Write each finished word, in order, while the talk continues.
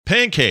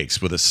Pancakes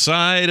with a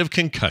side of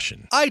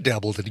concussion. I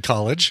dabbled in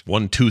college.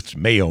 One-toothed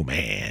mayo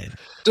man.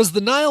 Does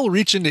the Nile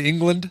reach into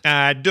England?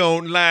 I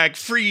don't like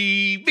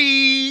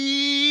freebie.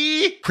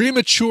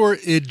 Premature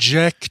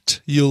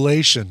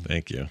ejaculation.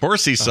 Thank you.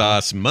 Horsey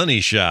sauce money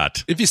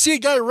shot. If you see a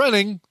guy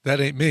running, that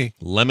ain't me.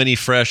 Lemony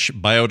fresh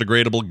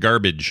biodegradable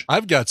garbage.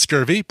 I've got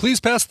scurvy. Please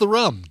pass the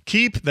rum.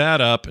 Keep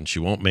that up and she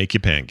won't make you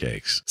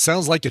pancakes.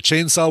 Sounds like a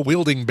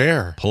chainsaw-wielding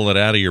bear. Pull it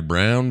out of your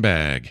brown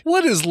bag.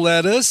 What is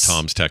lettuce?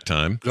 Tom's Tech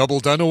Time.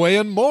 Double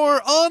Dunaway and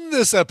more on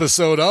this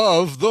episode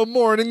of The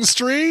Morning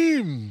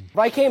Stream.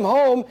 I came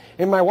home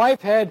and my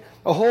wife had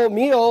a whole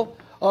meal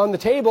on the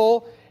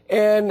table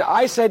and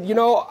I said,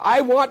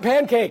 I want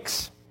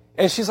pancakes.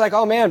 And she's like,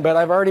 oh man, but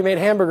I've already made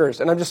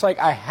hamburgers. And I'm just like,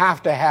 I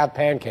have to have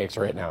pancakes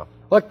right now.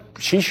 Look,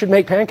 she should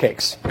make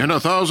pancakes. In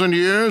 1,000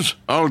 years,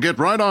 I'll get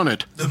right on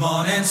it. The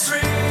Morning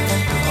Stream, the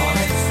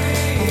Morning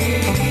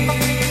Stream,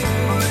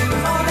 the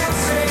Morning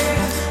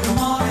Stream, the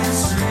Morning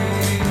Stream,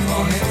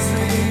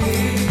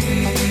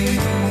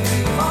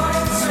 the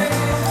Morning Stream,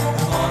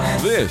 the Morning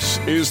Stream. This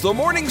is The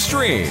Morning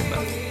Stream.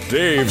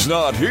 Dave's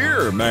not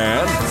here,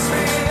 man.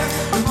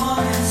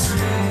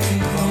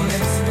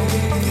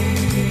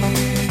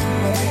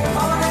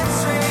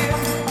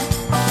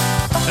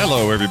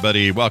 Hello,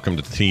 everybody. Welcome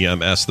to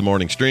TMS, The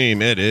Morning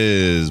Stream. It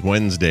is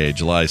Wednesday,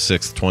 July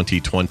 6th,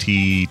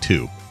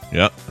 2022.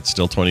 Yep, it's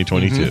still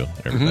 2022,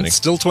 everybody.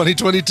 Still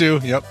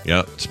 2022, yep.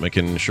 Yep, just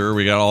making sure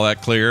we got all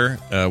that clear.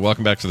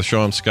 Welcome back to the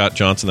show. I'm Scott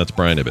Johnson. That's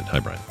Brian Ibbett. Hi,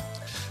 Brian.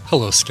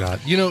 Hello, Scott.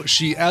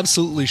 She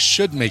absolutely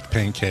should make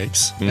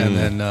pancakes. And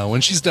then when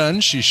she's done,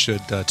 she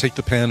should take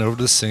the pan over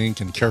to the sink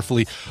and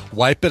carefully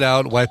wipe it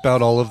out, wipe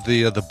out all of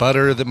the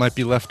butter that might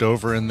be left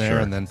over in there,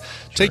 and then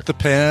take the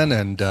pan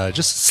and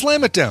just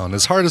slam it down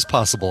as hard as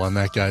possible on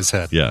that guy's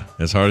head. Yeah,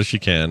 as hard as she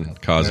can,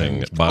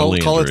 causing bodily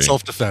call injury. it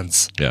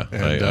self-defense. Yeah,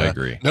 and, I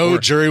agree. No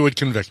jury would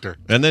convict her.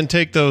 And then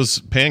take those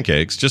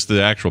pancakes, just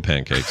the actual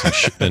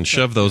pancakes, and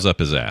shove those up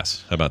his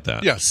ass. How about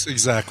that? Yes,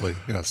 exactly.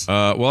 Yes.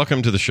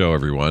 Welcome to the show,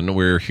 everyone.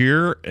 We're here,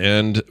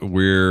 and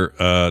we're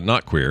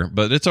not queer,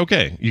 but it's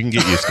okay. You can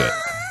get used to it.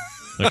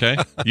 Okay,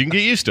 you can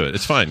get used to it.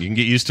 It's fine. You can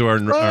get used to our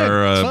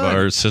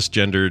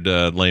cisgendered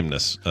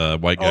lameness,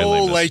 white guy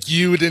lameness. Oh, like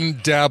you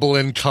didn't dabble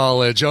in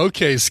college.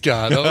 Okay,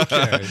 Scott.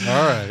 Okay,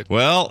 all right.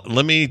 Well,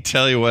 let me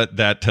tell you what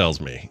that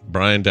tells me.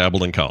 Brian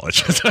dabbled in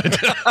college.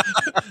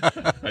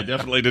 I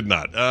definitely did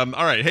not.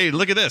 All right. Hey,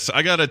 look at this.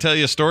 I got to tell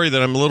you a story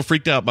that I'm a little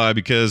freaked out by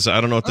because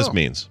I don't know what this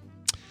means.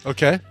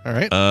 Okay. All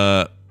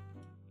right.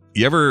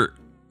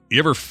 You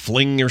ever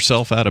fling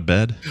yourself out of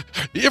bed?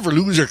 You ever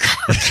lose your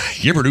car?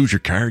 You ever lose your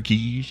car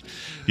keys?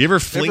 You ever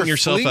fling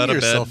yourself out of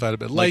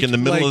bed? Like in the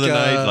middle of the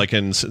night, like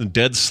in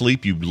dead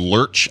sleep, you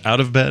lurch out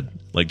of bed?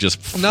 Like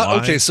just fly?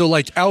 Not, okay, so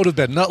like out of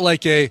bed, not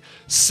like a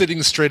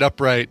sitting straight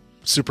upright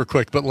super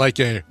quick, but like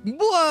a...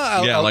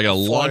 like a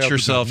launch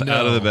yourself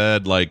out of the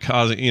bed, like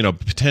causing,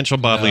 potential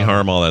bodily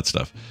harm, all that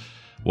stuff.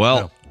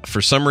 Well,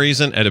 for some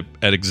reason,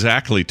 at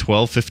exactly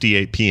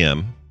 12:58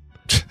 p.m.,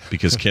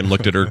 because Kim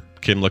looked at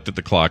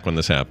the clock when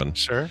this happened.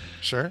 Sure.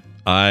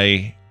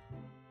 I,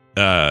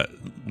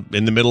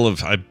 in the middle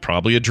of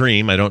probably a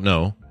dream. I don't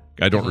know.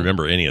 I don't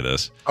remember any of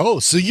this. Oh,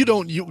 so you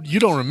don't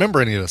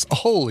remember any of this?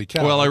 Holy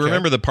cow! Well, I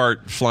remember the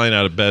part flying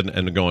out of bed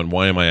and going,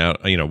 "Why am I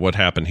out?" What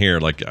happened here?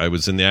 Like I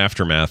was in the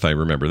aftermath. I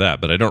remember that,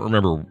 but I don't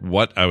remember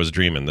what I was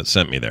dreaming that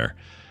sent me there.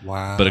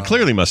 Wow! But it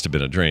clearly must have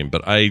been a dream.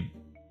 But I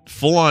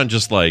full on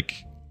just like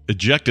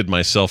ejected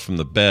myself from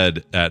the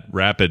bed at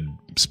rapid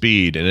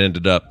speed and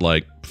ended up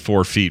like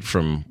 4 feet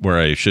from where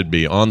I should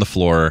be on the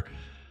floor.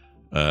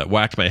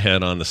 Whacked my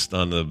head on the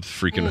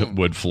freaking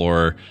wood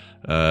floor.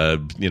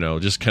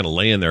 Just kind of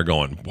laying there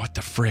going, what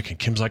the frick? And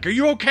Kim's like, are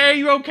you okay?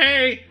 You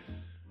okay?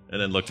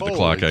 And then looked at the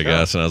clock, I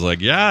guess. And I was like,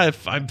 yeah,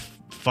 I'm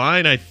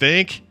fine, I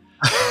think.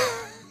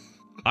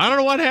 I don't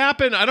know what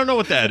happened. I don't know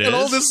what that is.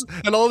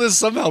 And all this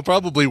somehow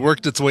probably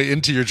worked its way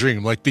into your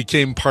dream, like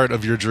became part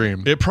of your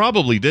dream. It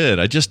probably did.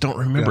 I just don't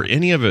remember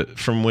any of it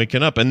from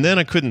waking up. And then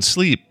I couldn't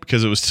sleep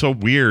because it was so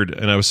weird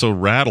and I was so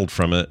rattled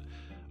from it.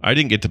 I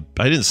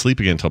didn't sleep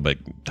again until like,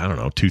 I don't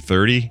know,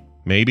 2:30,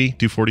 maybe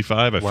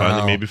 2:45. I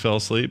finally maybe fell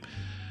asleep.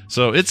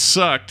 So it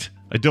sucked.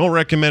 I don't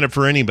recommend it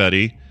for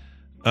anybody.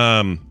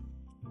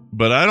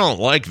 But I don't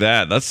like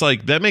that.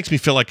 That makes me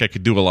feel like I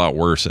could do a lot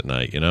worse at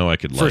night. I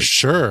could for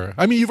sure.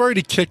 I mean, you've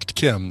already kicked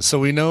Kim, so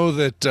we know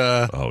that.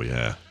 Oh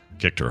yeah,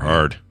 kicked her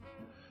hard.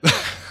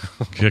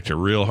 Kicked her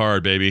real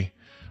hard, baby.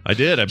 I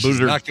did. I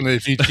booted her.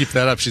 If you keep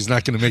that up, she's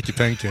not going to make you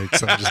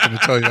pancakes. I'm just going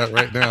to tell you that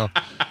right now.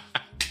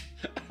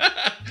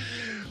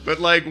 But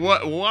like,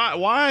 what?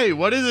 Why?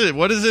 What is it?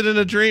 What is it in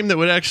a dream that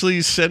would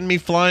actually send me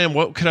flying?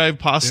 What could I have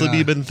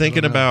possibly been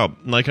thinking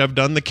about? Like, I've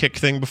done the kick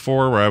thing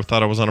before, where I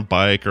thought I was on a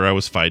bike or I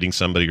was fighting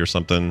somebody or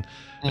something,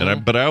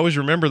 but I always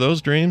remember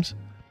those dreams.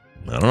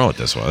 I don't know what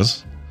this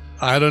was.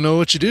 I don't know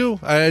what you do.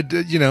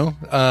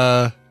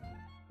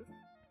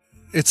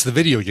 It's the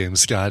video games,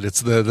 Scott.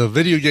 It's the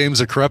video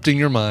games are corrupting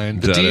your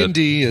mind. The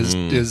D&D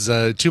is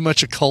too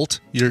much occult.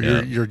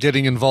 You're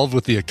getting involved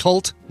with the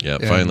occult. Yeah,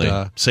 finally,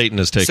 Satan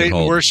has taken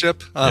hold. Satan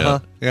worship.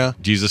 Yeah.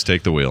 Jesus,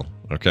 take the wheel.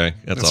 Okay,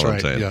 that's all right. I'm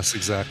saying. Yes,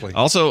 exactly.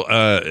 Also,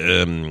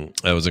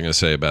 I was going to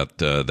say about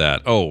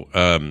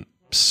that.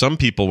 Some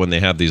people, when they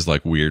have these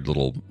like weird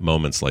little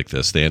moments like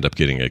this, they end up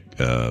getting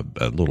a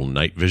little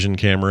night vision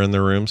camera in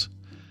their rooms.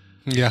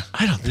 Yeah,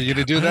 I don't. Are you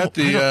gonna do that?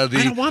 I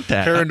don't want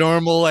that.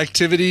 Paranormal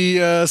Activity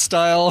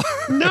style.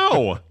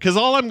 No, because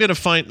all I'm going to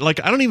find, like,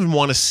 I don't even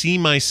want to see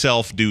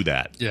myself do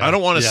that. Yeah, I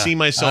don't want to yeah. see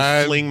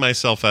myself fling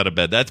myself out of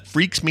bed. That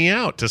freaks me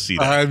out to see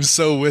that. I'm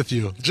so with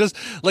you. Just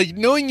like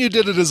knowing you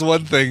did it is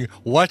one thing.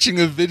 Watching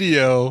a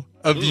video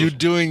of you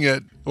doing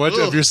it,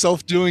 of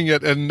yourself doing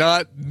it, and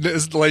not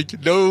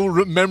like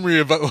no memory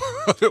about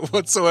it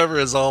whatsoever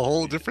is a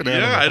whole different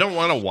animal. Yeah, I don't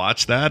want to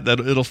watch that. That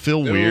it'll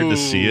feel weird to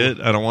see it.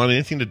 I don't want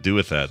anything to do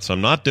with that. So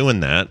I'm not doing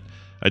that.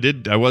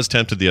 I was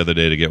tempted the other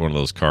day to get one of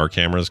those car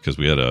cameras because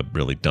we had a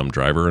really dumb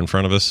driver in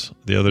front of us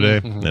the other day,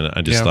 and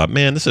I just thought,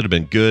 man, this would have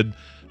been good,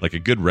 like a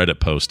good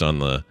Reddit post on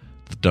the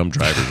dumb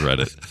drivers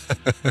Reddit,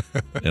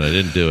 and I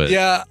didn't do it.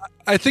 Yeah,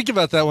 I think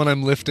about that when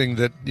I'm lifting.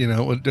 That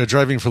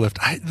driving for lift.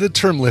 The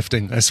term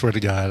lifting, I swear to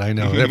God, I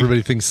know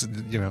everybody thinks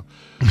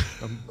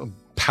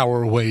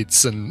power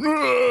weights and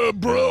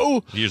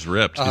bro. He's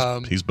ripped.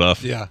 He's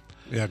buff. Yeah.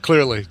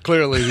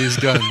 Clearly these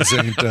guns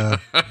ain't.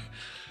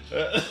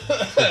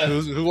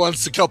 Who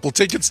wants a couple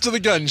tickets to the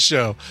gun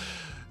show?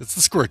 It's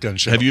the Squirt Gun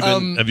Show. Have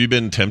you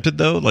been tempted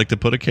though, like to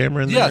put a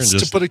camera in there? Yes,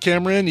 to put a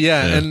camera in.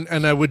 Yeah.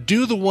 And I would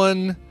do the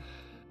one.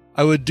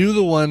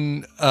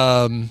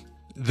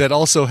 That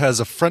also has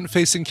a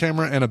front-facing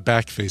camera and a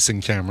back-facing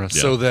camera,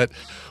 so that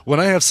when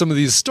I have some of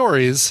these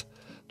stories,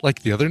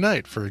 like the other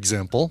night, for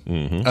example,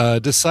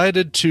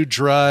 decided to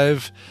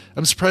drive.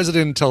 I'm surprised I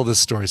didn't tell this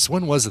story. So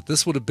when was it?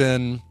 This would have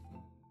been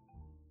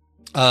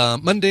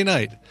Monday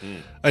night.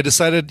 I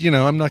decided,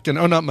 I'm not going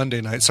to, not Monday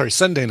night, sorry,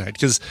 Sunday night,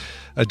 because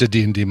I did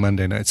D&D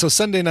Monday night. So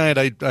Sunday night,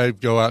 I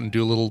go out and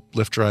do a little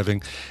lift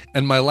driving.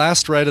 And my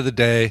last ride of the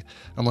day,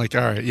 I'm like,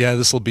 all right, yeah,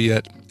 this will be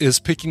it, is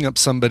picking up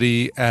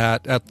somebody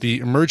at the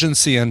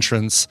emergency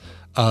entrance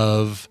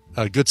of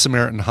Good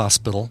Samaritan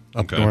Hospital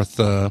up north,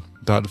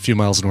 about a few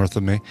miles north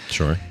of me.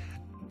 Sure.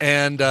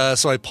 And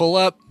so I pull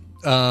up.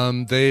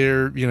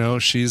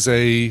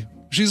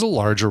 She's a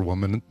larger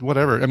woman,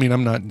 whatever. I mean,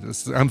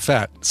 I'm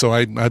fat, so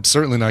I'm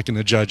certainly not going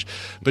to judge,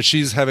 but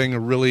she's having a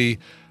really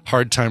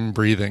hard time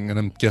breathing. And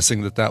I'm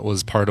guessing that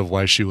was part of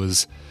why she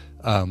was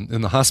in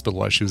the hospital,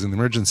 why she was in the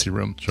emergency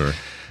room. Sure.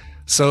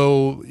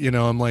 So,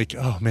 I'm like,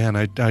 oh man,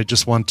 I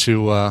just want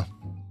to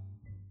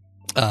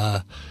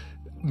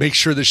make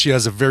sure that she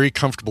has a very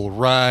comfortable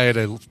ride.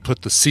 I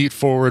put the seat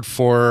forward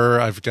for her.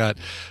 I've got,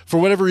 for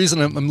whatever reason,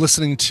 I'm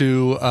listening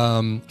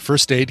to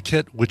First Aid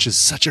Kit, which is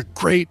such a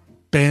great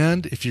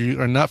band. If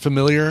you are not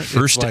familiar,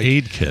 First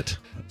Aid Kit.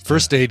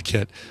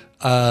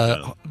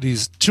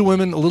 These two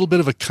women, a little bit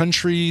of a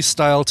country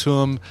style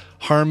to them,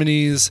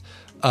 harmonies.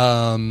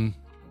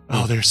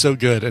 They're so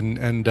good.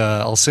 And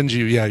I'll send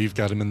you. Yeah, you've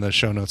got them in the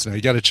show notes now.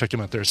 You got to check them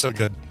out. They're so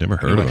good. Never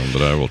heard of them,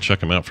 but I will check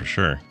them out for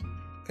sure.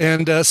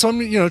 And so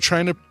I'm,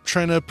 trying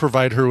to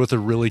provide her with a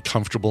really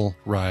comfortable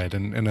ride.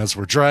 And as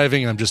we're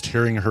driving, I'm just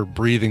hearing her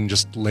breathing,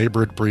 just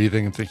labored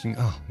breathing, and thinking,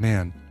 oh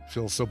man, I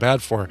feel so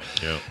bad for her.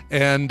 Yeah.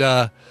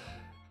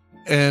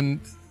 As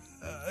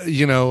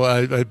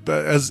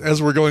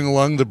we're going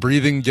along, the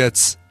breathing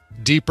gets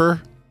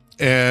deeper,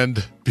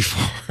 and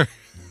before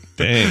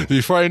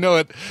I know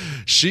it,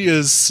 she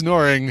is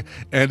snoring,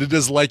 and it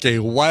is like a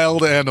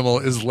wild animal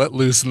is let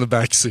loose in the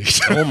back seat.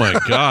 Oh my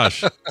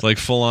gosh! It's like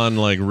full on,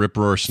 like rip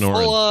roar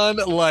snoring. Full on,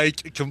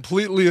 like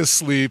completely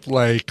asleep,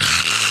 like.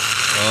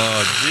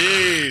 Oh,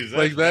 jeez!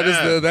 Like that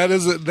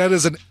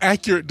is an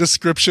accurate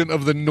description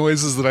of the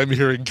noises that I'm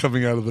hearing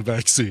coming out of the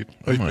back seat.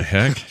 Like, oh my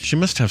heck! She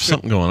must have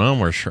something going on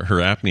where her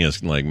apnea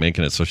is like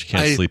making it so she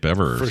can't sleep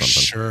ever, or for something.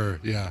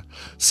 Sure, yeah.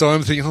 So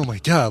I'm thinking, oh my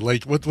god,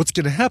 like what's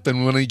going to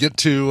happen when I get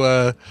to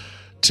a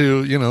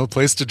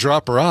place to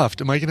drop her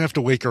off? Am I going to have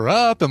to wake her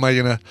up? Am I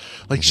going to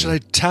should I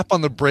tap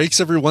on the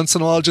brakes every once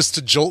in a while just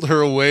to jolt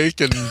her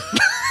awake and?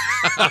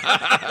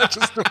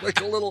 just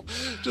like a little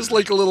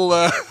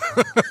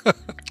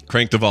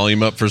crank the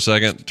volume up for a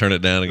second, turn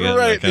it down again,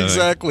 right?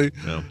 Exactly.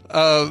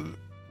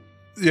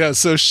 Yeah.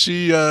 So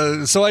she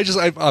I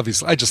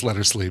just let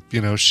her sleep.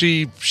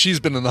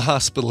 She's been in the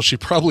hospital. She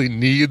probably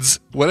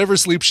needs whatever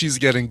sleep she's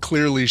getting.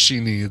 Clearly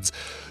she needs.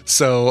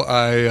 So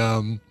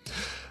I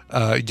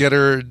get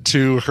her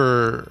to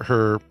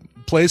her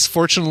place.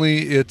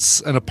 Fortunately, it's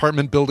an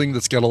apartment building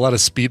that's got a lot of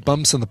speed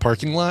bumps in the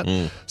parking lot.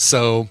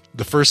 So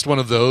the first one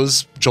of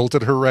those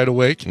jolted her right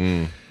awake.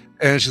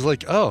 And she's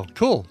like, "Oh,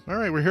 cool. All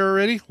right, we're here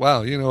already.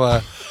 Wow,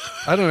 I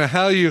don't know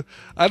how you.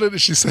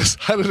 She says,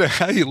 I don't know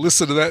how you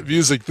listen to that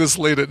music this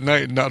late at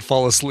night and not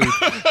fall asleep."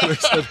 I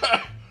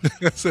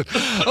said,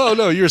 "Oh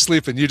no, you're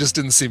sleeping. You just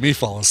didn't see me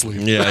fall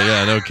asleep."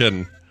 Yeah, no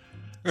kidding.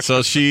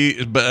 So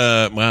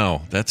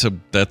wow, that's a.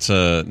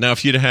 Now,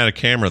 if you'd have had a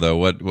camera though,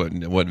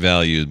 what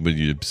value would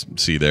you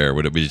see there?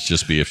 Would it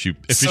just be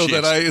so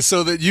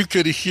that you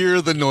could hear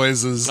the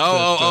noises?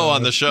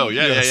 On the show,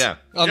 yeah.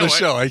 On the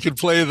show, I could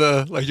play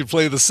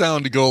the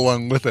sound to go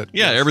along with it.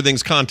 Yeah,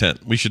 everything's content.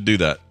 We should do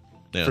that.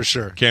 Yeah. For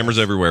sure. Cameras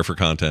everywhere for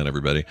content,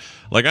 everybody.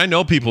 Like, I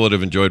know people that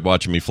have enjoyed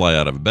watching me fly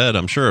out of bed.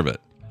 I'm sure of it.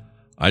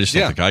 I just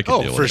don't think I can deal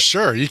with it. Oh, for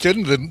sure. You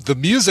couldn't. The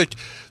music,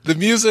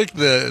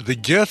 the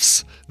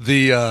gifts,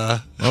 the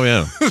Oh,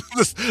 yeah.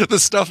 the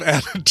stuff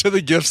added to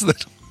the gifts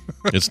that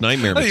It's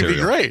nightmare that'd material.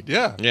 be great.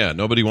 Yeah. Yeah,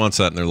 nobody wants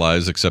that in their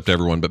lives except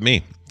everyone but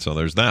me. So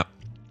there's that.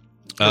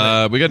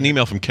 We got an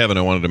email from Kevin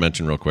I wanted to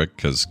mention real quick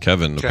because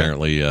Kevin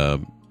apparently,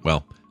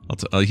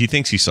 he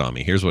thinks he saw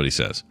me. Here's what he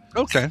says.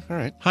 Okay. All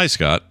right. Hi,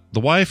 Scott. The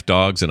wife,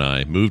 dogs, and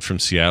I moved from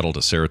Seattle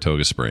to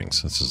Saratoga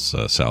Springs. This is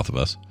south of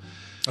us.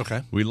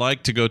 Okay. We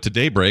like to go to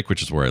Daybreak,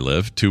 which is where I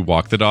live, to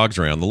walk the dogs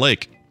around the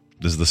lake.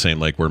 This is the same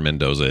lake where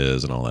Mendoza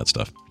is and all that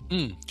stuff.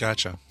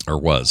 Gotcha. Or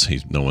was.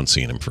 No one's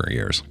seen him for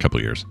a couple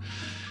years.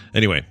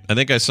 Anyway, I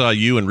think I saw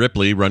you and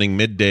Ripley running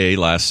midday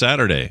last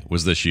Saturday.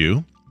 Was this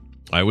you?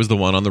 I was the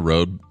one on the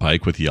road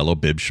bike with yellow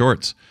bib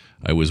shorts.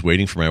 I was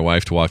waiting for my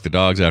wife to walk the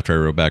dogs after I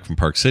rode back from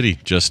Park City.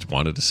 Just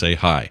wanted to say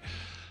hi.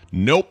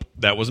 Nope,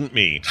 that wasn't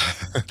me.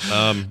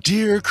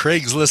 Dear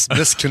Craigslist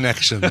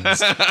misconnections,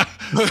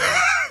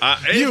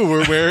 you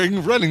were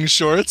wearing running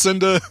shorts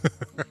and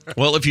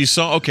Well, if you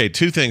saw,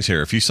 two things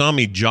here. If you saw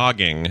me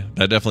jogging,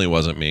 that definitely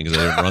wasn't me because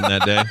I didn't run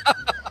that day.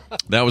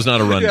 That was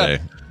not a run day.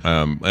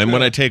 And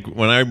when I take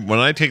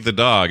the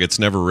dog, it's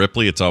never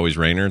Ripley. It's always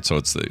Raynard. So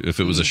if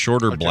it was a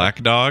shorter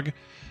black dog,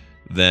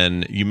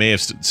 then you may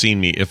have seen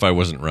me if I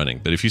wasn't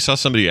running. But if you saw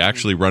somebody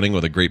actually running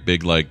with a great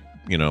big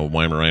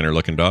Weimaraner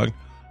looking dog,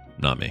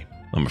 not me.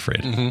 I'm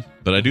afraid.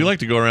 But I do like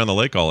to go around the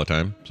lake all the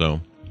time.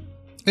 So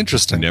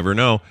interesting. you never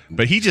know.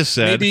 But he just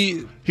said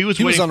Maybe he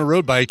was on a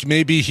road bike.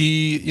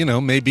 Maybe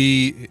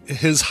maybe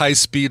his high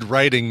speed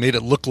riding made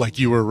it look like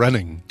you were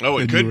running. Oh,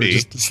 it and could you were be.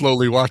 just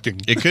slowly walking.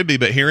 It could be,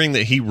 but hearing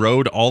that he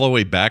rode all the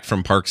way back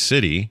from Park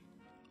City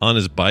on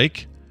his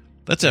bike,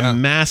 that's a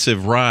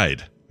massive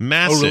ride.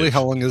 Massive. Oh, really?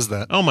 How long is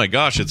that? Oh my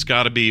gosh, it's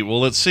got to be. Well,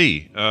 let's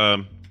see.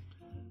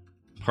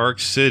 Park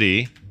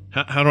City.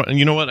 How do I,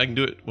 you know what? I can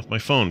do it with my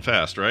phone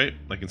fast, right?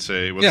 I can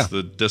say what's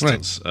the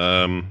distance. Hold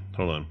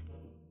on.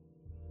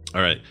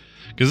 All right,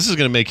 because this is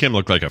going to make him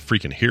look like a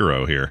freaking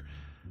hero here.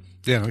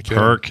 Yeah. Okay.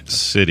 Park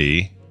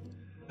City.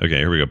 Okay,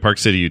 here we go. Park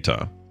City,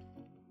 Utah.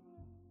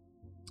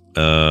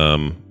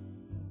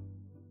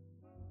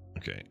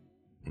 Okay,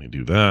 let me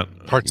do that.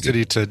 Park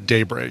City to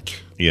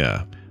Daybreak.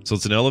 Yeah. So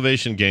it's an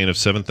elevation gain of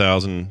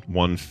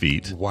 7,001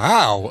 feet.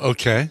 Wow.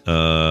 Okay.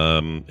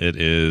 It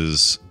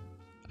is.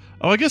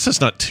 Oh, I guess that's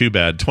not too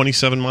bad.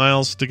 27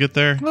 miles to get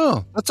there.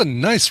 Oh, that's a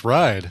nice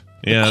ride.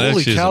 Yeah, that Holy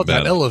actually cow! isn't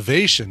bad. That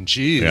elevation.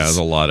 Jeez. Yeah, there's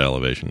a lot of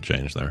elevation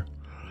change there.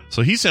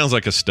 So he sounds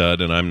like a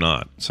stud, and I'm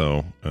not.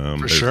 So For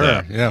there's sure.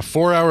 that. Yeah.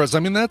 4 hours. I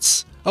mean,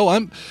 that's. Oh,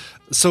 I'm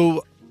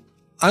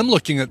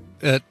looking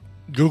at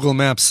Google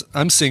Maps.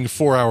 I'm seeing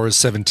 4 hours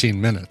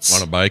 17 minutes.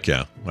 On a bike,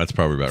 yeah, that's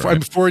probably about I'm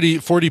right.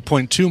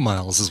 40.2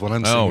 miles is what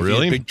I'm seeing. Oh,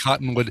 really? Big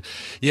Cottonwood.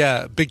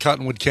 Yeah, Big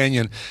Cottonwood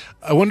Canyon.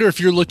 I wonder if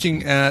you're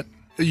looking at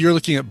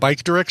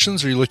bike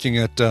directions, or you're looking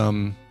at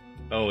Oh,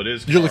 it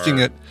is. you're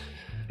looking at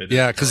It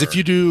yeah, is because if car.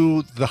 you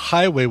do the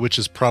highway, which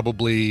is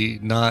probably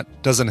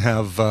doesn't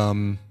have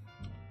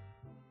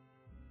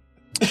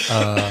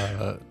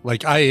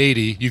like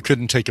I-80, you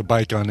couldn't take a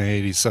bike on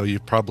I-80, so you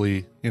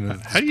probably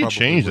How do you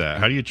change that?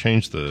 How do you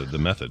change the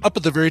method? Up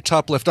at the very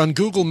top left on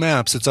Google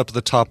Maps, it's up at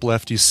the top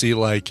left. You see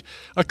like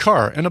a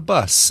car and a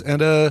bus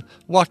and a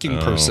walking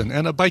person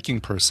and a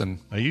biking person.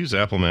 I use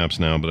Apple Maps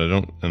now, but I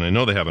don't, and I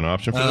know they have an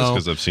option for this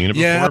because I've seen it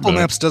before. Yeah, Apple but-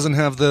 Maps doesn't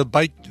have the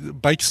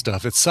bike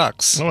stuff. It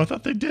sucks. Oh, I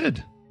thought they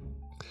did.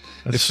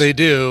 If they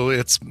do,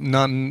 it's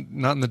not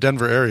in the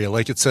Denver area.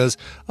 Like it says,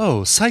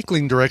 oh,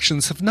 cycling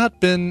directions have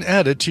not been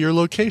added to your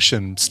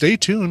location. Stay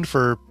tuned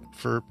for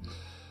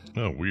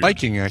weird.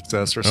 biking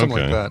access or something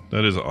like that.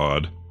 That is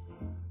odd.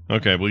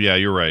 Okay, well, yeah,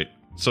 you're right.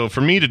 So for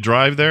me to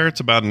drive there,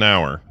 it's about an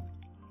hour.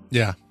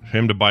 Yeah. For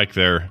him to bike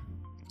there,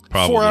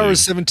 probably 4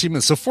 hours, 17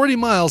 minutes. So 40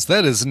 miles,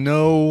 that is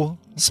no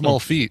small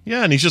feat.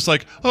 Yeah, and he's just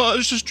like, oh, I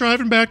was just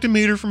driving back to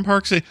meet her from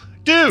Park City.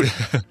 Dude,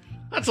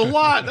 that's a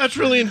lot. That's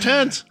really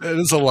intense. It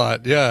is a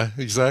lot. Yeah,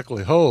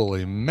 exactly.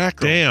 Holy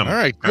mackerel. Damn. All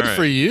right. Good All right.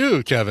 for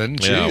you, Kevin.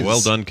 Yeah, Jeez. well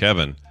done,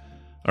 Kevin.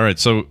 All right,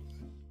 so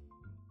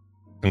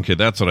okay,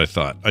 that's what I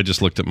thought. I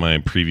just looked at my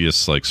previous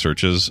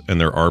searches, and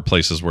there are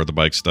places where the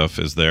bike stuff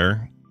is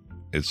there.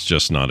 It's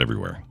just not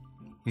everywhere.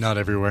 Not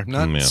everywhere.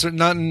 Not Yeah.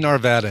 not in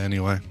Arvada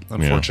anyway,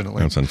 unfortunately.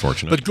 Yeah, that's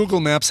unfortunate. But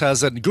Google Maps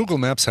has it. Google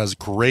Maps has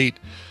great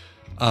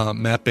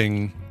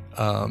mapping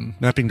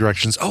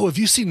directions. Oh, have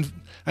you seen?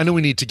 I know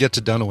we need to get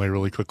to Dunaway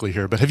really quickly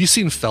here, but have you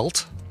seen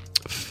Felt?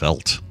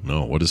 Felt?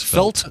 No, what is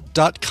Felt?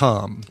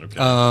 Felt.com. Okay,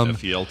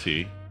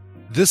 F-E-L-T.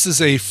 This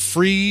is a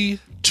free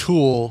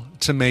tool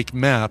to make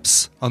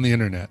maps on the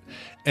internet,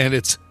 and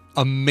it's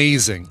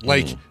amazing.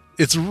 Like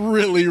it's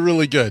really,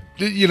 really good.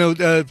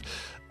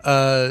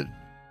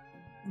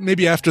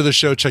 Maybe after the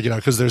show, check it out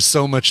because there's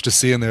so much to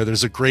see in there.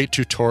 There's a great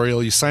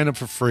tutorial. You sign up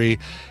for free,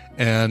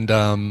 and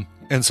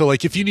so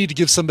like if you need to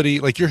give somebody,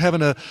 like you're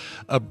having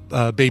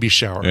a baby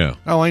shower. Yeah.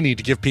 Oh, I need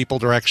to give people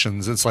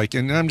directions. It's like,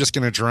 and I'm just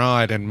going to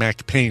draw it in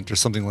Mac Paint or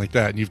something like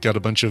that. And you've got a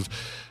bunch of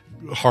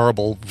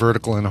horrible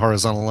vertical and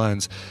horizontal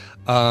lines.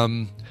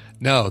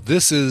 No,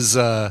 this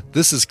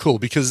is cool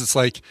because it's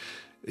like,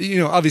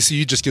 obviously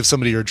you just give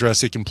somebody your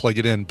address, they can plug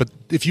it in. But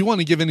if you want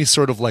to give any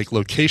sort of like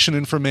location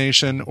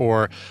information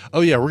or,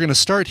 oh yeah, we're going to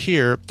start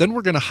here, then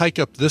we're going to hike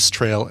up this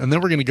trail, and then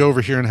we're going to go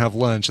over here and have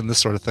lunch and this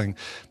sort of thing.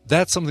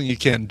 That's something you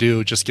can't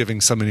do just giving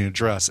somebody an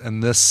address.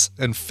 And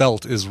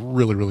Felt is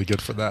really, really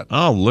good for that.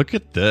 Oh, look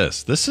at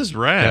this. This is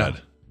rad.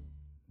 Yeah.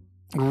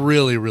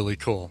 Really, really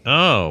cool.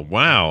 Oh,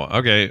 wow.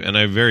 Okay. And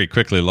I very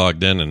quickly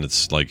logged in, and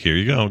it's like, here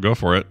you go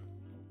for it.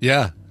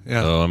 Yeah.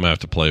 Yeah. Oh, I'm gonna have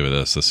to play with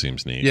this. This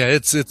seems neat. Yeah,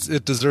 it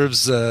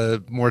deserves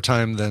more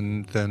time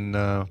than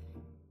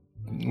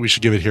we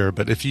should give it here.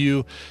 But if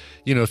you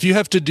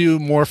have to do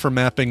more for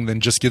mapping than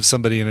just give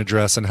somebody an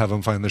address and have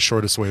them find the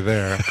shortest way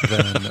there,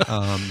 then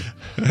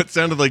It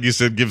sounded like you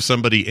said give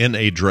somebody in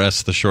a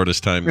dress the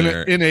shortest time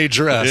there. in a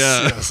dress.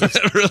 Yeah, Yes.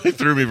 that really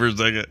threw me for a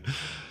second.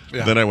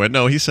 Yeah. Then I went,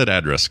 no, he said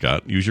address,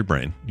 Scott. Use your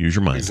brain. Use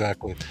your mind.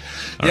 Exactly.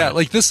 All yeah, right.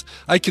 like this,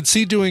 I could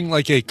see doing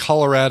like a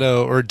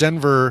Colorado or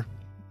Denver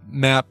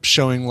map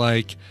showing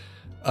like,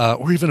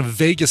 or even a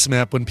Vegas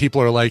map when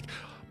people are like,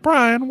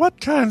 Brian,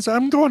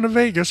 I'm going to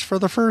Vegas for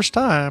the first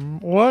time.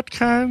 What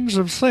kinds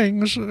of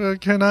things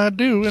can I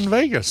do in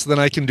Vegas? Then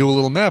I can do a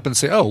little map and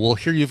say, oh, well,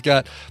 here you've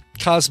got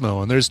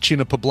Cosmo, and there's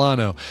China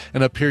Poblano,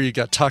 and up here you've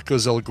got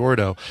Tacos El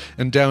Gordo,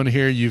 and down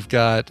here you've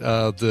got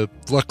the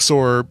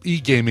Luxor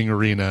e-gaming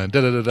arena, and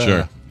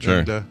da-da-da-da. Sure.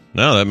 And,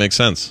 No, that makes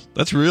sense.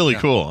 That's really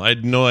cool. I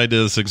had no idea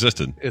this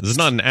existed. This is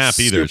not an app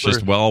either. It's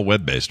just all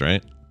web-based,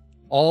 right?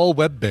 all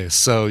web-based.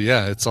 So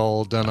yeah, it's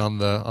all done on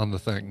the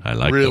thing. I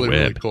like really, the web.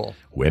 really cool.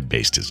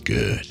 Web-based is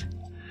good.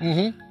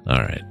 Mm-hmm. All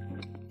right.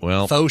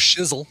 Well, Faux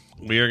shizzle.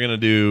 we are going to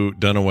do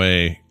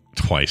Dunaway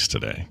twice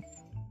today.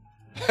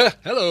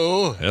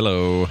 Hello.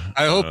 Hello.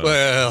 I hope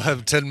I'll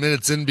have 10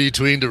 minutes in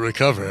between to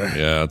recover.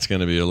 Yeah, it's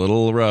going to be a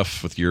little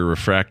rough with your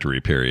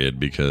refractory period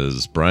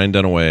because Brian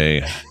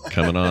Dunaway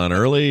coming on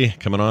early,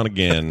 coming on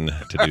again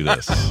to do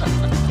this.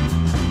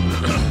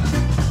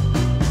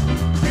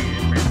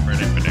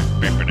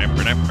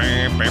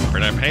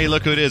 Hey,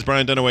 look who it is.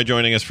 Brian Dunaway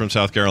joining us from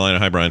South Carolina.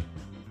 Hi, Brian.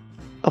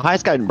 Oh, hi,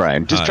 Scott and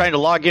Brian. Just Hi. trying to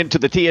log into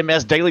the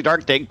TMS Daily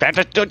Dark thing.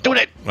 Doing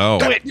it. Oh,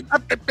 Do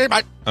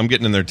it. I'm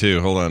getting in there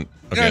too. Hold on.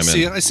 Okay, Yeah, I I'm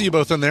see in. you. I see you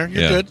both in there.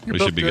 You're Yeah, good. You're we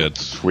both should be good.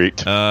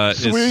 Sweet. It's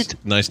Sweet.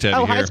 nice to have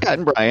Oh, you hi, here. Scott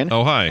and Brian.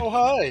 Oh, hi. Oh,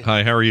 hi.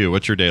 Hi, how are you?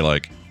 What's your day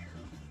like?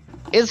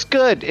 It's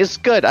good. It's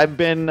good. I've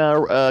been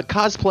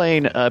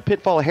cosplaying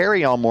Pitfall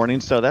Harry all morning,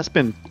 so that's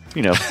been,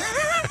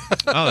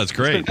 Oh, that's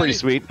been great. pretty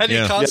sweet. How do you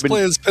Yeah.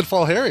 cosplay as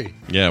Pitfall Harry?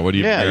 Yeah, what do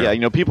you Yeah.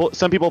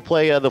 Some people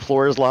play The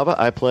Floor is Lava.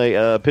 I play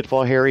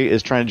Pitfall Harry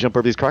is trying to jump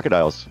over these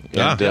crocodiles.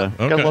 Ah, And, yeah.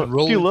 got Okay.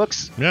 a few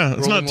looks. Yeah,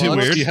 it's not Rolling too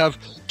logs? weird.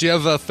 Do you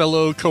have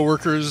fellow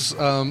coworkers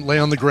lay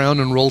on the ground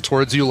and roll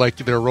towards you like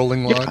they're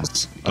rolling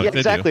logs? Oh, Yeah, they do.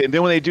 exactly. And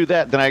then when they do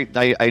that, then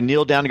I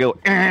kneel down and go,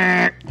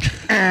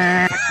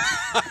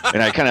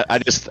 and I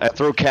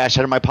throw cash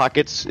out of my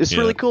pockets. It's Yeah.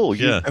 really cool.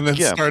 Yeah. And then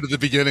start at the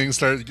beginning,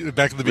 start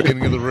back at the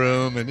beginning of the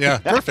room, and yeah,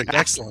 perfect,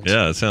 excellent.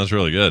 Yeah, it sounds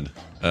really good.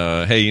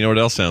 Hey, you know what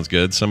else sounds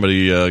good?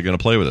 Somebody going to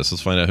play with us.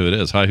 Let's find out who it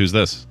is. Hi, who's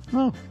this?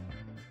 Oh.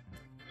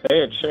 Hey,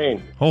 it's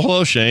Shane. Oh,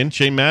 hello, Shane.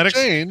 Shane Maddox?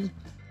 Shane,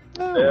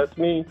 That's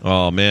me.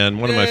 Oh, man.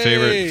 One of my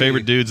Yay.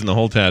 favorite dudes in the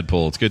whole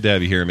tadpole. It's good to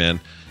have you here, man.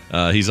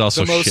 He's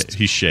also the most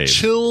he's shaved.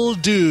 chill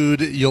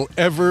dude you'll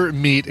ever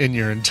meet in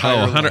your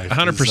entire Oh, life.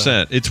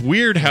 100%. It's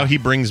weird how he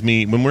brings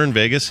me, when we're in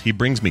Vegas, he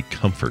brings me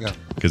comfort Yeah.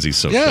 because he's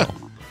so Yeah.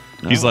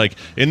 chill. He's like,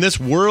 in this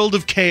world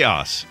of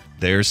chaos,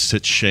 there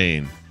sits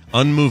Shane.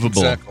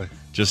 Unmovable. Exactly.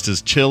 Just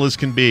as chill as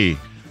can be.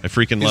 I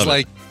freaking He's love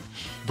like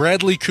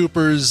Bradley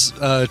Cooper's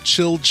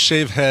chilled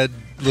shave head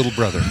little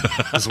brother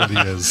is what he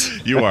is.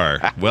 it. You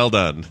are. Well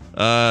done.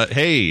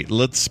 Hey,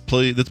 let's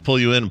pull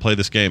you in and play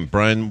this game.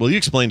 Brian, will you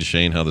explain to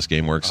Shane how this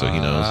game works so he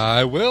knows?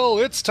 I will.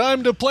 It's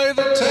time to play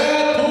the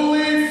Tadpole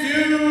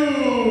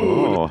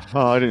Feud.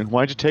 I didn't.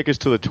 Why'd you take us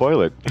to the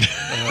toilet?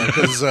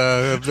 Because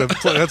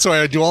that's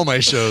why I do all my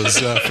shows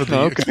for the.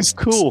 Okay,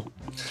 cool.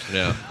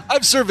 Yeah.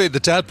 I've surveyed the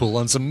Tadpole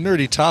on some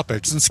nerdy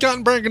topics, and Scott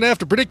and Brian are going to have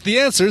to predict the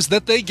answers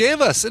that they gave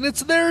us, and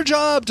it's their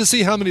job to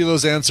see how many of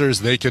those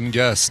answers they can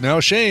guess. Now,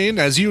 Shane,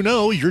 as you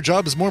know, your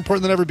job is more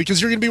important than ever because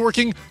you're going to be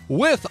working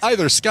with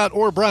either Scott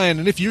or Brian,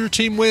 and if your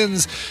team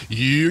wins,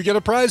 you get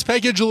a prize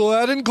package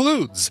that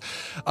includes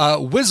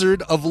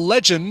Wizard of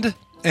Legend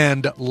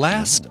and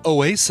Last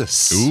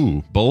Oasis.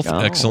 Ooh, both Oh.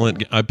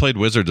 excellent. I played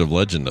Wizards of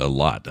Legend a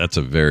lot. That's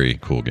a very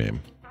cool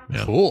game.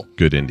 Yeah. Cool.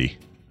 Good indie.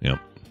 Yep.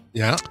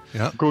 Yeah,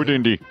 yeah. Good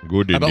indie.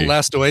 Good How about indie.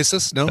 Last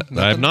Oasis? No?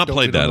 I have not Don't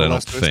played we don't that, know I don't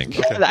Last Oasis? think.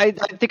 Okay. I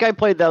think I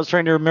played that. I was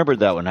trying to remember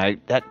that one.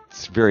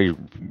 That's very.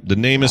 The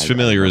name is I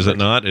familiar, is it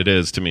remember. not? It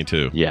is to me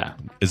too. Yeah.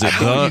 Is it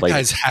How do the? you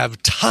guys have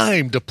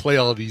time to play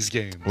all these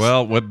games?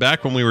 Well,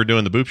 back when we were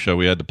doing the Boop Show,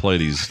 we had to play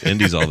these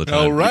indies all the time.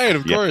 Oh, right,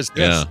 of Yeah. course.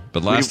 Yeah, Yes.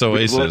 but Last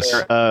Oasis.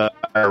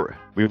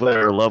 We've let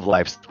our love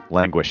lives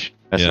languish.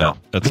 That's Yeah, all.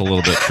 that's a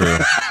little bit true.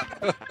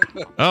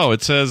 Oh,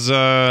 it says,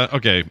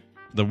 okay,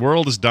 the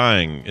world is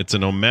dying. It's a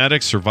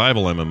nomadic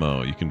survival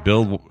MMO. You can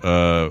build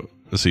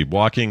let's see,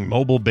 walking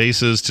mobile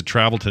bases to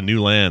travel to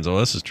new lands. Oh,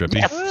 this is trippy.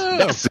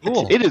 Yes,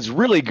 cool. it is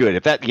really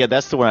good.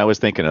 That's the one I was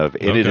thinking of.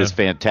 It Okay. is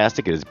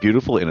fantastic. It is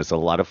beautiful, and it's a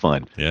lot of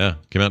fun. Yeah,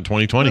 came out in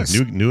 2020. Nice.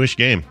 Newish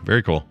game.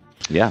 Very cool.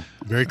 Yeah.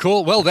 Very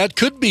cool. Well, that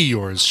could be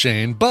yours,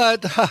 Shane,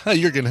 but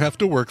you're going to have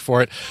to work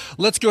for it.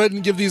 Let's go ahead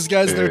and give these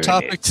guys their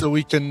topic so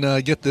we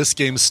can get this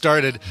game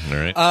started. All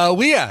right.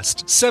 We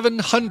asked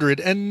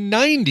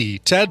 790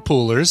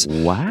 tadpoolers.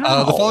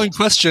 Wow. The following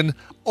question.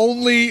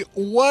 Only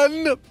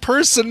one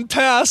person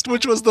passed,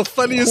 which was the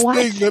funniest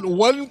thing, that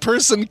one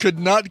person could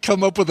not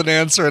come up with an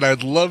answer, and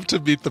I'd love to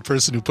meet the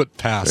person who put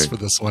pass for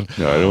this one.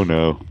 I don't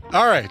know.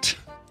 All right.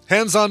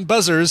 Hands on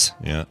buzzers.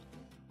 Yeah.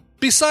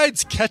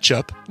 Besides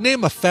ketchup,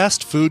 name a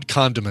fast food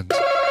condiment.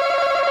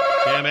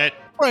 Damn it.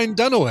 Brian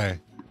Dunaway.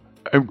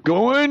 I'm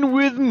going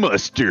with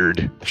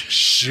mustard.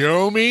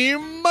 Show me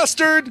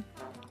mustard.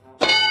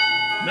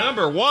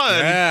 Number one.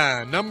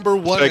 Yeah, number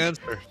one Like-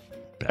 answer.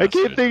 I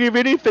can't think of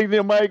anything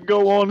that might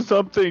go on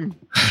something.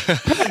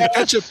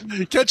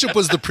 Ketchup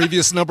was the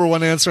previous number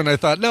one answer, and I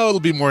thought, no, it'll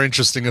be more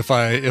interesting if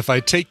I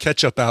take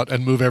ketchup out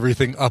and move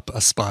everything up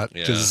a spot.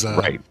 Yeah. 'Cause,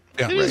 Right.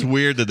 Yeah, It is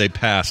weird that they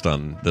passed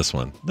on this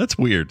one. That's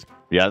weird.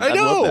 Yeah, I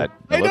know. love that.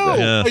 I love know. that.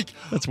 Yeah, Like,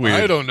 that's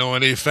weird. I don't know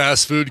any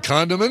fast food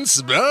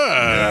condiments.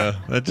 That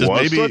just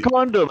What's a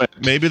condiment?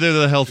 maybe they're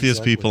the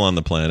healthiest people on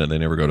the planet. They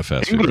never go to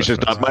fast food English is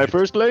restaurants. not my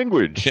first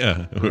language.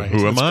 Yeah. Right,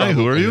 Who am that's I?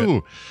 Who are probably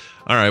you?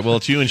 All right. Well,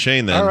 it's you and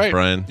Shane then, All right,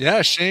 Brian.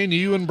 Yeah, Shane,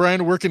 you and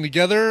Brian are working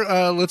together.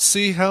 Let's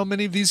see how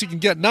many of these you can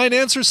get. 9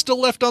 answers still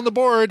left on the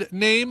board.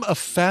 Name a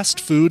fast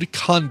food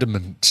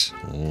condiment.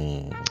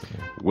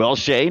 Well,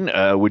 Shane,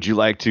 would you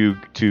like to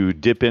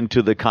dip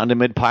into the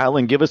condiment pile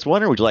and give us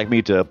one, or would you like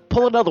me to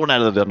pull another one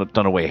out of the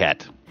Dunaway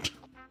hat?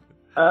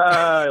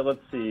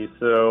 Let's see.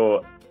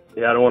 So,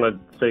 yeah, I don't want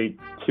to say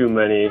too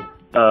many.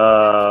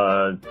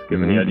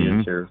 Give any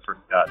ideas here for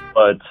Scott,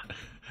 but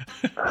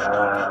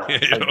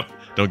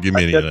Don't give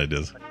me any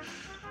ideas.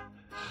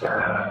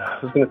 I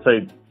was going to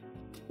say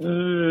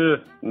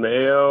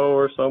mayo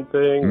or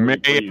something.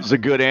 Mayo's a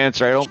good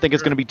answer. I don't think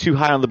it's going to be too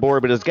high on the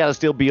board, but it's got to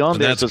still be on But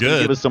there. that's So it's going good.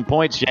 to give us some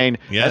points, Shane.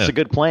 Yeah. That's a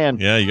good plan.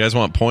 Yeah, you guys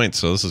want points,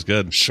 so this is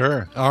good.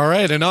 Sure. All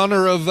right. In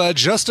honor of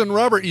Justin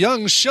Robert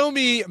Young, show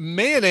me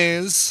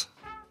mayonnaise.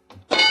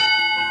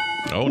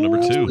 Oh, number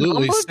two. Absolutely.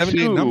 Number 70,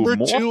 two. number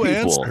More 2 people.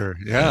 answer.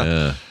 Yeah.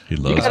 Yeah, he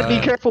You loves got to be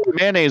that. careful with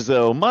mayonnaise,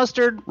 though.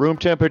 Mustard, room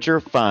temperature,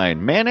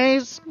 fine.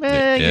 Mayonnaise,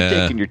 Yeah. you're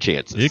taking your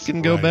chances. It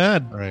can go Right,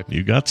 bad. right.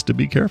 You got to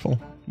be careful.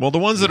 Well, the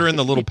ones that are in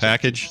the little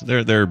package,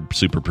 they're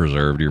super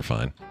preserved. You're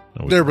fine.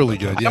 They're really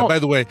good. Yeah. By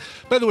the way,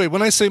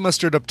 when I say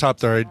mustard up top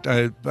there,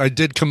 I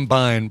did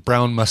combine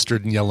brown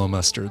mustard and yellow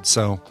mustard.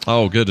 So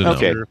Oh, good to know.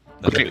 Okay.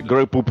 That's good.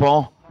 Gros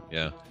Poupon.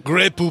 Yeah.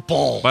 Grey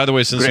Poupon. By the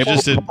way, since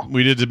Great.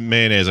 we did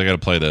mayonnaise, I got to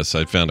play this.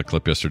 I found a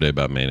clip yesterday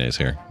about mayonnaise.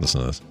 Here, listen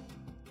to this.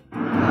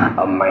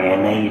 A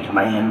mayonnaise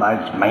man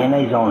likes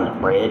mayonnaise on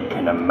his bread.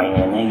 Can a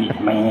mayonnaise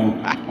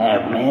man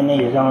have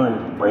mayonnaise on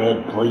his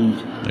bread, please?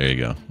 There you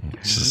go.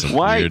 It's just some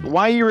Why weird-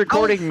 are you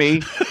recording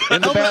me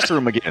in the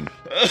bathroom again?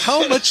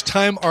 How much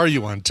time are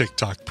you on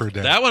TikTok per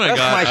day? That one I That's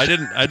got.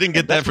 my- I didn't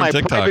get that That's from my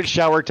TikTok. private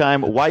shower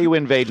time. Why are you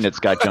invading it,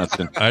 Scott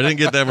Johnston? I didn't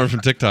get that one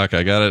from TikTok.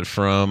 I got it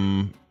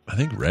from I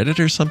think Reddit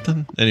or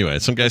something. Anyway,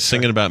 some guy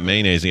singing about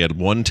mayonnaise. He had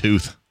one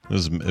tooth. It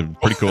was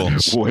pretty cool.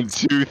 One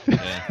tooth.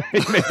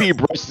 Maybe he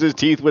brushes his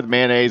teeth with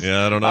mayonnaise.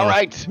 Yeah, I don't know. All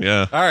right.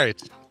 Yeah. All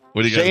right.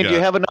 What do you guys Shane, got? do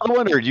you have another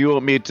one, or do you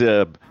want me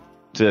to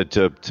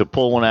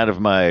pull one out of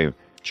my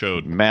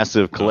Chode.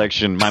 massive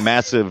collection, my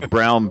massive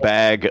brown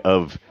bag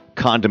of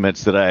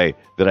condiments that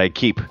I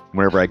keep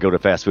whenever I go to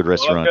fast food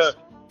restaurants?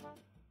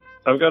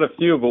 I've got a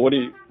few, but what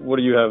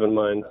do you have in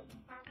mind?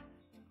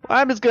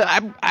 I'm just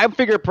gonna. I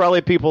figure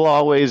probably people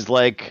always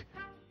like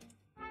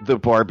the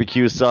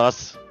barbecue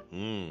sauce.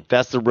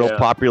 That's the real Yeah.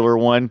 popular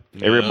one.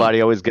 Yeah. Everybody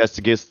always gets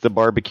to get the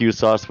barbecue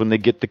sauce when they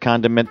get the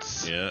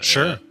condiments. Yeah.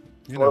 Sure.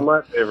 One of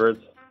my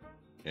favorites.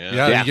 Yeah.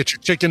 Yeah, Yeah. you get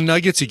your chicken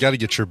nuggets, you got to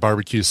get your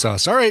barbecue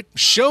sauce. All right,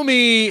 show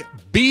me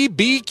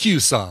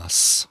BBQ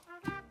sauce.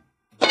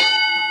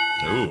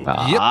 Ooh.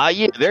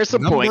 Yeah, there's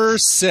some Number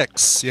points.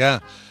 6, yeah.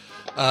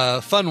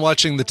 Fun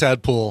watching the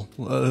tadpole,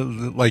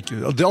 like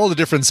all the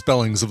different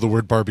spellings of the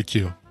word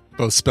barbecue,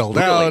 both spelled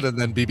Really? out and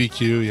then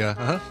BBQ, yeah.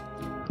 Uh-huh.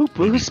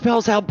 Who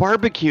spells out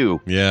barbecue?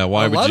 Yeah.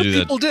 Why A lot would of you do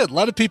people that? did. A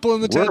lot of people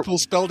in the We're- tadpole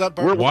spelled out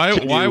We're barbecue. Why-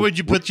 watching why you. would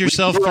you put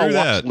yourself we're through on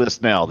that? watch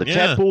list now. The Yeah.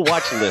 tadpole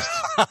watch list.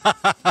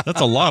 That's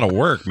a lot of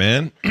work,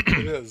 man. It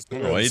is,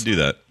 it Why you is. do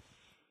that?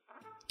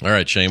 All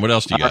right, Shane. What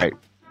else do you All got? right,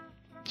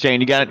 Shane,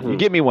 you got it.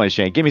 Give me one,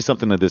 Shane. Give me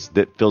something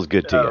that feels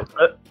good to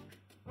you.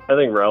 I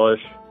think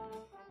relish.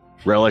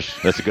 Relish.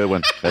 That's a good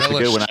one. That's a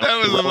good one. That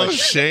was the most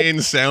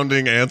Shane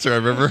sounding answer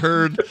I've ever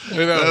heard.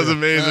 That was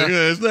amazing.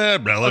 Is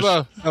that relish?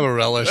 How about a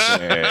relish?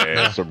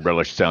 Some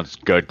relish sounds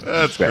good.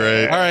 That's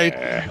great. All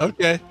right,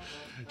 okay.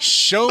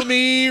 Show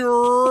me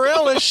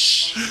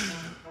relish.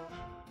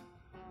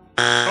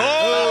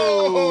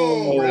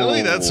 Oh,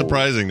 really? That's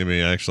surprising to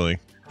me, actually.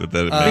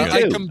 That it I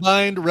makes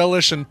combined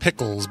relish and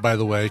pickles, by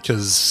the way,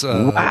 because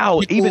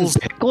Wow, even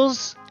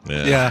pickles?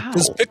 yeah,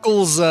 because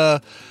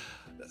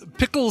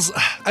pickles,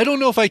 I don't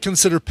know if I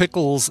consider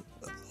pickles,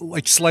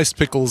 like sliced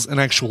pickles, an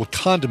actual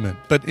condiment,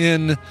 but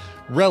in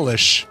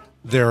relish,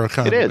 they're a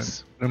condiment. It is.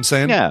 You know what I'm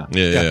saying? Yeah.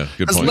 Yeah. Good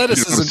Because point.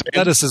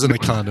 lettuce isn't a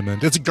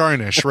condiment. It's a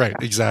garnish, right?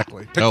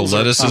 Exactly. Pickles are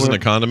lettuce a isn't a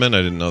condiment. condiment?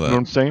 I didn't know You know what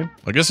I'm that. saying?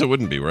 I guess it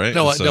wouldn't be, right?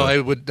 No, It's,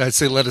 I'd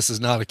say lettuce is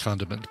not a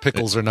condiment.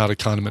 Pickles are not a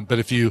condiment. But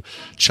if you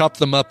chop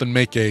them up and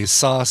make a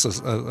sauce,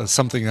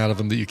 something out of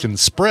them that you can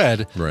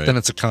spread, Right. then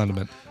it's a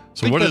condiment.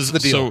 So I think what that's is the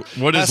deal?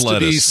 so what is Has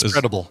lettuce? To be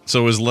spreadable.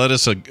 So is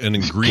lettuce an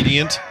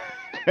ingredient?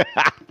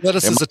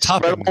 Lettuce Am is I a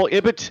topping. spreadable,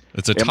 Ibbot?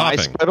 It's a Am I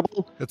topping.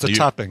 spreadable? It's a You-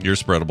 topping. You're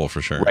spreadable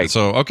for sure. Right.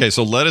 So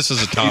so lettuce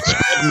is a topping.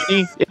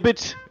 Me,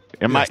 Ibbot?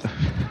 Am I?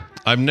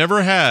 I've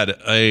never had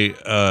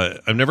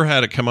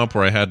it come up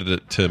where I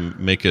had to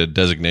make a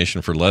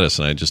designation for lettuce,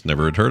 and I just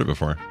never had heard it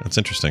before. That's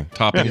interesting.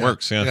 Topping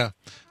works. Yeah.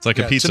 It's like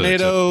a pizza.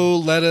 Tomato,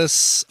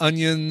 lettuce,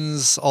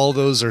 onions, all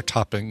those are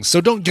toppings. So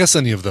don't guess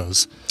any of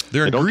those.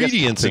 They're don't guess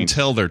ingredients toppings.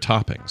 until they're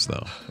toppings,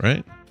 though,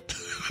 right?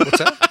 What's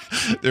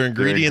that? They're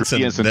ingredients,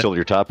 until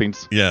your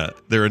toppings. yeah,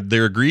 they're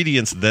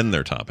ingredients, then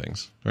they're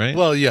toppings, right?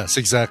 Well, yes,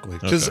 exactly.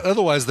 Because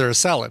otherwise they're a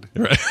salad.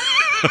 Right.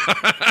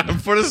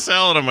 Put a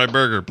salad on my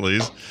burger,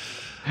 please.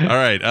 All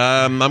right,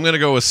 I'm gonna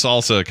go with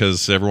salsa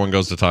because everyone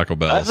goes to Taco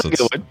Bell. That's so a good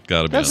it's one.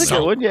 got to be That's a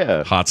good one,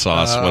 yeah. hot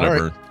sauce, all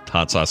whatever. right.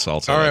 Hot sauce,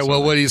 salsa. All right. that's Well,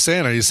 what- what are you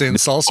saying? Are you saying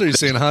salsa or are you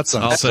saying hot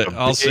sauce?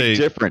 I'll say Big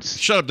difference.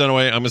 Shut up,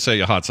 Dunaway. I'm gonna say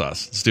hot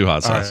sauce. Let's do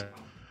hot sauce.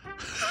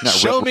 Not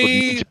Show Russell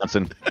me-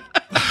 Johnson.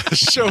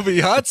 Show me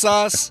hot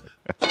sauce.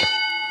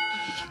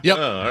 Yep,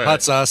 Oh, all right.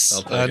 hot sauce.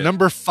 I'll take it.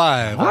 Number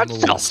 5 on Hot the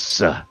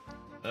list. salsa.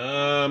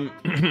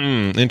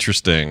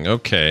 Interesting.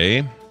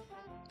 Okay.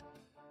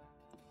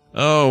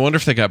 Oh, I wonder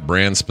if they got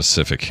brand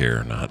specific here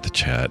or not. The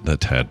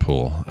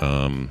tadpole.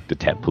 The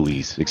tap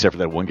police, except for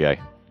that one guy.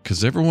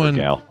 Because everyone.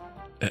 Gal.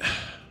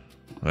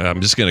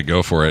 I'm just gonna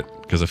go for it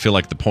because I feel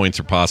like the points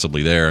are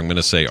possibly there. I'm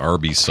gonna say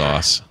Arby's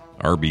sauce.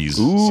 Arby's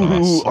Ooh,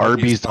 sauce.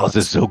 Arby's sauce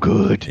is so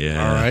good.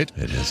 Yeah. All right.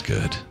 It is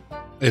good.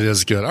 It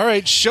is good. All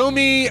right, show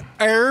me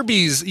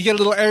Arby's. You got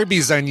a little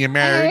Arby's on your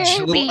marriage.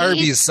 A little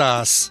Arby's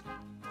sauce.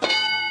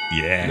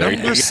 Yeah. There you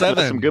Number go.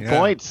 7. Some good Yeah.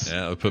 points.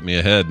 Yeah, it put me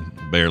ahead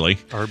barely.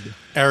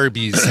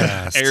 Arby's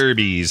sauce.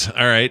 Arby's.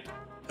 All right.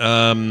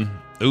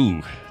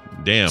 Ooh.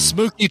 Damn.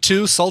 Smoky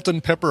 2, salt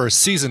and pepper are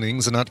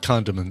seasonings and not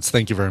condiments.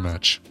 Thank you very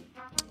much.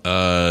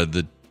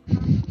 The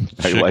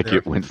I like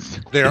it when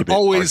They are Ibbot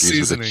always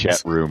argues with the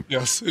seasonings. chat room.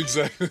 Yes,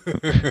 exactly.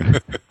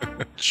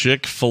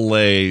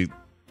 Chick-fil-A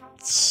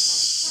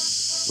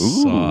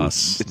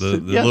sauce. It's The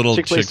little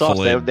Chick-fil-A sauce.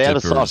 Chick-fil-A They have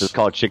a sauce. dippers. It's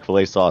called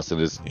Chick-fil-A sauce,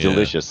 and it's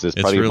delicious. It's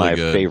It's probably really my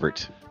good.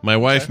 favorite. My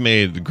wife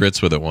made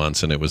grits with it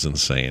once, and it was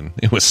insane.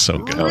 It was so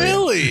good.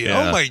 Really?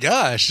 Yeah. Oh my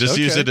gosh. Just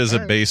use Okay. it as a All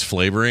right. base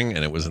flavoring,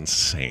 and it was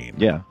insane.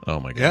 Yeah. Oh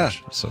my Yeah.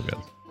 gosh. So good.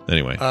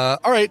 Anyway. All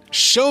right,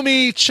 show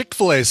me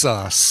Chick-fil-A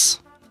sauce.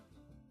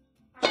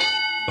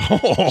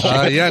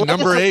 Yeah,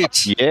 number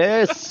 8.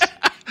 Yes.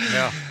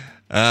 Yeah.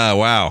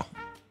 Wow.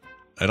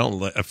 I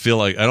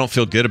don't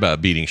feel good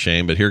about beating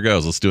Shane, but here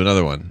goes. Let's do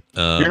another one.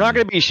 You're not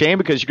going to be ashamed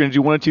because you're going to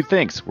do one of two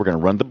things. We're going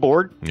to run the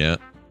board, Yeah.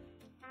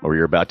 or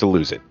you're about to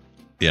lose it.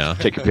 Yeah.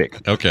 Take your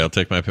pick. Okay, I'll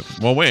take my pick.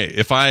 Well,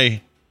 wait.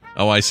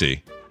 I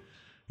see.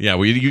 Yeah,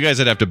 you guys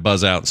would have to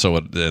buzz out,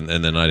 and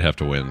then I'd have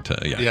to win.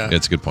 Yeah,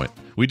 it's a good point.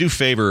 We do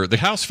favor the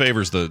house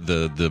favors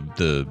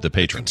the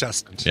patron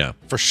Contestant. Yeah,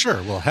 For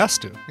sure. Well, it has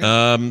to.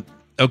 Yeah.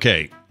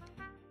 Okay.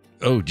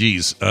 Oh,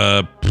 geez.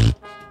 I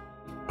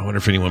wonder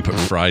if anyone put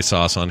fry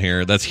sauce on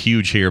here. That's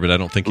huge here, but I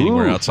don't think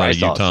anywhere Ooh, outside of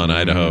fry Utah sauce. and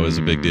Idaho is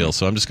a big deal.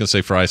 So I'm just gonna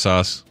say fry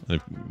sauce.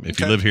 If you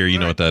Okay. live here, you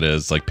know All what that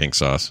is. It's like pink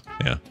sauce.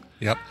 Yeah.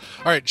 Yep.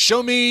 All right,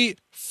 show me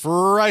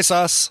fry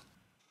sauce.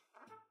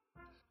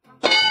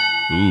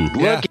 Ooh.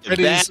 Yeah, Look at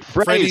that.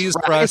 Freddy's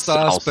fry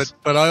sauce, sauce.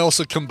 but I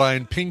also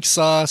combine pink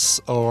sauce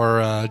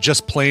or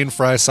just plain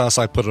fry sauce.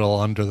 I put it all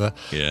under the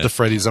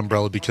Freddy's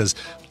umbrella because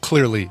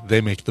clearly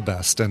they make the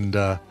best. And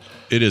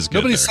It is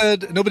good.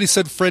 nobody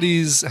said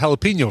Freddy's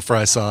jalapeno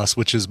fry sauce,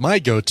 which is my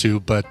go-to,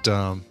 but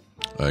I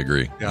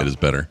agree. Yeah. It is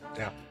better.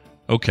 yeah.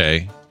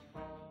 Okay.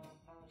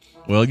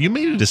 Well, you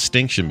made a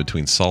distinction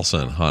between salsa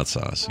and hot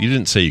sauce. You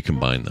didn't say you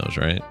combine those,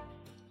 right?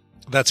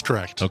 That's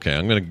correct. Okay,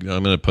 I'm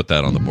gonna put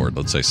that on the board.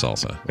 Let's say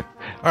salsa.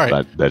 All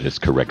right, That is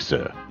correct,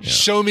 sir.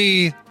 show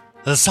me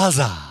the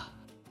salsa.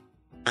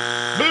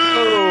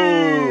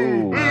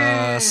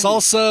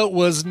 Salsa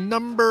was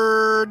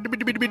number.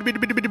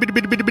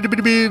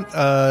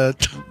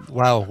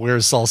 Wow,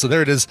 where's salsa?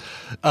 There it is.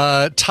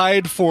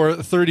 Tied for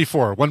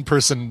 34. One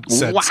person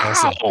said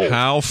salsa.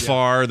 How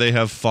far they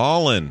have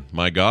fallen.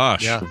 My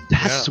gosh. Yeah.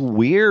 That's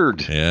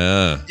weird.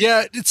 Yeah.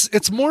 Yeah,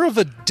 it's more of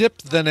a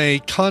dip than a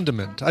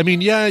condiment. I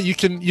mean, yeah, you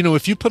can,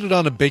 if you put it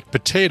on a baked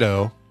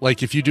potato,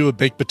 like if you do a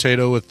baked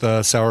potato with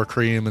sour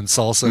cream and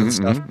salsa and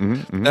stuff,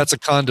 that's a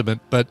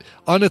condiment. But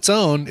on its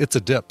own, it's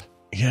a dip.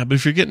 Yeah, but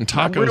if you're getting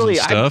tacos and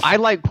stuff. I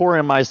like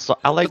pouring my.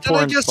 I like But then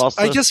pouring salsa.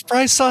 I guess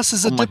fry sauce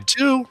is a dip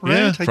too, right?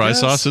 Yeah, I fry guess.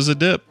 sauce is a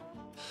dip.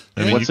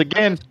 I mean, Once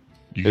again,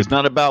 it's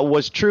not about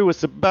what's true.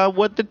 It's about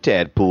what the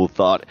tadpole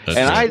thought. That's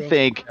And right.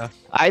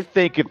 I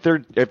think if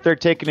they're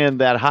taking in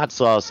that hot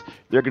sauce,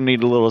 they're going to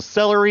need a little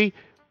celery,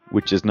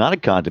 which is not a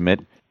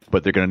condiment,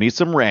 but they're going to need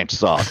some ranch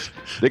sauce.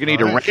 They're going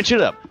to need to ranch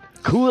it up,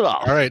 cool it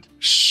off. All right,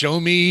 show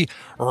me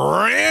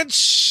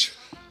ranch.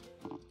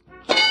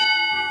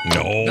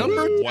 No.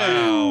 Number two.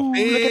 Wow.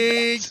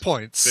 Big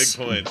points.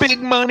 Big points.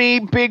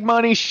 Big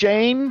money,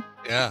 Shane.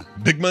 Yeah.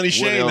 Big Money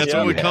Shane. else That's do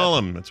what we you call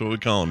him. That's what we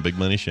call him. Big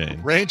Money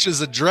Shane. Ranch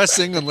is a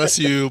dressing unless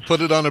you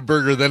put it on a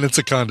burger, then it's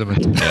a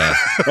condiment. Yeah.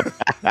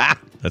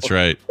 That's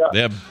right.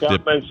 Yeah.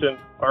 Scott mentioned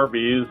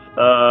Arby's,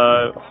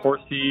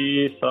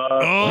 horsey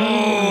sauce.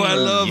 Oh, I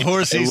love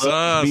horsey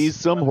sauce. Me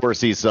some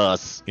horsey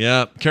sauce.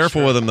 Yeah.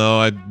 Careful with them, though.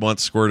 I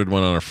once squirted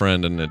one on a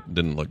friend, and it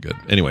didn't look good.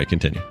 Anyway,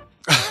 continue.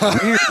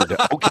 Weird.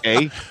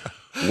 Okay.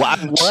 What?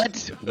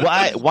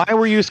 Why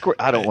were you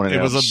I don't want to know.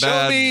 It was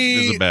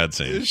a bad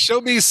scene. Show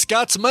me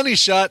Scott's money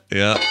shot.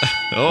 Yeah.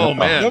 Oh,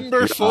 man.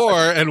 Number 4,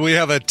 and we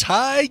have a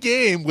tie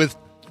game with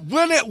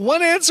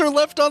one answer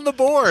left on the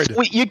board.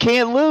 You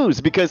can't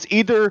lose because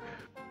either.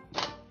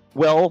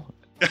 Well,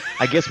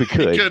 I guess we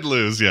could. You could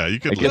lose. Yeah, you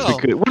could I guess lose.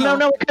 we could. Well,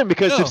 no, we couldn't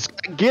because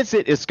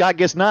if Scott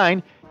gets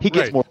 9, he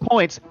gets Right. more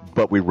points,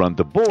 but we run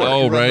the board.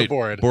 Oh, Run the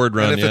right. board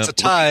run, and if yeah. it's a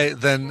tie,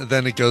 then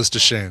it goes to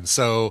Shane.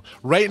 So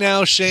right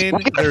now, Shane,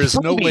 we got there is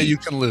no freebie. way you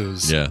can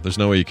lose. Yeah, there's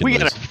no way you can We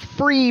lose. got a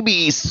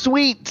freebie,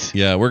 sweet.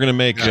 Yeah, we're going to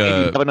make You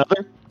have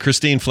another?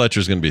 Christine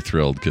Fletcher's going to be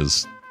thrilled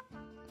because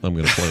I'm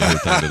going to play her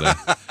time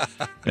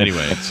today.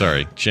 Anyway,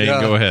 sorry. Shane,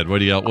 Yeah. go ahead.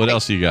 What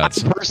else do you got?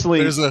 I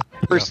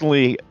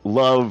personally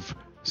love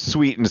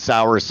sweet and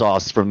sour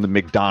sauce from the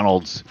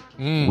McDonald's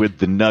with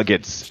the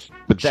nuggets.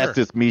 But that's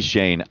just me,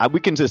 Shane. We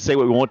can just say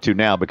what we want to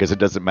now because it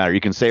doesn't matter. You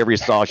can say every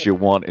sauce you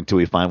want until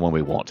we find one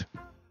we want.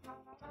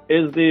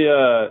 Is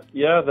the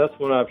that's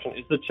one option.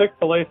 Is the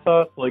Chick-fil-A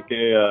sauce like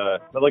a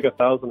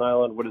Thousand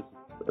Island? What is?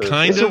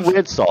 Kind It's of. a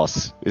red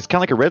sauce. It's kind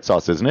of like a red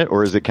sauce, isn't it?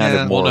 Or is it kind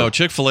of more? Well, no,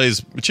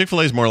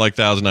 Chick-fil-A's more like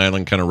Thousand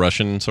Island, kind of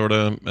Russian sort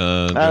of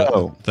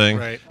thing.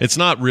 Right. It's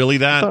not really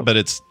that, but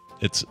it's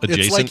adjacent.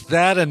 It's like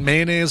that and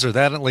mayonnaise, or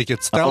that and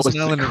it's Thousand it's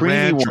the Island and creamy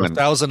ranch, or one.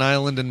 Thousand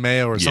Island and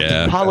mayo, or something.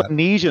 Yeah. Like that.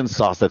 Polynesian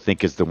sauce, I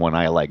think, is the one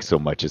I like so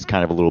much. It's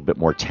kind of a little bit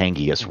more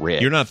tangy. It's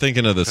red. You're not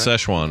thinking of the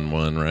Szechuan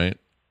one, right?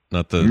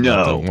 Not the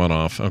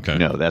one-off. Okay.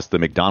 No, that's the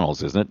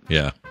McDonald's, isn't it?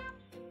 Yeah.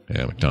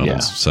 Yeah,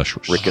 McDonald's.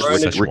 Szechuan.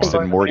 Rick's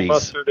and Morty's.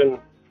 Mustard and,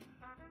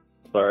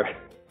 sorry.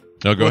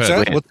 No, go What's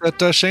ahead. that? What's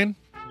that, Shane?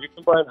 You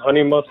combine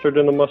honey mustard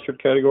in the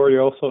mustard category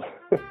also.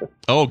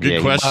 Oh,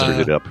 good question. Mustard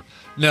it up.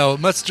 No,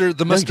 mustard.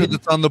 The mustard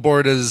that's on the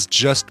board is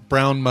just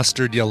brown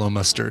mustard, yellow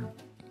mustard.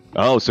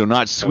 Oh, so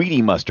not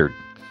sweetie mustard.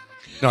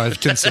 No, I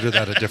consider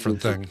that a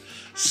different thing.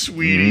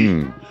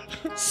 Sweetie.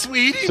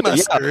 Sweetie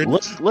mustard. Yeah,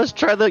 let's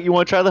try the. You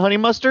want to try the honey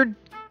mustard?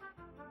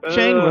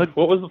 Shane,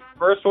 what was the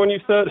first one you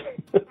said?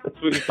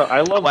 Sweet and sour.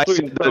 I love I sweet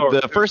said, and sour.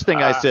 the first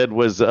thing I said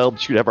was, oh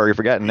shoot, I've already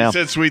forgotten now. You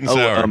said sweet and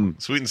sour.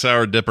 Sweet and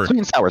sour dipper. Sweet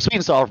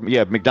and sour.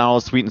 Yeah,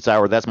 McDonald's sweet and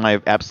sour. That's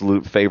my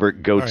absolute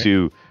favorite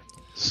go-to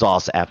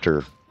sauce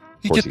after.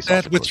 You horsey get sauce,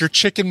 that of with course. your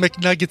chicken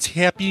McNuggets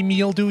Happy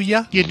Meal, do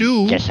ya? You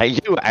do. Yes, I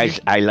do.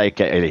 I like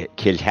a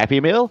killed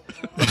Happy Meal.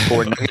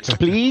 4 nuggets,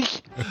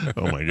 please.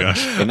 Oh my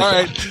gosh. All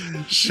right,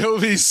 show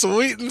me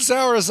sweet and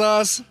sour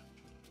sauce.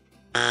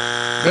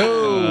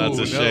 No, That's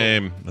a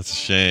shame. That's a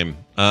shame.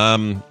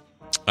 All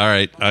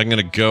right, I'm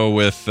gonna go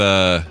with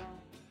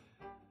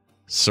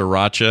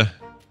sriracha.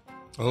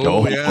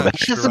 Oh yeah,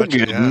 that's a sriracha,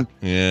 good yeah. one.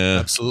 Yeah,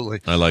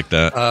 Absolutely. I like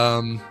that.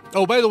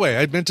 Oh, by the way,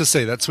 I meant to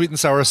say that sweet and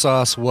sour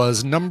sauce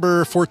was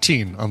number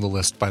 14 on the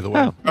list. By the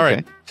way. Oh, okay. All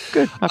right.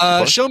 Good.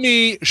 Show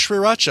me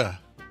sriracha.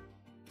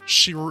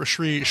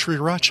 Sriracha.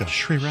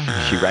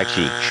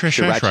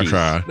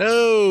 Shirachi.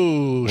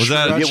 No. Was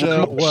that-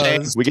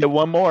 Sriracha We get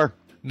one more.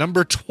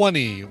 number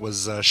 20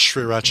 was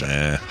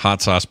sriracha.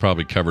 Hot sauce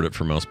probably covered it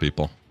for most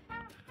people.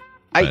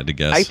 I had to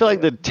guess. I feel like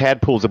the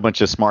tadpole's a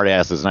bunch of smart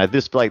asses, and I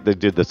just feel like they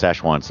did the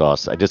Szechuan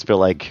sauce. I just feel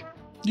like,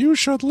 You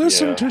should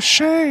listen to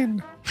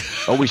Shane.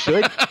 oh, we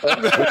should?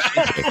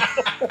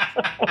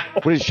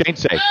 What did Shane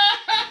say?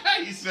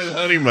 He said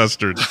honey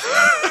mustard.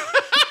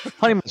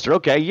 Honey mustard.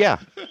 Okay, yeah.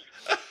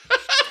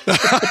 All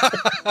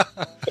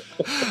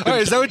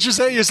right, is that what you're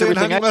saying? You're saying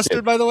Everything honey I mustard,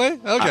 said. by the way?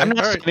 Okay. I'm not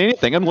all right. saying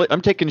anything.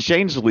 I'm taking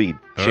Shane's lead.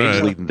 All Shane's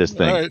right. leading this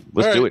thing. All right.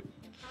 Let's All do right.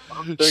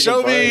 it.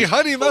 Show me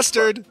honey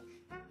mustard.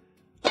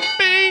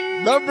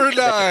 Bing. Number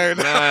 9.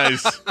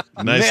 Nice.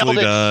 Nicely Nailed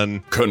it.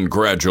 done.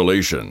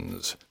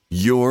 Congratulations.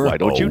 You're Why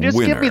don't you a just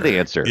give me winner. the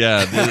answer?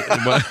 Yeah.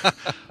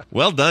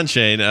 Well done,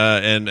 Shane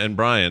and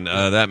Brian.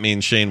 That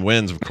means Shane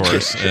wins, of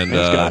course, and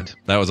Scott.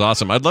 that was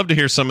awesome. I'd love to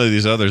hear some of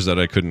these others that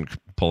I couldn't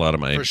pull out of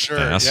my For sure.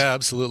 ass. Yeah,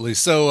 absolutely.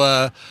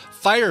 So,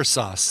 fire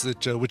sauce,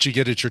 which you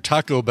get at your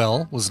Taco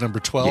Bell, was number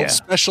 12. Yeah,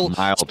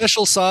 mild.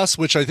 Special sauce,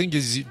 which I think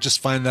is you just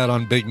find that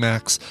on Big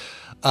Macs.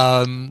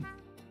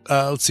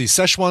 Let's see.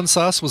 Szechuan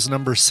sauce was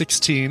number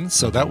 16,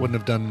 so that wouldn't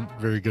have done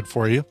very good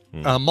for you.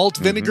 Malt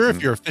vinegar,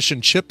 if you're a fish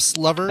and chips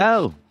lover.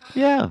 Oh,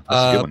 yeah.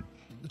 That's a good one.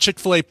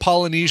 Chick-fil-A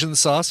Polynesian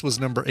sauce was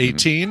number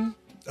 18.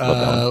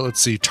 Let's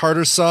see,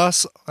 tartar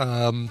sauce,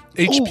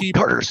 HP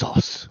tartar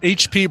sauce,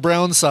 HP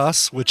brown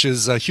sauce, which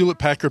is a Hewlett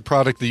Packard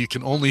product that you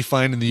can only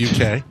find in the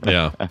UK.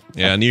 Yeah,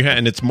 and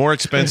and it's more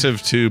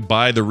expensive to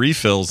buy the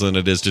refills than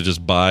it is to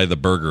just buy the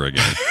burger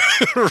again.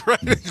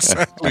 Right,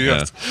 exactly.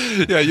 Yes.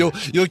 Yeah,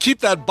 you'll keep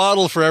that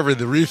bottle forever.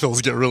 The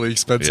refills get really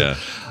expensive.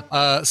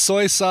 Yeah.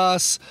 Soy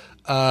sauce.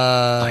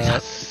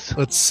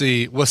 Let's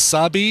see,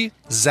 wasabi,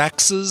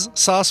 Zax's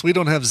sauce. We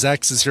don't have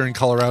Zax's here in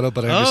Colorado,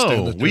 but I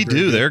understand that we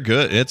do. Good. They're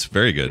good. It's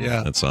very good.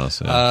 Yeah, that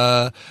sauce.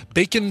 Yeah.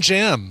 Bacon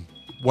jam.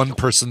 One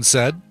person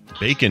said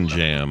bacon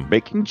jam.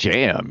 Bacon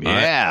jam.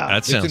 Yeah,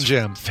 that sounds bacon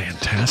jam.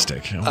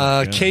 Fantastic.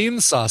 Oh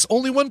cane sauce.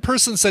 Only one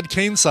person said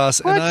cane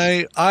sauce, and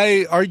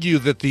I argue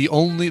that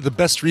the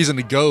best reason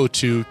to go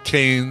to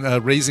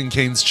Raising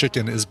Cane's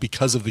Chicken is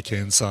because of the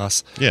cane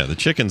sauce. Yeah, the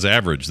chicken's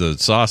average. The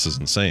sauce is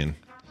insane.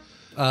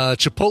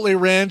 Chipotle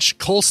ranch,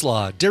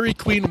 coleslaw, Dairy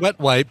Queen wet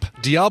wipe,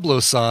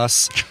 Diablo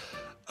sauce.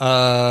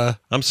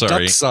 I'm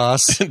sorry, duck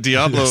sauce.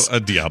 Diablo,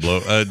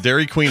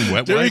 Dairy Queen wet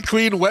wipe. Dairy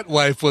Queen wet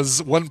wipe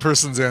was one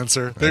person's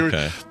answer.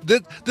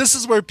 This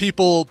is where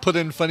people put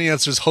in funny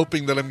answers,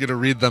 hoping that I'm going to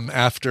read them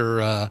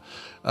after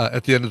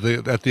at the end of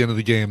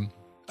the game.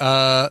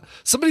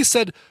 Somebody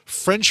said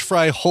French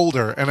fry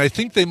holder, and I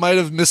think they might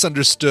have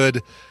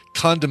misunderstood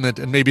condiment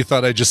and maybe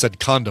thought I just said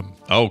condom.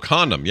 Oh,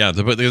 condom. Yeah,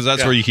 because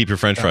that's where you keep your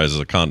French fries, as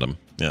a condom.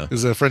 Yeah,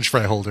 is a French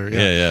fry holder.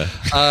 Yeah.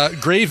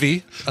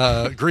 Gravy,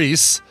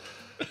 grease.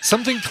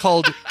 Something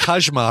called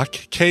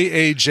kajmak,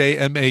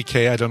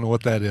 Kajmak. I don't know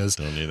what that is.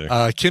 Don't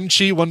either.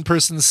 Kimchi. One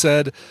person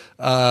said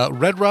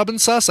Red Robin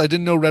sauce. I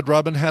didn't know Red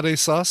Robin had a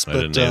sauce,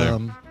 but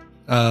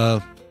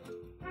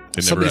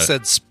somebody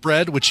said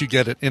spread, which you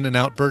get at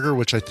In-N-Out Burger,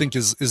 which I think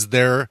is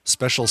their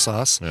special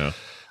sauce. Yeah.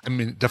 I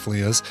mean, it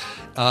definitely is.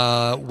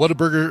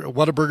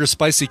 Whataburger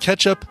spicy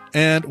ketchup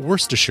and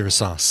Worcestershire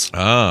sauce.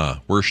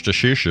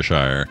 Worcestershire.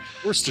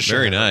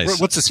 Very nice.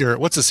 What's this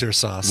here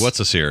sauce? What's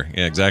this here?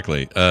 Yeah,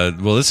 exactly.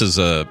 Well, this has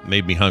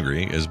made me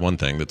hungry is one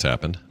thing that's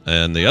happened.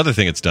 And the other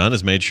thing it's done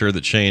is made sure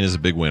that Shane is a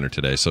big winner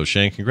today. So,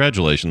 Shane,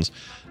 congratulations.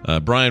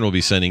 Brian will be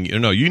sending you.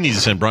 No, you need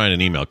to send Brian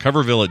an email.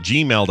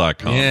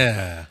 Coverville@gmail.com.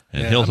 Yeah.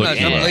 And he'll hook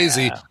you up. I'm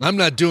lazy. I'm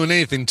not doing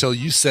anything until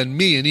you send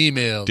me an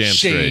email. Damn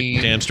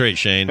straight,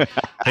 Shane.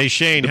 Hey,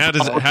 Shane, how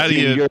do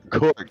you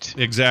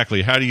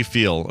exactly? How do you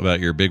feel about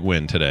your big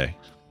win today?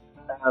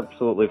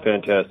 Absolutely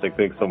fantastic.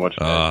 Thanks so much.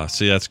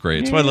 See, that's great.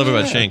 That's what I love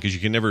about Shane, because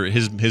you can never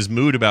his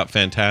mood about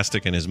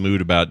fantastic and his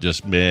mood about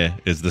just meh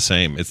is the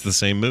same. It's the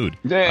same mood.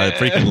 I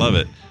freaking love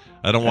it.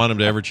 I don't want him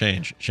to ever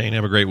change. Shane,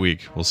 have a great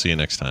week. We'll see you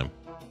next time.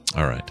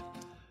 All right,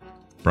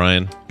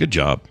 Brian, good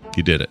job.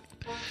 You did it.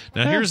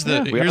 Now here's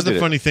the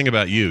funny thing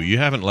about you. You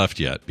haven't left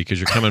yet because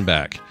you're coming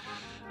back.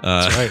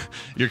 That's right.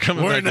 You're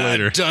coming back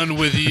later. We're not done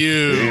with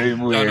you.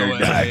 We're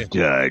not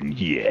done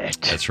yet.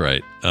 That's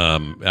right.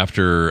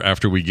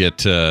 After we get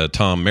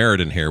Tom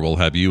Merritt in here, we'll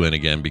have you in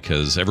again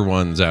because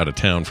everyone's out of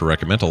town for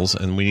recommendals,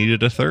 and we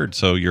needed a third.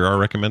 So you're our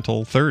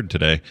recommendal third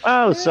today.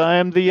 Oh, so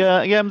I'm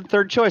the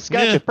third choice.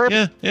 Gotcha.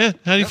 Perfect. Yeah.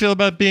 How do you feel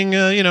about being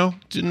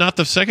not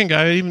the second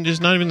guy,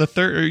 not even the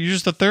third? Or you're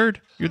just the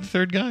third. You're the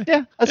third guy.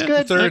 Yeah, that's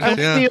good. Third. I'll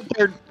be a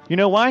third. You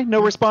know why?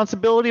 No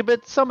responsibility,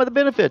 but some of the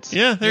benefits.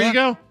 Yeah, there you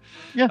go.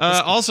 Yeah.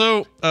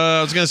 Also,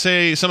 I was going to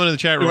say, someone in the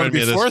chat reminded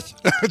me of this. Fourth?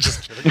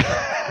 Just kidding.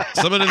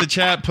 Someone in the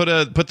chat put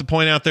the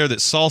point out there that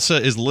salsa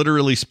is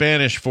literally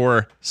Spanish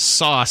for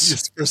sauce.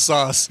 Yes, for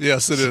sauce.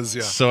 Yes, it is.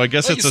 Yeah. So I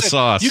guess it's a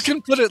sauce. You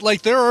can put it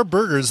like there are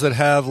burgers that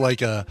have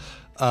like a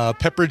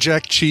pepper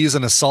jack cheese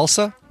and a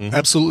salsa. Mm-hmm.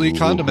 Absolutely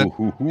condiment.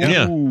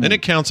 Yeah, and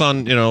it counts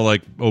on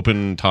like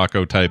open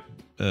taco type.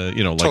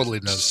 Totally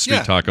like does. street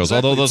tacos, exactly.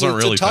 although those aren't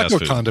really it's a taco fast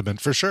food. condiment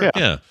for sure.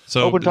 Yeah.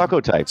 So open taco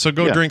type. So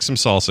go drink some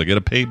salsa. Get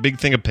a big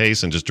thing of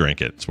paste and just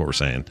drink it. That's what we're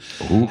saying.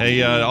 Ooh,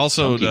 hey,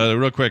 also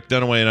real quick,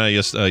 Dunaway and I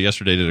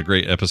yesterday did a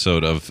great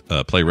episode of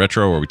Play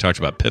Retro where we talked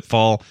about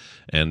Pitfall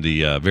and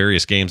the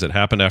various games that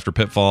happened after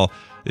Pitfall,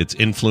 its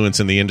influence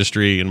in the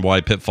industry, and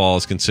why Pitfall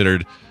is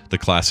considered the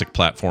classic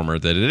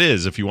platformer that it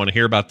is. If you want to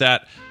hear about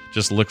that,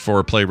 just look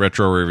for Play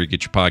Retro wherever you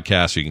get your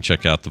podcasts. You can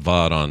check out the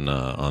VOD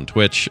on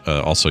Twitch,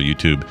 also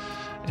YouTube.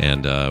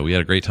 And we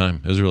had a great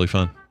time. It was really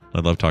fun.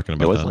 I love talking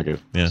about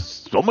that.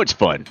 So much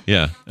fun.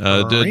 Yeah.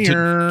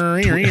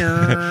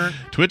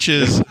 Twitch.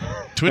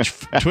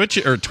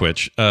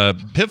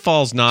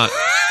 Pitfall's not.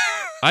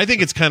 I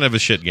think it's kind of a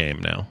shit game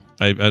now.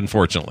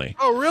 Unfortunately.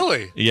 Oh,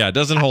 really? Yeah, it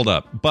doesn't hold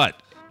up.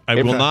 But I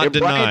will not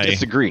deny. Brian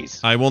disagrees.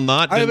 I will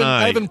not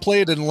deny. I haven't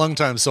played it in a long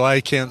time, so I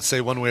can't say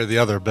one way or the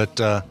other. But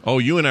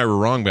you and I were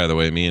wrong, by the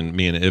way. Me and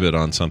Ibit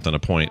on something a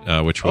point,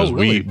 which was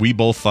really? we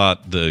both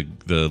thought the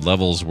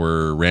levels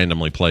were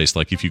randomly placed.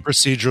 Like if you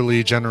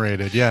procedurally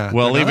generated, yeah.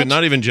 Well,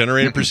 not even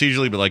generated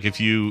procedurally, but like if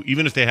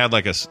they had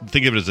like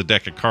think of it as a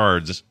deck of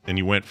cards, and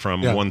you went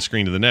from one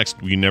screen to the next,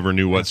 you never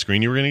knew what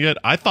screen you were going to get.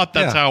 I thought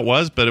that's how it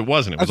was, but it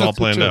wasn't. It was all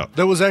planned out.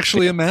 That was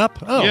actually a map.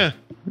 Oh, yeah.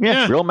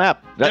 Real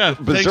map.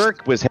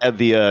 Berserk had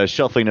the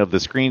shuffling of the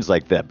screens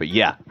like that, but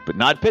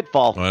not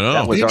Pitfall. I know.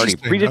 That was already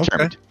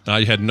predetermined. Okay.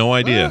 I had no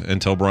idea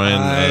until Brian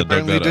I dug that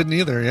apparently up. didn't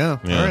either. Yeah.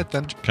 All right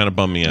then. Kind of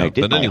bummed me out. I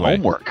did but anyway,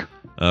 homework.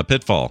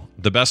 Pitfall.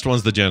 The best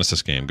one's the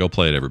Genesis game. Go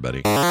play it,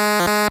 everybody.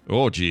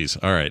 Oh, geez.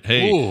 All right.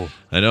 Hey, Ooh.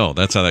 I know.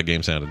 That's how that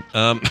game sounded.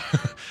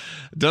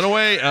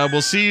 Dunaway,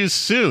 we'll see you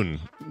soon,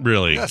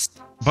 really. Yes.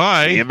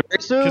 Bye. See you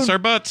very soon. Kiss our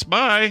butts.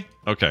 Bye.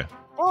 Okay.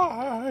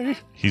 Bye.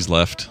 He's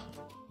left.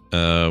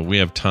 We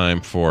have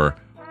time for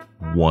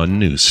one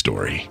news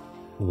story.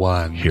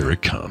 One. Here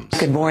it comes.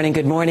 Good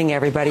morning,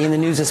 everybody. In the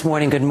news this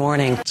morning, good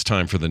morning. It's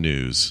time for the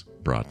news,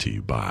 brought to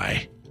you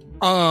by...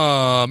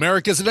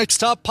 America's Next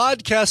Top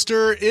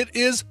Podcaster. It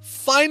is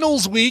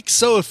finals week.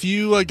 So if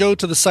you go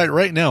to the site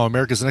right now,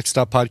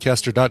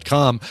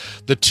 americasnexttop.podcaster.com,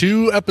 the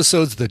 2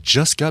 episodes that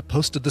just got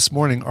posted this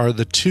morning are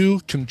the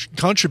 2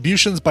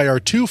 contributions by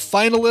our 2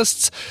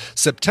 finalists,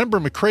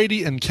 September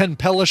McCready and Ken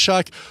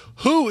Pelishak.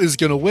 Who is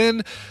going to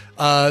win?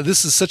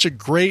 This is such a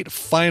great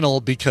final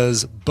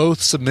because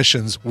both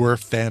submissions were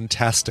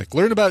fantastic.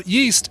 Learn about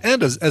yeast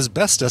and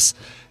asbestos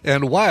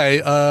and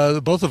why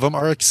both of them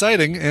are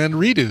exciting and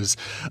redos.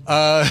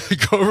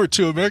 Go over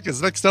to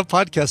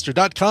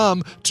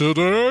americasnexttop.podcaster.com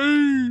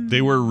today.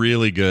 They were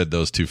really good,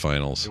 those 2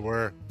 finals. They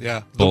were,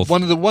 yeah. Both.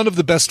 One of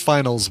the best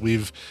finals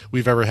we've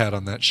ever had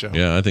on that show.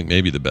 Yeah, I think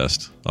maybe the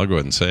best. I'll go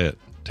ahead and say it.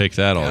 Take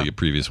that, all you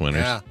previous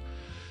winners.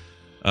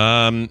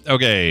 Yeah.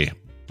 Okay.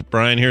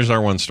 Brian, here's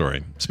our one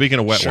story. Speaking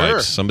of wet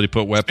wipes, somebody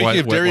put Speaking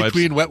of Dairy wipes.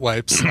 Queen wet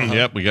wipes.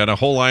 Yep, we got a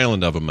whole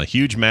island of them. A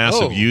huge mass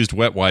of used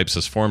wet wipes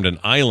has formed an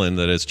island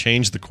that has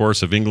changed the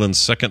course of England's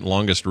second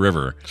longest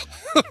river.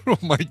 Oh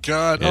my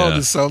God. Yeah. Oh,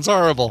 this sounds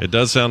horrible. It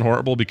does sound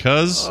horrible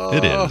because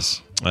it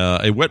is.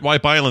 A wet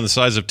wipe island the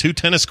size of 2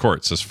 tennis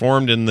courts has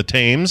formed in the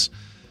Thames,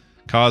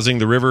 causing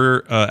the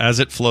river as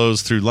it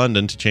flows through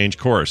London to change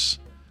course,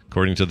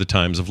 according to the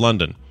Times of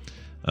London.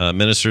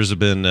 Ministers have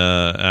been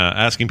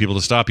asking people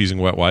to stop using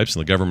wet wipes, and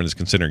the government is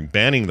considering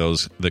banning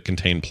those that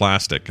contain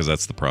plastic, because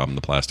that's the problem.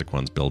 The plastic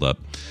ones build up.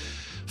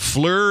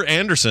 Fleur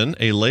Anderson,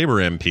 a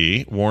Labour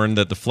MP, warned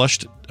that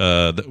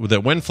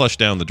that when flushed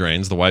down the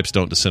drains, the wipes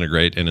don't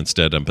disintegrate and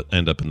instead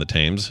end up in the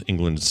Thames,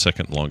 England's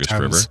second longest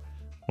river.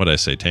 What did I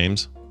say,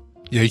 Thames?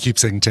 Yeah, you keep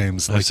saying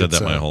Thames. I've said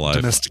that my whole life.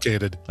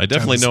 Domesticated. I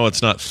definitely Thames. know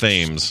it's not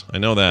Thames. I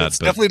know that. It's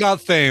definitely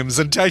not Thames.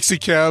 And Taxi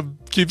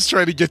Cab keeps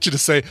trying to get you to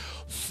say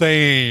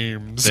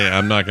Thames. Yeah,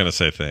 I'm not going to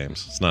say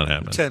Thames. It's not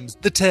happening. Thames.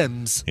 The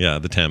Thames. Yeah,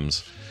 the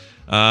Thames.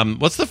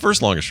 What's the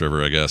first longest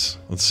river, I guess?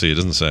 Let's see. It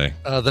doesn't say.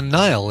 The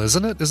Nile,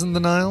 isn't it? Isn't the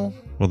Nile?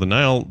 Well,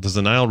 does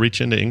the Nile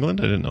reach into England?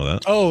 I didn't know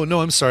that. Oh,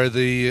 no, I'm sorry.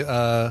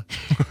 The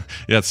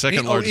yeah, it's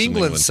second largest in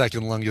England. England's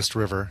second longest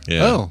river.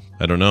 Yeah. Oh.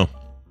 I don't know.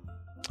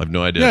 I have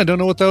no idea. Yeah, I don't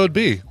know what that would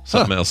be.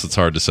 Something else that's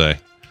hard to say.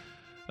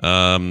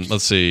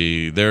 Let's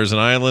see. There's an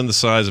island the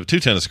size of 2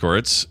 tennis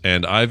courts,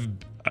 and I've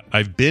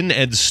been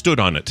and stood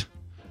on it.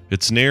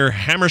 It's near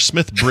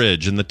Hammersmith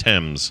Bridge in the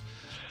Thames.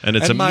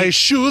 And my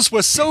shoes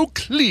were so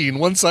clean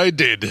once I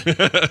did.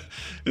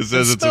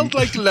 It smelled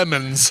like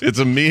lemons. It's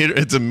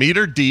a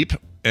meter deep,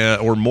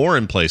 or more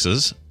in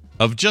places,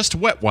 of just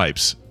wet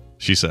wipes,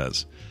 she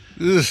says.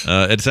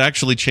 It's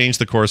actually changed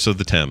the course of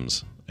the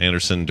Thames.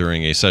 Anderson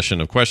during a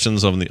session of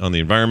questions on the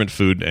environment,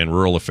 food, and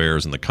rural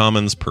affairs in the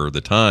Commons, per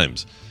the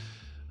Times.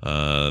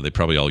 They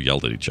probably all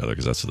yelled at each other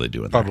because that's what they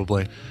do in there.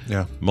 Probably,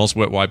 yeah. Most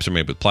wet wipes are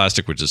made with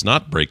plastic, which does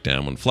not break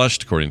down when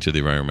flushed, according to the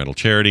environmental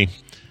charity.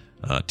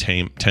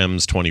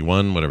 Thames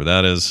 21, whatever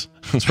that is.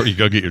 That's where you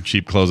go get your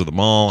cheap clothes at the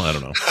mall. I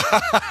don't know.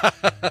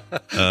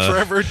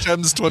 Forever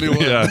Thames 21.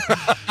 Yeah.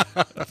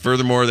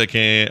 Furthermore, they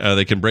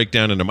can break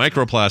down into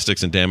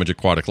microplastics and damage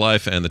aquatic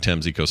life and the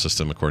Thames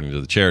ecosystem, according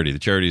to the charity. The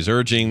charity is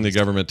urging the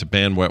government to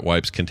ban wet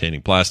wipes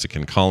containing plastic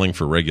and calling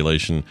for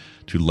regulation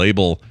to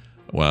label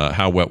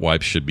how wet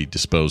wipes should be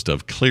disposed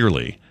of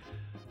clearly.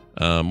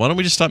 Why don't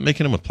we just stop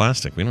making them with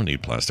plastic? We don't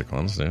need plastic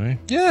ones, do we?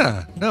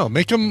 Yeah, no,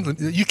 make them.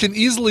 You can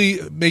easily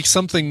make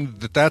something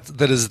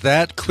that is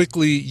that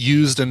quickly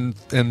used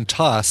and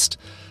tossed,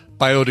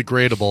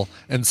 biodegradable,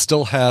 and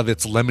still have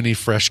its lemony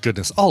fresh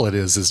goodness. All it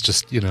is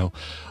just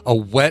a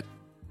wet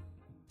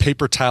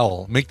paper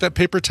towel. Make that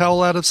paper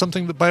towel out of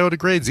something that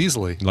biodegrades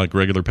easily, like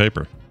regular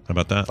paper. How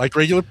about that? Like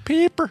regular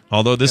paper.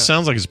 Although this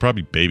sounds like it's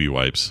probably baby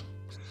wipes.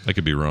 I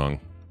could be wrong.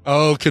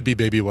 Oh, could be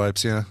baby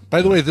wipes, yeah.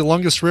 By the way, the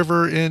longest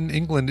river in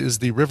England is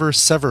the River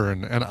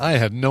Severn, and I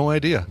had no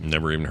idea.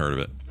 Never even heard of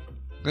it.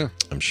 Yeah.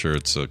 I'm sure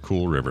it's a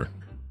cool river.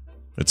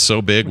 It's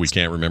so big, we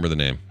can't remember the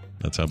name.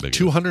 That's how big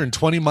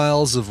 220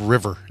 miles of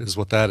river is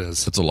what that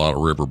is. That's a lot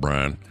of river,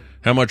 Brian.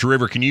 How much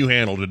river can you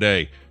handle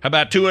today? How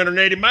about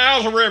 280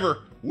 miles of river?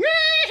 Woo!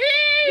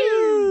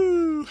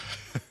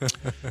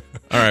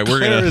 All right,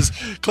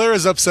 Claire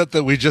is upset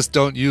that we just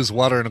don't use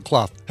water in a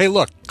cloth. Hey,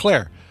 look,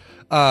 Claire,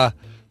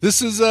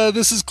 this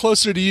is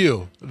closer to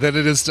you than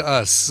it is to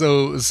us.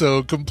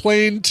 So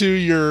complain to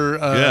your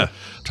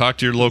talk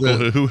to your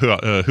local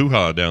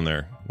hoo-ha down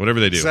there, whatever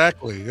they do.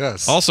 Exactly.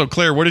 Yes. Also,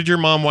 Claire, what did your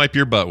mom wipe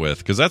your butt with?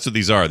 Because that's what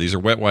these are. These are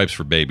wet wipes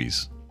for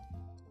babies.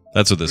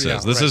 That's what this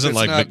is. This isn't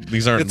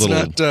these aren't little.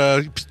 It's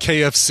not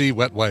KFC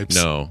wet wipes.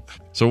 No.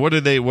 So what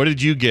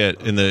did you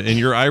get in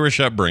your Irish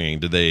upbringing?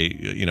 Did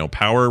they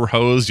power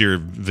hose your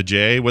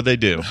vajay? What'd they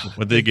do?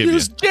 What'd they give you?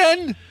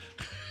 Jen.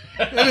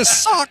 And a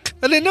sock.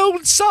 And an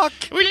old sock.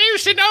 We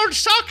used an old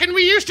sock and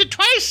we used it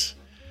twice.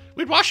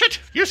 We'd wash it,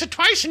 use it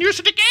twice, and use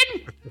it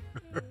again.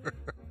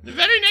 The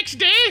very next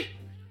day,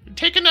 you'd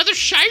take another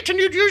shite and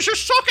you'd use your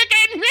sock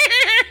again.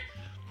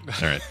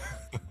 All right.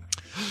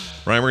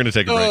 Ryan, we're going to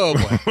take a break.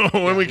 Oh,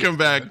 boy. When we come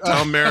back,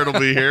 Tom Merritt will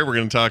be here. We're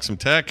going to talk some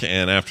tech.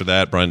 And after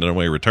that, Brian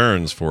Dunaway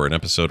returns for an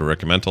episode of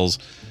Recommendals.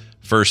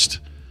 First,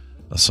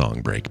 a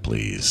song break,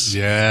 please.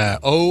 Yeah.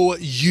 Oh,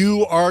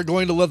 you are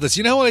going to love this.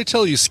 You know what I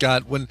tell you,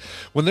 Scott? When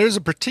there's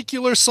a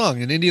particular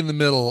song, an indie in the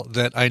middle,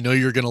 that I know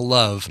you're going to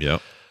love,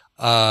 Yep.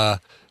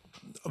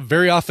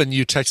 Very often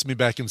you text me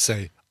back and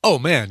say, oh,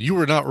 man, you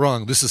were not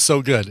wrong. This is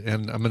so good.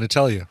 And I'm going to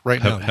tell you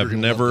right now. Have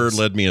never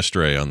led me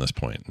astray on this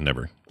point.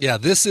 Never. Yeah,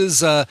 this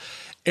is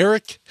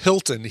Eric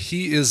Hilton.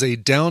 He is a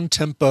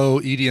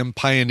down-tempo EDM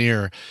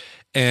pioneer.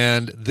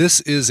 And this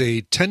is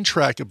a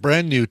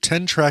brand new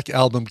 10-track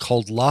album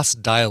called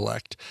Lost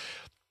Dialect.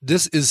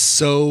 This is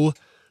so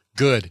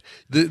good.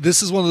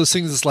 This is one of those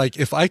things that's like,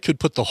 if I could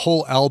put the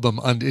whole album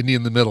on Indie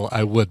in the Middle,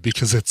 I would,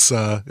 because it's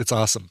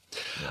awesome.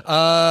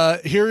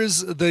 Here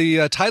is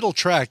the title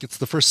track. It's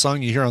the first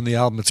song you hear on the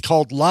album. It's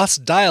called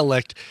Lost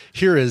Dialect.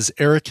 Here is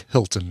Eric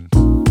Hilton.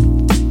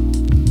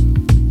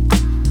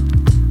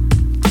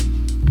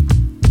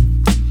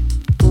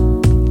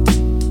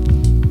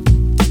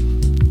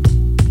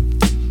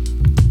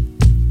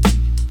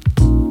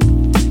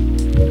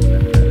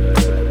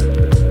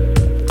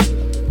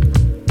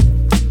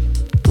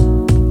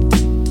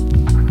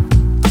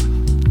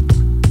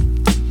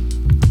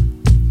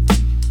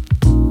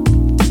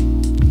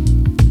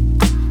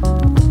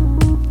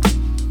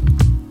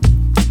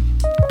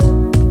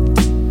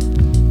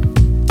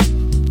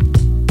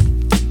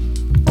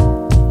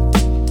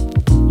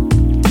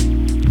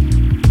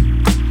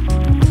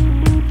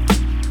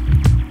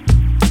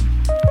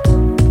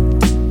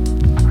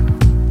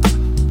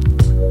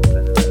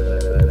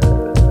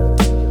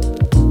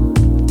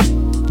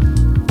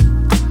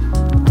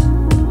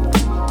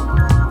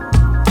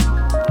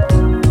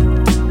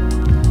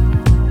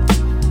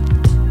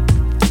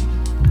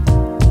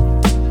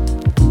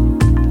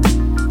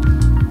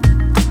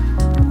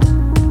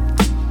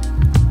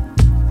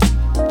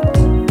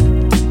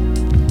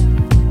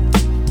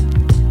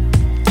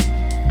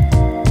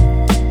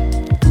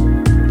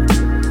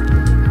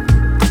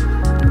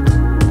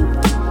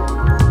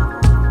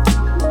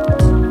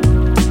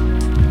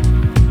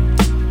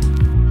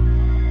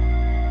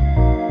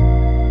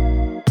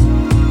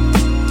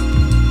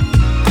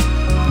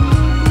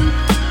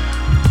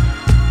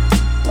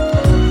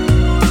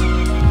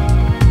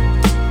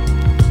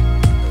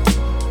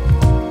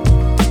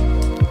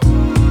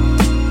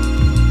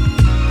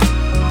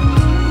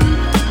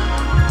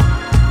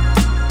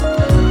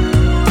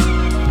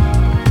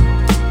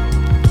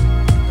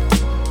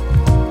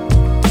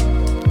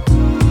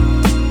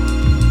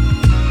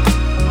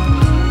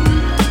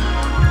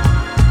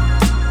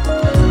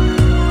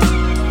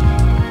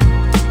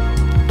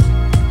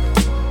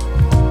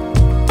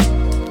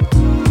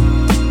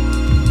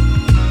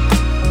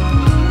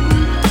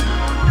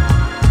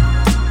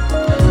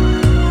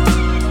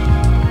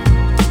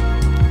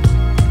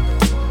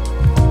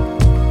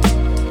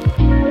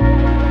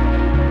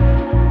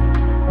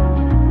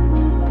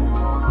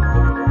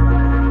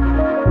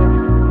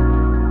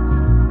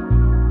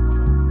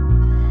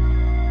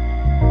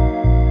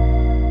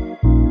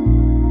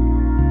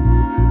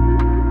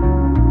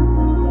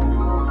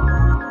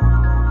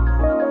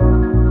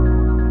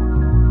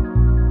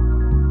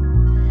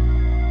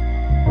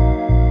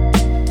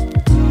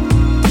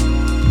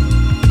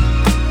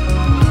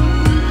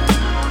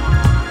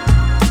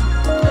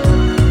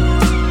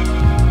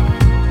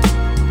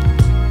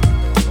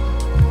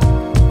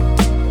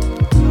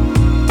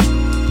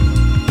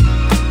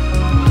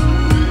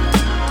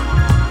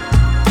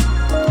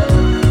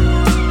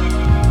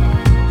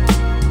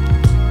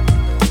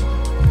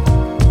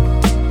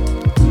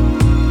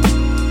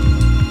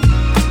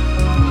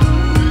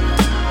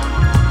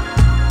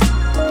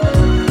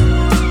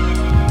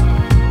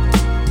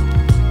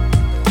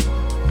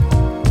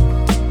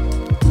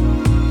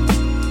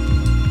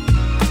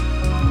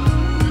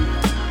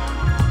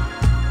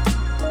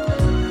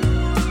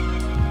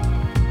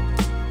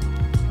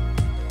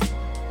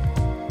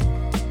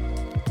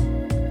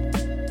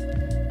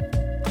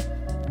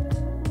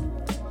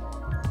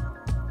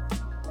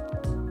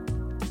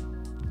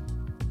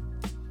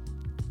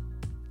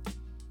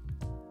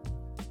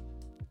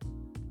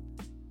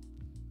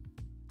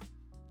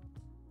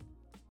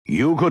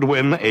 You could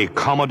win a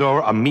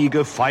Commodore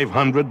Amiga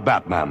 500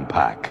 Batman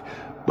pack.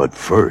 But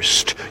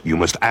first, you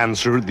must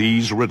answer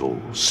these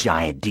riddles.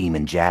 Giant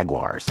demon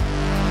jaguars.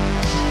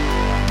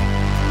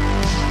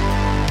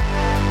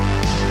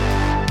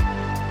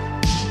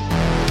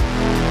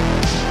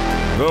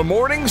 The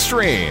Morning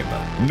Stream.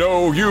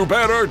 No, you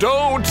better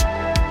don't.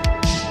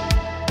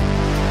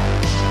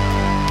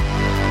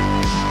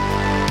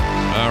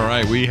 All right,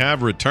 right, we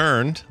have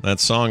returned. That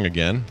song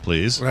again,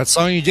 please. That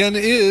song again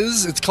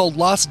it's called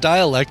Lost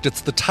Dialect.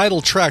 It's the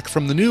title track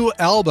from the new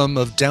album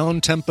of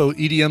down-tempo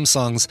EDM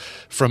songs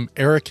from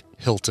Eric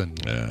Hilton.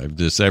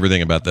 Just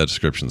everything about that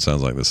description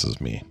sounds like this is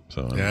me.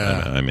 So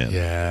I'm in.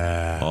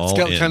 Yeah. All it's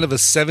got in. kind of a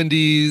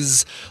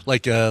 70s,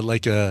 like a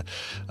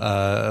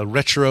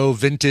retro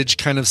vintage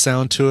kind of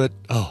sound to it.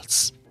 Oh,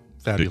 it's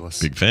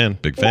fabulous. Big fan.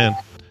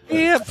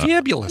 Yeah,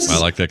 fabulous. I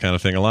like that kind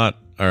of thing a lot.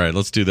 All right,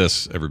 let's do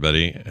this,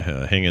 everybody.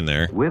 Hang in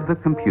there. With the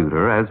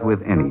computer, as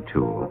with any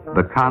tool,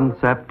 the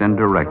concept and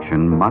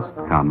direction must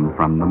come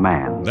from the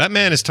man. That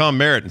man is Tom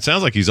Merritt. It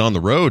sounds like he's on the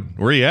road.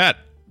 Where are you at?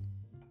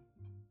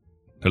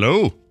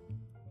 Hello?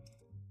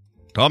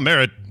 Tom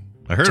Merritt.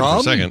 I heard him for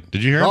a second.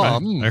 Did you hear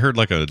him? I heard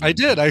like a... I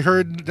did. I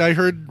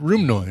heard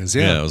room noise,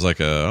 yeah. Yeah, it was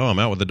like I'm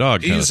out with the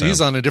dog kind of sound. He's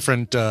on a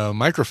different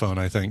microphone,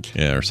 I think.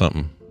 Yeah, or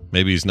something.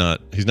 Maybe he's not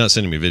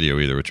sending me video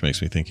either, which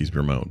makes me think he's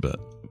remote, but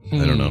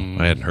I don't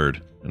know. I hadn't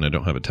heard. And I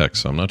don't have a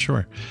text, so I'm not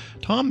sure.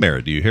 Tom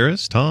Merritt, do you hear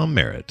us? Tom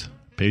Merritt.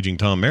 Paging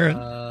Tom Merritt.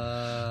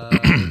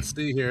 Let's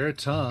see here.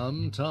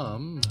 Tom.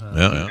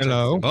 Yeah.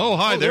 Hello. Oh,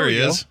 hi, there he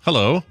is.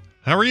 Hello.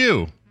 How are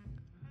you?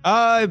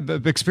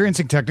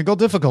 Experiencing technical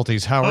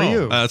difficulties. How are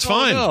you? That's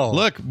fine. no.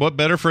 Look, what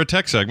better for a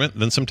tech segment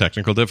than some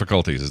technical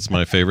difficulties? It's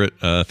my favorite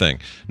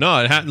thing.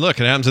 No, it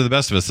happens to the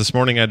best of us. This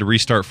morning I had to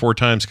restart 4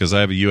 times because I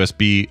have a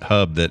USB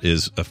hub that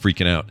is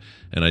freaking out.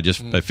 And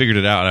I figured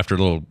it out after a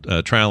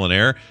little trial and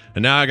error.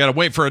 And now I got to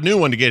wait for a new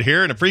one to get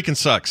here, and it freaking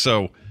sucks.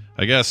 So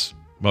I guess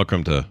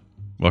welcome to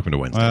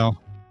Wednesday.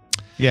 Well,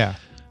 yeah.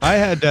 I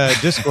had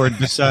Discord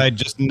decide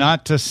just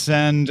not to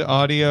send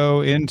audio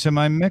into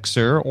my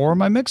mixer, or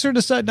my mixer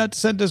decide not to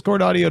send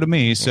Discord audio to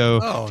me.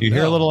 So if you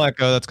hear a little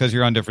echo, that's because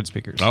you're on different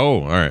speakers.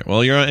 Oh, all right.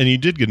 Well, and you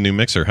did get a new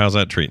mixer. How's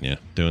that treating you?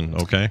 Doing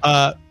okay?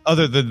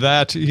 Other than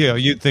that,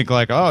 you'd think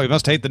like, oh, you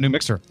must hate the new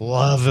mixer.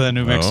 Love the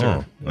new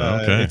mixer.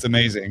 Okay. It's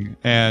amazing,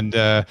 and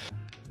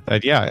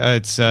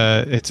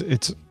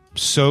it's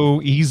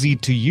so easy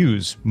to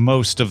use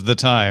most of the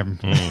time.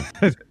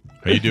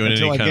 Are you doing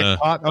Until any kind of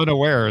caught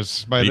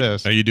unawares by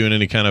this? Are you doing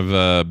any kind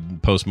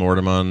of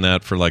post-mortem on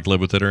that for like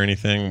live with it or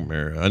anything?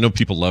 Or, I know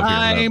people love hearing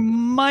I that.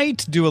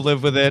 might do a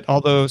live with it,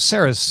 although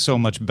Sarah's so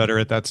much better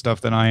at that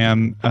stuff than I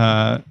am.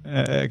 I'm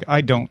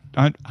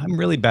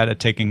really bad at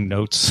taking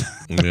notes.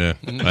 Yeah,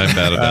 I'm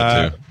bad at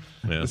that too.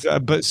 Yeah.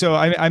 But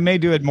I may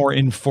do it more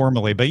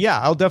informally, but yeah,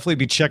 I'll definitely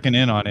be checking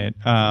in on it.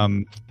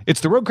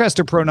 It's the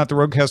Rodecaster Pro, not the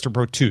Rodecaster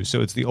Pro 2.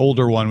 So it's the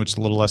older one, which is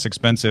a little less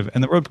expensive.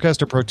 And the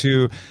Rodecaster Pro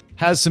 2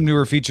 has some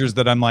newer features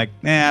that I'm like,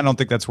 I don't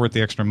think that's worth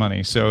the extra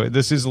money. So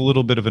this is a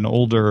little bit of an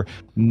older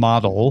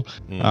model.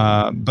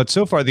 But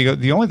so far,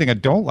 the only thing I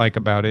don't like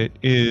about it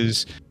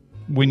is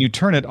when you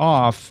turn it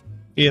off,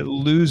 it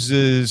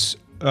loses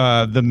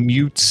the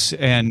mute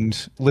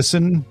and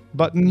listen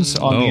buttons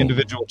on the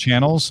individual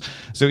channels.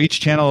 So each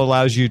channel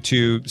allows you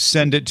to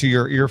send it to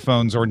your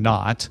earphones or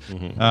not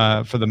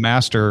for the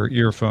master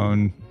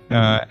earphone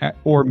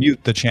or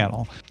mute the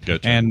channel.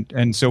 Gotcha.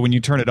 And so when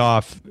you turn it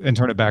off and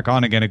turn it back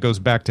on again, it goes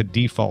back to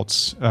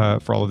defaults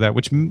for all of that,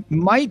 which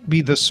might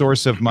be the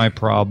source of my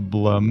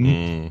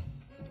problem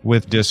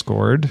with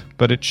Discord,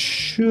 but it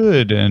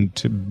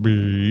shouldn't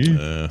be.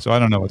 So I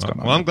don't know what's going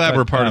on. Well, I'm glad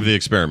we're part of the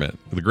experiment.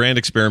 The grand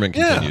experiment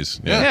continues.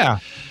 Yeah.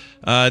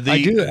 I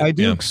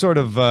do sort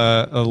of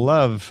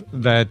love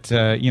that,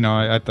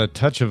 at the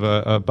touch of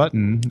a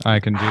button, I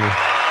can do.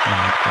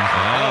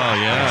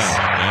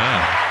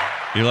 Yeah.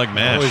 You like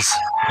MASH.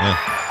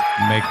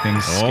 Make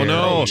things scary. Oh,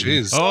 no.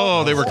 Jeez.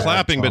 Oh, they were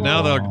clapping, but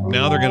now they're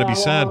going to be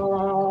sad.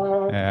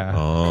 Yeah.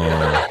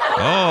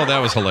 Oh, that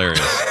was hilarious.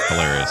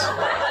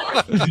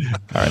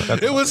 All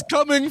right, it was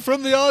coming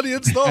from the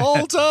audience the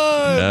whole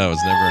time. That was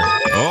never.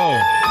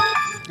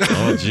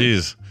 Oh,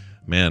 geez,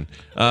 man.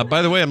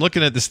 By the way, I'm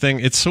looking at this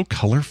thing. It's so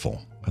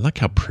colorful. I like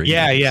how pretty.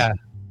 Yeah.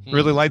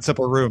 Really lights up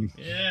a room.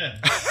 Yeah.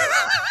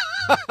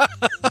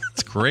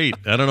 It's great.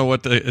 I don't know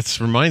what it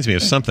reminds me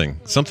of something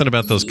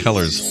about those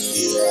colors.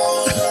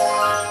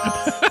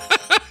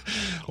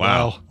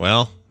 Wow.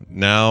 Well,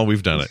 now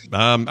we've done it.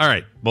 All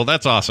right. Well,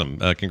 that's awesome.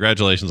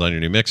 Congratulations on your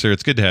new mixer.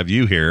 It's good to have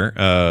you here.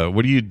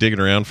 What are you digging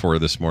around for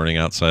this morning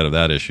outside of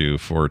that issue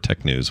for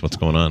tech news? What's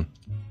going on?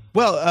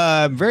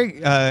 Well,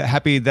 very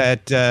happy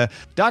that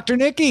Dr.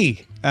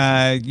 Nikki,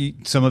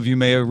 some of you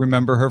may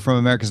remember her from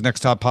America's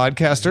Next Top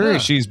Podcaster. Yeah.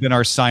 She's been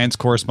our science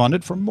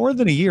correspondent for more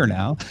than a year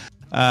now.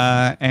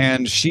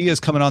 And she is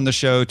coming on the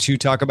show to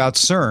talk about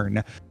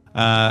CERN.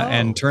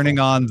 And turning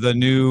on the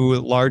new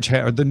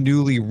the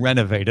newly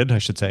renovated, I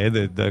should say,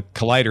 the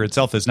collider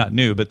itself is not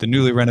new, but the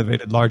newly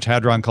renovated Large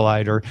Hadron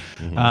Collider.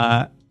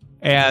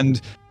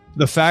 And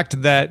the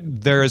fact that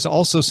there is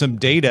also some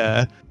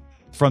data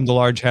from the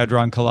Large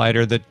Hadron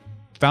Collider that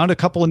found a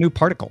couple of new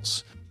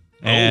particles.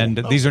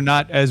 And these are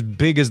not as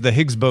big as the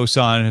Higgs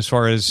boson as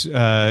far as,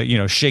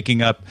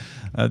 shaking up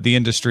the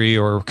industry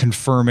or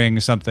confirming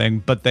something,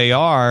 but they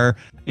are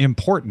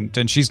important.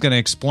 And she's going to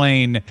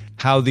explain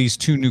how these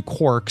two new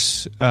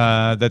quarks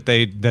that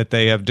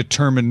they have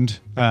determined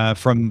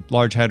from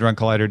Large Hadron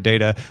Collider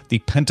data, the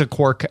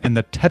pentaquark and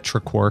the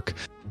tetraquark,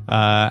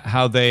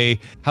 how they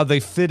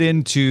fit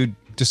into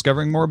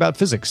discovering more about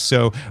physics.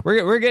 So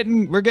we're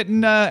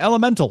getting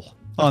elemental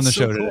on the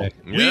show today.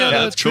 We had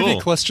a trivia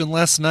question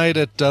last night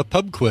at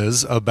Pub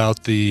Quiz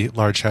about the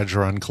Large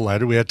Hadron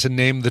Collider. We had to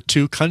name the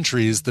 2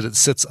 countries that it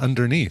sits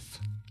underneath.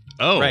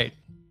 Oh, right.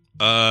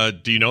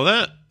 Do you know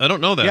that? I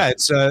don't know that. Yeah,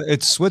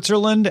 it's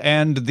Switzerland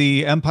and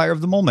the Empire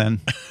of the Mole Man.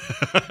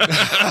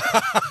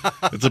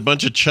 It's a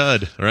bunch of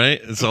chud,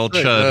 right? It's all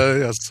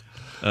chud. Yes.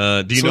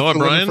 Do you know it,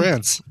 Brian?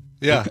 France.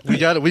 Yeah, we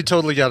got it. We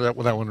totally got that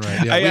one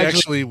right. Yeah, I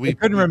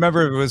couldn't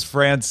remember if it was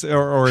France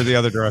or the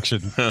other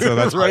direction. So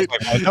that's right.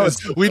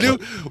 We do.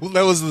 Well,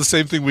 that was the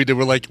same thing we did.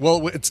 We're like,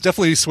 well, it's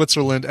definitely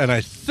Switzerland, and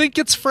I think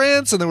it's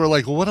France. And then we're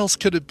like, well, what else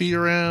could it be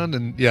around?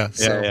 And yeah.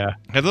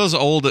 Have those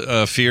old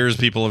fears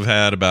people have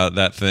had about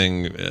that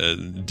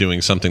thing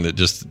doing something that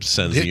just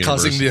sends the universe,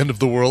 causing the end of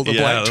the world,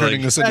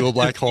 turning us into a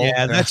black hole?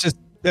 Yeah, that's just.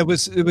 It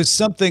was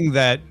something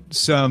that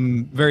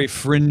some very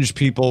fringe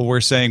people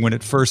were saying when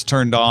it first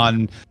turned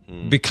on,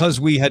 because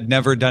we had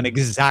never done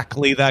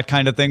exactly that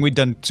kind of thing. We'd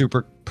done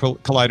super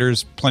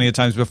colliders plenty of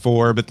times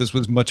before, but this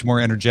was much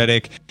more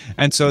energetic.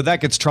 And so that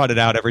gets trotted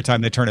out every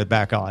time they turn it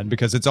back on,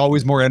 because it's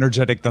always more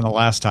energetic than the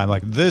last time.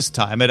 Like this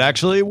time, it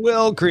actually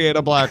will create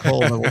a black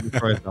hole and it will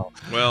destroy it all.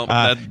 Well,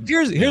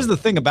 here's the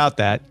thing about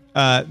that.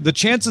 The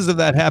chances of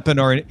that happen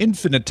are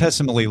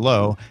infinitesimally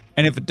low.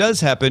 And if it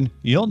does happen,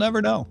 you'll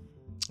never know.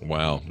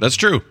 Wow, that's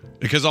true,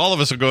 because all of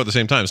us will go at the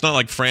same time. It's not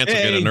like France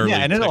will get an early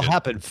and it'll ticket.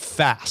 happen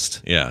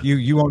fast. Yeah,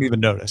 you won't even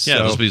notice. Yeah, so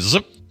it'll just be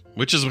zip,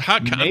 which is how.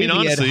 Maybe I mean,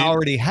 honestly, it had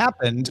already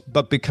happened,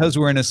 but because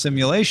we're in a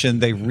simulation,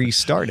 they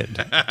restarted.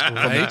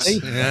 Right?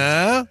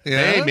 Yeah.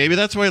 Hey, maybe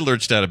that's why I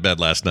lurched out of bed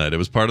last night. It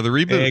was part of the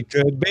reboot. It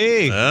could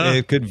be.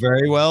 It could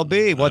very well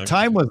be. What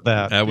time was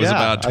that? That was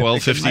about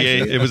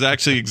 12:58. It was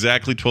actually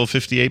exactly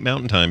 12:58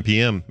 Mountain Time,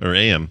 PM or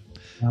AM.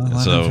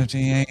 So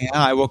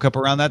I woke up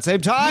around that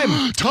same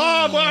time.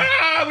 Tom,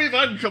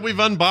 we've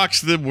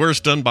unboxed the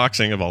worst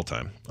unboxing of all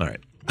time. All right.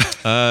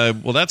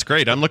 Well, that's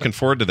great. I'm looking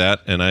forward to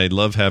that, and I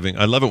love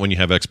it when you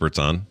have experts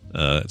on,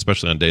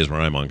 especially on days where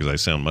I'm on, because I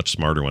sound much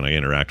smarter when I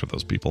interact with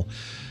those people.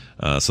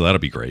 So that'll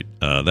be great.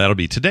 That'll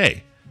be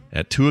today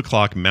at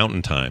 2:00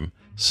 Mountain Time.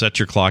 Set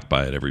your clock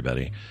by it,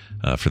 everybody,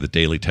 for the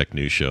Daily Tech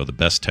News Show, the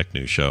best tech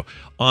news show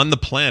on the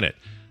planet.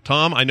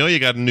 Tom, I know you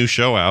got a new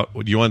show out.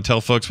 Do you want to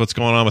tell folks what's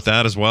going on with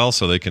that as well,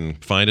 so they can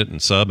find it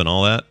and sub and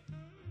all that?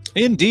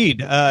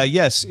 Indeed.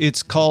 Yes,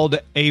 it's called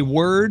A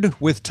Word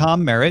with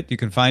Tom Merritt. You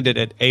can find it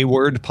at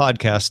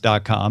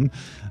awordpodcast.com.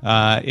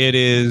 It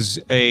is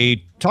a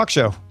talk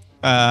show.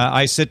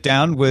 I sit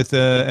down with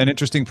an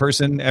interesting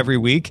person every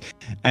week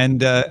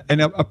and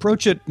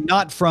approach it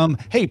not from,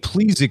 hey,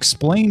 please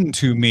explain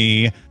to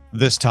me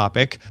this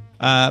topic,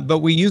 but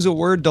we use a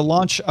word to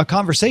launch a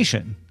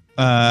conversation.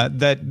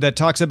 That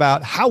talks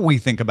about how we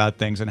think about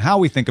things and how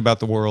we think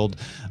about the world.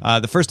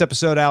 The first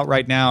episode out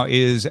right now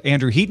is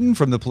Andrew Heaton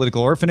from the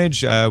Political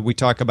Orphanage. We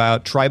talk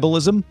about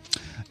tribalism.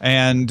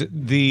 And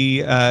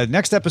the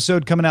next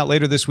episode coming out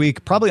later this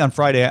week, probably on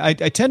Friday. I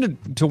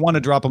tended to want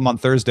to drop them on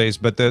Thursdays,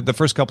 but the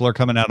first couple are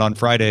coming out on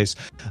Fridays.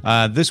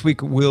 This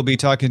week, we'll be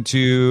talking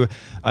to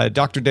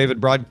Dr.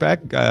 David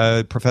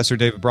Brodbeck, Professor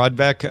David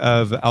Brodbeck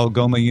of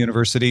Algoma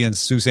University in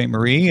Sault Ste.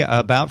 Marie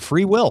about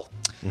free will.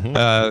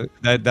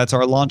 Mm-hmm. That's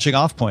our launching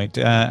off point.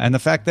 And the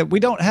fact that we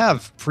don't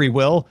have free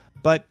will,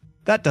 but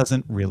that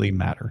doesn't really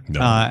matter.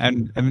 No.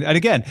 And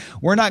again,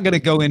 we're not going to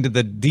go into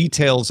the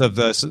details of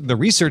the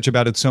research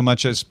about it so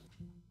much as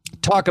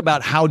talk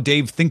about how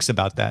Dave thinks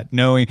about that,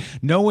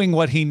 knowing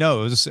what he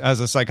knows as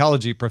a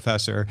psychology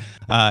professor.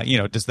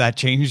 Does that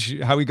change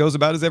how he goes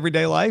about his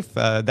everyday life?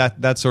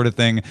 That sort of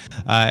thing.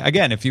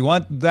 Again, if you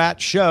want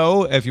that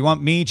show, if you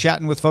want me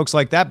chatting with folks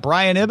like that,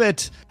 Brian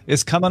Ibbett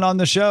is coming on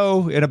the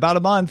show in about a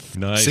month.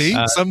 Nice. See,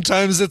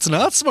 sometimes it's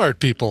not smart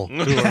people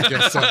who are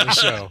guests on the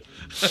show.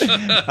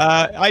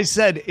 I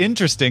said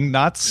interesting,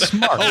 not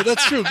smart. Oh,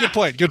 that's true. Good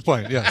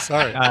point. Yes. All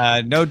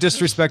right. No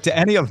disrespect to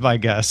any of my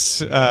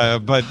guests,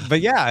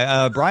 but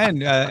yeah,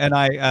 Brian and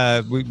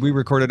I we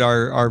recorded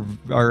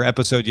our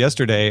episode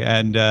yesterday,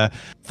 and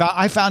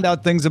I found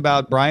out things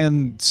about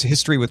Brian's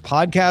history with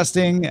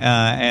podcasting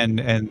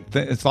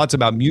and thoughts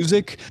about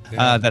music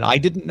that I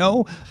didn't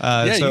know.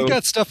 You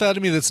got stuff out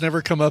of me that's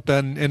never come up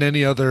in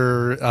any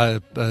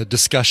other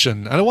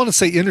discussion. I don't want to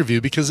say interview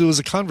because it was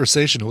a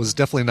conversation. It was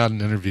definitely not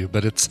an interview,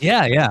 but it's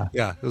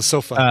it was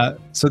so fun.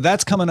 So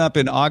that's coming up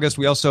in August.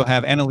 We also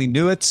have Annalee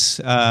Newitz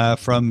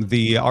from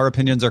the Our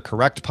Opinions Are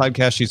Correct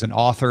podcast. She's an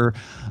author.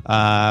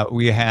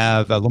 We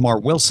have Lamar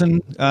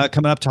Wilson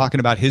coming up talking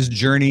about his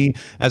journey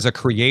as a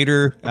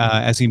creator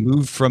as he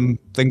moved from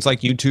things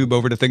like YouTube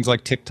over to things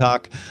like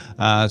TikTok.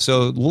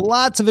 So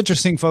lots of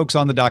interesting folks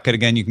on the docket.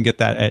 Again, you can get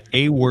that at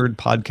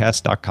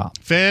awordpodcast.com.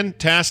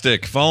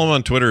 Fantastic. Follow him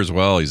on Twitter as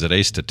well. He's at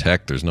Ace to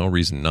Tech. There's no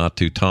reason not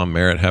to. Tom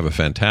Merritt, have a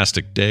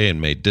fantastic day, and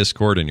may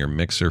Discord and your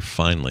mixer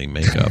finally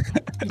make up.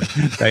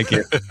 Thank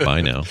you.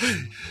 Bye now.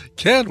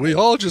 Can't we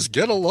all just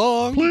get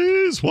along?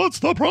 Please, what's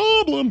the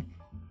problem?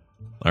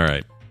 All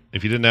right.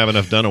 If you didn't have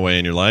enough Dunaway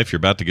in your life, you're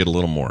about to get a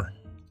little more.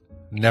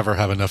 never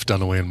have enough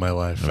Dunaway in my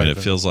life. I mean, it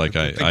feels like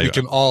I think we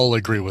can all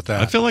agree with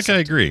that. I feel like I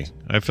agree.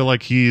 I feel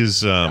like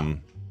he's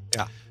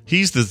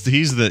he's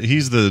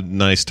the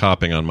nice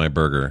topping on my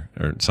burger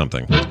or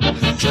something.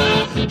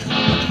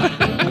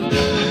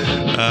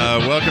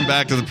 Welcome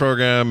back to the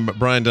program.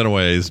 Brian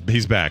Dunaway,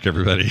 he's back,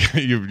 everybody.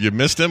 You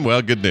missed him?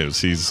 Well, good news.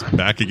 He's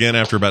back again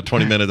after about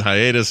 20-minute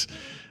hiatus,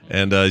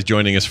 and he's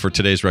joining us for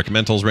today's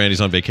recommendals.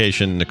 Randy's on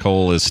vacation.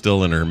 Nicole is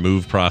still in her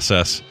move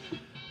process,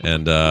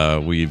 and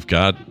we've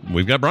got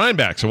Brian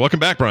back. So welcome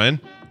back,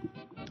 Brian.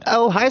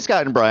 Oh, hi,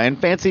 Scott and Brian.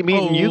 Fancy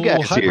meeting you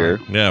guys here.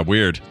 Brian. Yeah,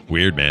 weird,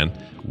 man.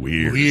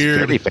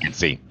 Weird. Very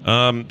fancy.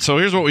 So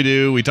here's what we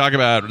do. We talk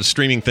about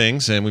streaming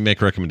things, and we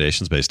make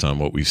recommendations based on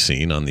what we've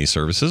seen on these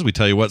services. We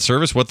tell you what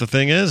service, what the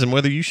thing is, and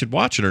whether you should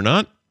watch it or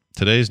not.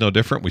 Today's no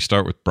different. We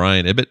start with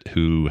Brian Ibbett,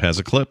 who has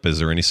a clip. Is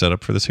there any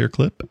setup for this here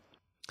clip?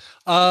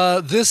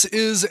 This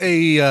is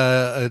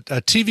a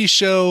TV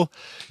show.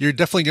 You're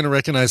definitely going to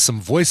recognize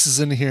some voices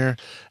in here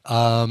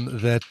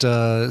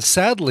that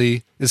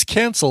sadly is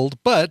canceled.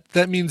 But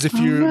that means if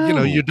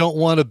you don't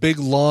want a big,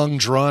 long,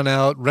 drawn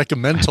out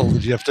recommendal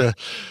that you have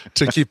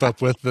to keep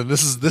up with, then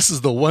this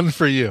is the one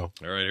for you.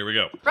 All right, here we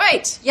go.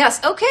 Right.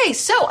 Yes. Okay.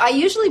 So I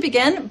usually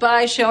begin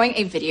by showing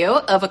a video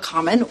of a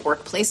common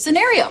workplace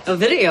scenario. A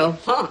video?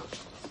 Huh.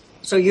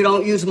 So you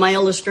don't use my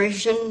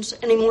illustrations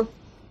anymore?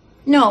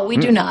 No, we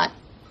do not.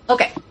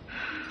 Okay.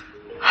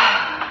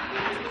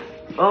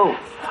 Oh,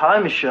 hi,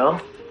 Michelle.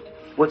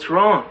 What's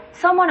wrong?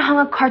 Someone hung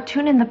a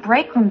cartoon in the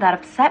break room that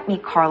upset me,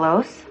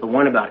 Carlos. The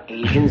one about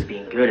Asians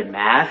being good at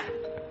math?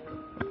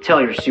 Tell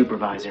your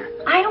supervisor.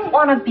 I don't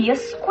want to be a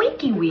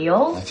squeaky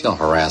wheel. I feel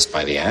harassed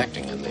by the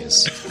acting in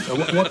these.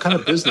 What kind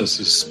of business is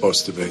this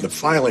supposed to be? The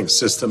filing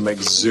system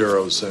makes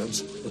zero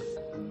sense.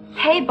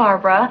 Hey,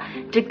 Barbara,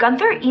 did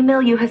Gunther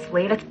email you his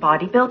latest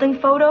bodybuilding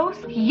photos?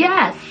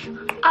 Yes,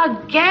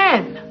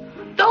 again.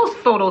 Those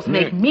photos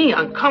make me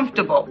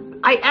uncomfortable.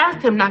 I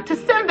asked him not to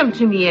send them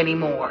to me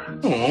anymore.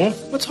 Oh,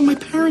 what's on my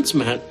parents'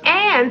 mat?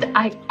 And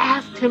I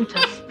asked him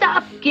to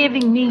stop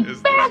giving me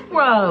back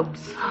rubs.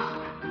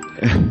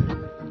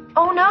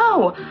 Oh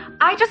no,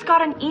 I just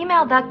got an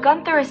email that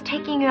Gunther is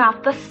taking you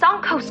off the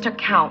Suncoast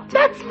account.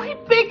 That's my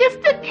biggest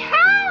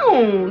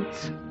account.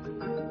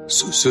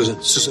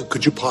 Susan,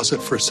 could you pause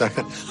it for a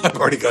second? I've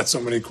already got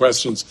so many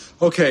questions.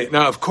 Okay,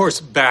 now, of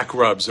course, back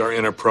rubs are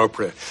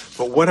inappropriate.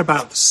 But what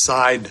about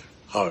side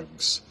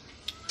hugs?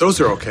 Those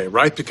are okay,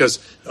 right? Because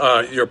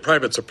your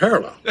privates are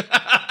parallel.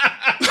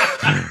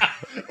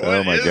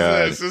 Oh, my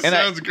God. This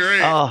sounds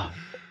great.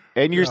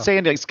 And you're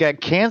saying it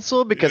got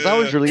canceled? Because I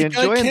was really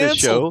enjoying this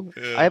show.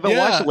 Yeah. I haven't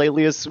watched it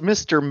lately. It's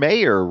Mr.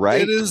 Mayor,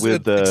 right? It is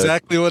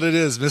exactly what it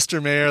is.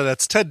 Mr. Mayor.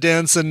 That's Ted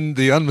Danson,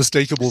 the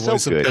unmistakable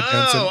voice of Ted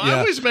Danson. I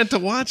always meant to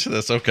watch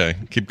this. Okay,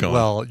 keep going.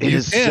 Well,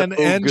 you can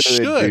and good,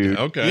 should. Dude.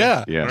 Okay.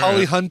 Yeah.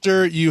 Holly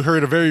Hunter, you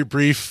heard a very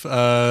brief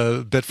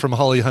bit from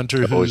Holly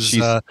Hunter, who's...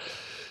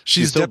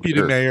 She's deputy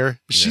so mayor.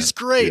 She's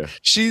great. Yeah.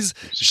 She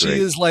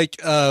is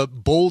like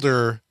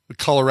Boulder,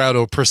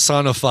 Colorado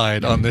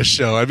personified on this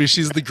show. I mean,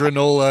 she's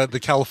the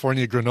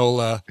California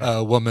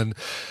granola woman.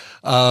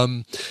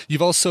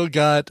 You've also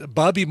got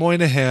Bobby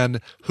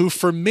Moynihan, who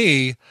for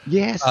me,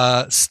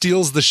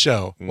 steals the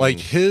show. Like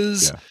he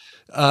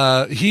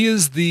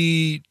is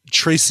the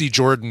Tracy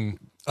Jordan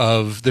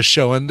of the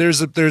show, and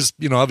there's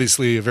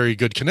obviously a very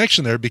good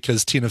connection there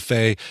because Tina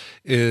Fey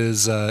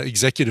is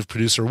executive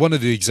producer, one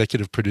of the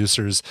executive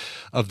producers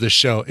of the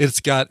show. It's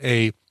got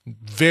a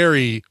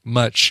very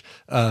much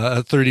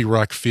a 30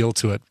 Rock feel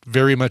to it,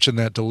 very much in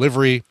that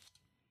delivery.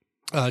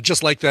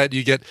 Just like that,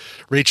 you get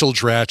Rachel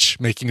Dratch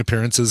making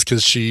appearances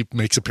because she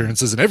makes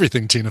appearances in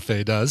everything Tina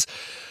Fey does.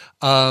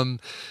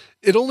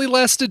 It only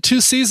lasted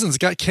 2 seasons,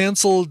 got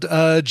canceled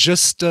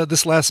just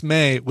this last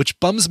May, which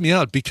bums me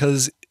out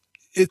because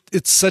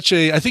it's such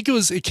a, I think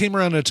it came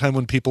around at a time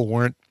when people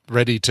weren't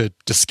ready to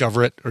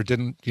discover it or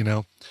didn't,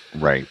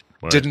 right.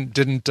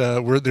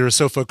 They were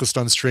so focused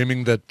on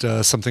streaming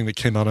that something that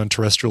came out on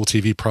terrestrial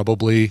TV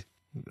probably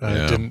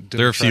didn't.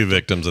 There are a few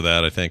victims of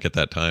that. I think at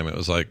that time it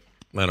was like,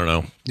 I don't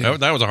know. Yeah.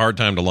 That was a hard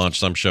time to launch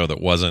some show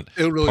that wasn't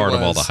part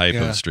of all the hype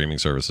of streaming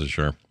services.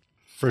 Sure.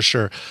 For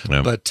sure.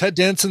 Yeah. But Ted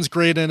Danson's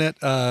great in it.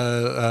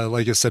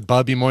 Like I said,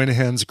 Bobby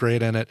Moynihan's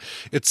great in it.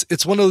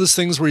 It's one of those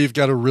things where you've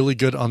got a really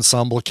good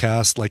ensemble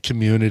cast like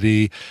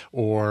Community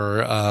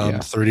or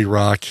 30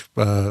 Rock,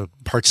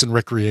 Parks and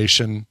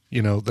Recreation,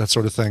 that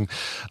sort of thing.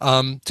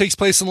 Takes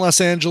place in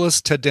Los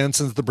Angeles. Ted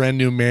Danson's the brand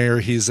new mayor.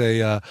 He's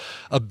a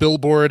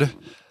billboard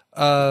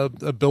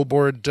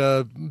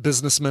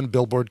businessman,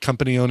 billboard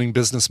company owning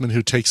businessman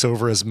who takes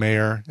over as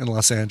mayor in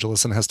Los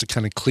Angeles and has to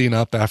kind of clean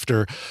up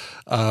after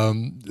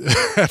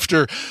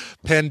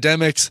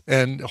pandemics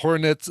and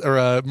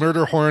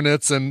murder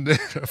hornets and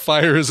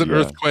fires and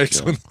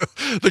earthquakes. When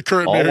the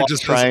current mayor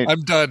just says,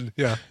 "I'm done."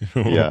 Yeah,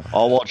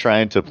 all while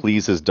trying to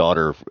please his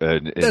daughter.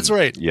 That's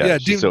right. Yeah,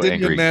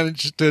 didn't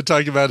manage to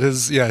talk about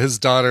his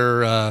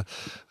daughter.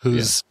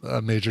 Who's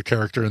a major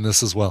character in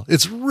this as well.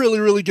 It's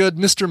really, really good.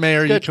 Mr.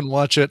 Mayor, you can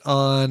watch it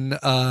on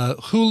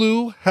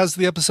Hulu, has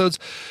the episodes.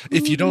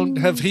 If you don't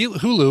have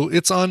Hulu,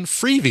 it's on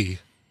Freevee.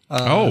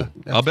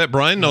 I'll bet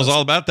Brian knows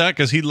all about that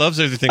because he loves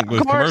everything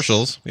with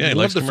commercials. Yeah, he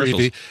likes the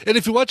commercials. freebie. And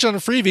if you watch on a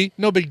freebie,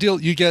 no big deal.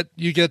 You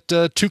get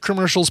 2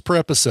 commercials per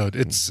episode.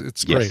 It's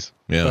great.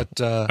 Yeah,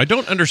 But I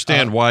don't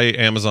understand why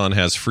Amazon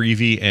has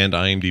Freevee and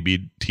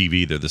IMDb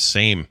TV. They're the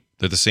same.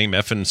 They're the same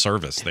effing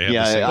service. They have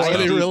the same are stuff.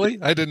 they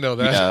really? I didn't know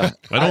that.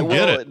 Yeah. I don't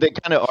get it. They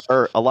kind of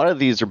are. A lot of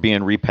these are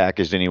being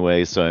repackaged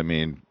anyway. So I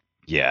mean,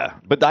 yeah.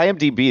 But the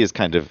IMDb is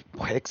kind of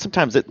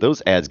sometimes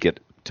those ads get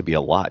to be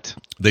a lot.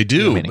 They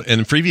do,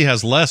 and Freevee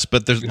has less,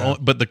 but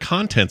but the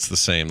content's the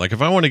same. Like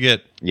if I want to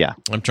get,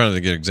 I'm trying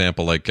to get an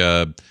example like.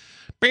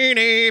 I can't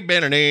think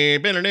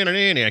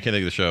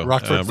of the show.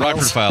 Rockford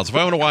Files. If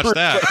I want to watch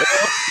that,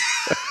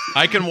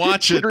 I can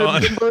watch it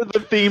on. Remember the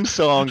theme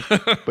song,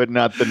 but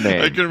not the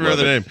name. I can remember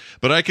the name,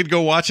 but I could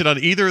go watch it on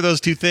either of those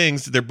two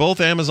things. They're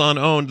both Amazon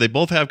owned. They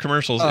both have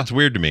commercials. It's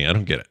weird to me. I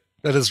don't get it.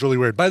 That is really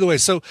weird. By the way,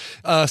 so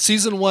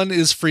season 1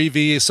 is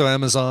freebie, so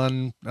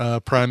Amazon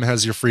Prime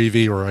has your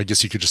freebie, or I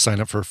guess you could just sign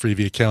up for a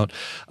freebie account.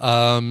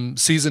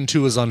 Season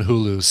 2 is on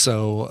Hulu,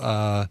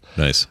 so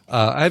nice.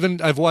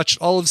 I've watched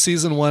all of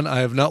season 1. I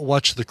have not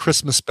watched the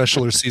Christmas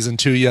special or season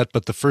 2 yet,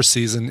 but the first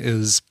season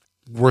is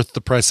worth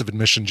the price of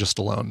admission just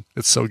alone.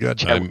 It's so good.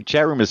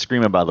 Chat room is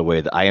screaming, by the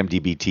way, that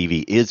IMDb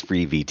TV is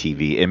freebie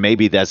TV, and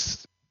maybe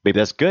that's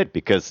good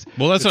because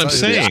that's what I'm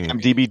saying.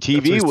 IMDb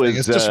TV was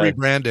it's just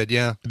rebranded.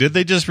 Yeah. Did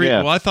they just?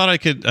 Well, I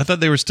thought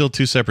they were still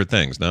two separate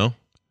things. No.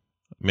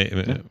 Maybe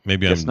I'm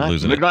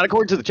losing it. Not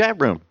according to the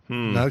chat room.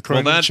 Not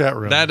according to the chat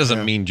room. That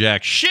doesn't mean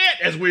jack shit,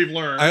 as we've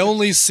learned. I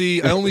only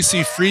see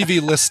freebie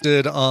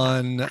listed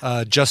on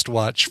Just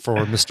Watch for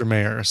Mr.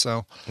 Mayor.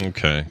 So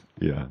okay,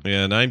 yeah.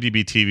 And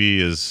IMDb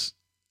TV is.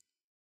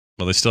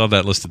 Well, they still have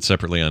that listed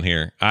separately on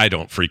here. I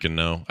don't freaking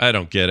know. I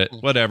don't get it.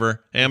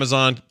 Whatever.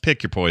 Amazon,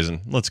 pick your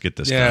poison. Let's get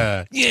this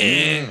done.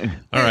 Yeah.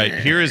 All right.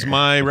 Here is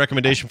my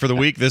recommendation for the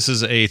week. This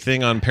is a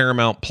thing on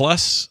Paramount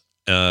Plus,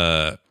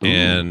 and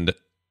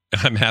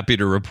I'm happy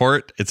to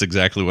report it's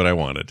exactly what I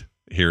wanted.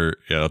 Here,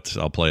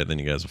 I'll play it, then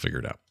you guys will figure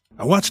it out.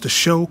 I watched a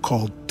show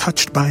called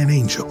Touched by an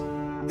Angel,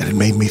 and it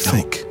made me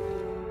think.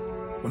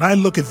 When I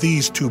look at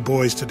these 2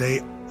 boys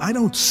today, I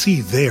don't see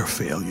their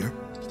failure.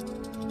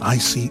 I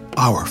see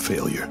our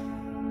failure.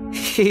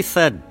 She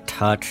said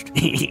touched.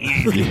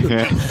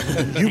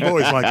 You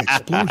boys like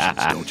explosions,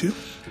 don't you?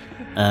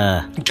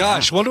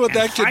 Gosh, wonder what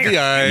that could be.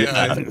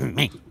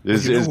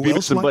 Is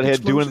Beavis and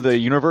Butthead doing the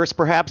universe,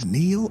 perhaps?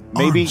 Neil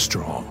Maybe.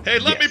 Armstrong. Hey,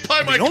 let me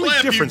play my The only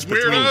clamp, difference you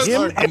between weirdos.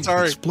 him and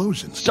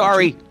explosions.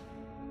 Sorry.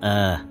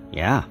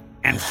 Yeah.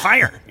 And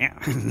fire. Yeah.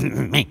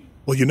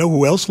 Well, you know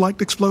who else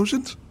liked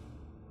explosions?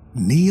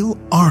 Neil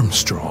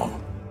Armstrong.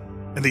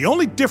 And the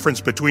only difference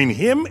between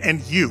him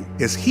and you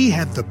is he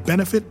had the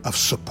benefit of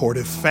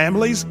supportive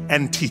families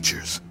and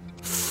teachers.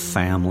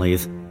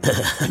 Families.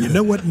 And you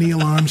know what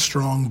Neil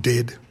Armstrong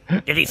did?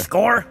 Did he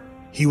score?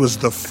 He was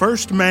the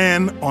first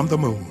man on the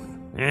moon.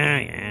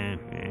 Yeah.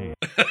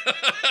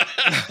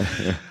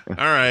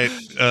 All right.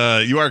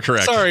 You are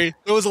correct. Sorry,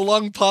 there was a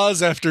long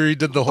pause after he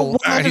did the whole.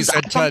 He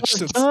said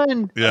touched.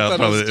 Yeah,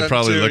 it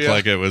probably looked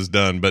like it was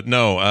done, but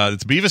no.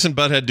 It's Beavis and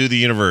Butthead Do the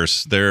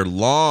Universe. Their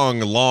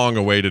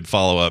long-awaited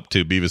follow-up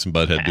to Beavis and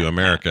Butthead Do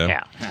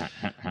America.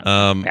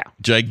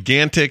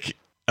 Gigantic.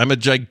 I'm a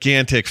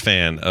gigantic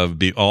fan of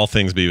all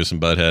things Beavis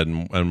and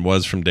Butthead, and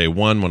was from day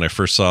one when I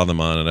first saw them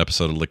on an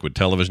episode of Liquid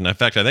Television. In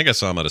fact, I think I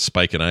saw them at a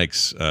Spike and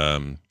Ike's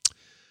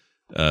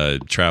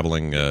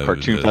traveling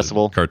cartoon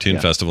festival.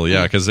 Festival,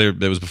 yeah, because it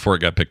was before it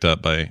got picked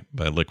up by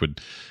Liquid.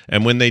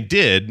 And when they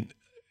did,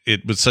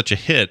 it was such a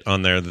hit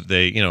on there that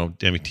they,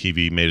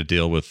 MTV made a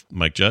deal with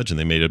Mike Judge, and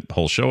they made a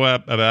whole show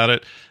about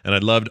it. And I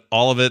loved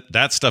all of it.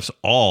 That stuff's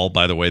all,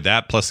 by the way,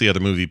 that plus the other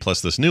movie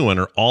plus this new one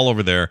are all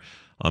over there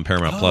on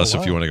Paramount Plus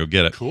if you want to go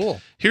get it. Cool.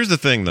 Here's the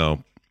thing,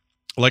 though.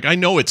 Like, I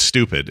know it's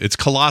stupid. It's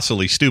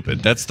colossally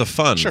stupid. That's the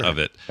fun of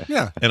it.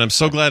 Yeah. And I'm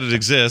so glad it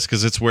exists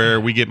because it's where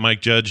we get Mike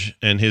Judge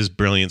and his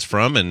brilliance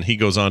from. And he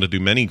goes on to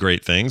do many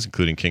great things,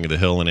 including King of the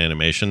Hill and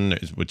animation,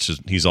 which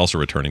he's also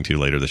returning to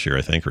later this year,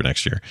 I think, or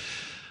next year.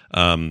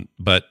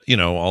 But,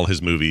 all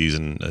his movies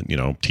and,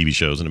 TV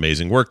shows and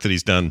amazing work that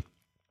he's done.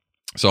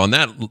 So on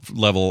that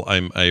level,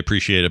 I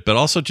appreciate it. But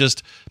also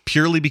just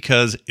purely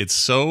because it's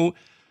so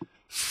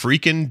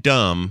freaking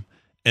dumb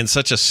and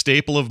such a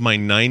staple of my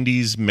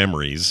 90s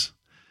memories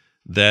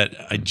that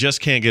I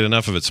just can't get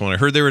enough of it. So when I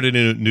heard they were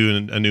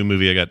doing a new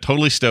movie, I got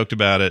totally stoked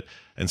about it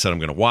and said, I'm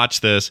going to watch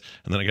this.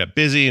 And then I got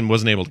busy and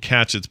wasn't able to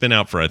catch it. It's been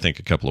out for, I think,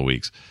 a couple of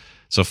weeks.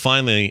 So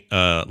finally,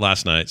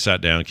 last night, sat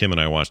down, Kim and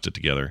I watched it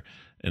together.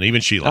 And even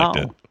she liked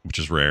it, which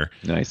is rare.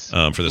 Nice.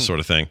 For this sort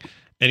of thing.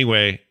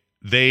 Anyway,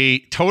 they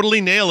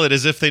totally nail it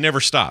as if they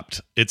never stopped.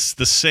 It's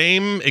the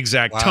same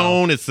exact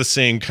tone. It's the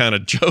same kind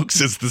of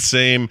jokes. It's the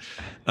same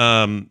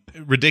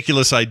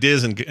ridiculous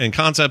ideas and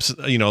concepts,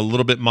 a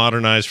little bit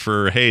modernized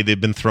for, hey,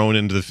 they've been thrown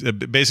into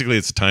basically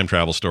it's a time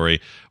travel story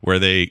where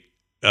they,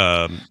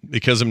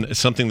 because of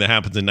something that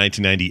happens in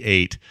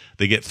 1998,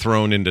 they get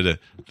thrown into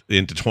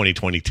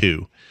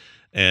 2022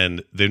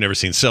 and they've never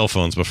seen cell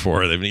phones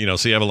before.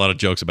 So you have a lot of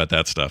jokes about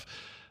that stuff.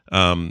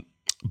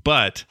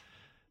 But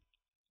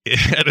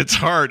at its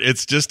heart,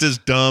 it's just as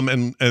dumb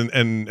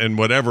and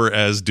whatever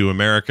as Do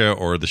America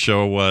or The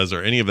Show Was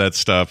or any of that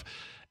stuff.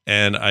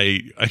 And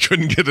I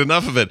couldn't get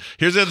enough of it.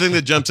 Here's the other thing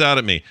that jumps out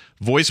at me.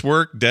 Voice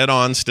work, dead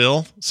on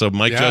still. So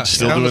Mike Judge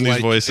still doing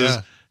these voices.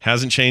 Yeah.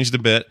 Hasn't changed a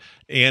bit.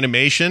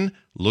 Animation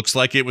looks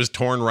like it was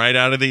torn right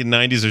out of the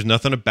 90s. There's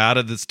nothing about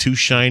it that's too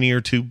shiny or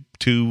too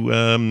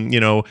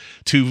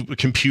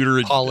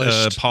computer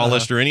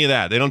polished or any of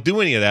that. They don't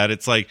do any of that.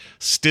 It's like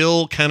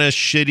still kind of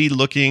shitty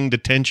looking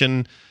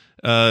detention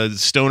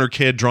stoner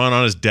kid drawn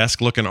on his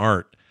desk looking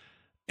art.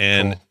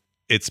 And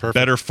it's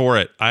better for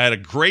it. I had a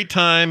great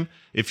time.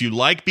 If you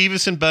like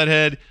Beavis and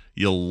Butthead,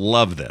 you'll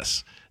love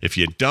this. If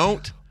you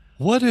don't,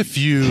 what if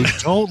you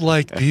don't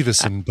like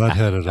Beavis and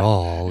Butthead at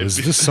all? Is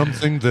this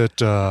something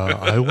that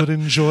I would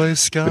enjoy,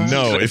 Scott?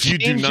 No, if you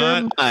do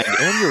not,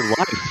 your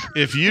life.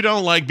 If you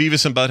don't like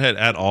Beavis and Butthead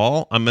at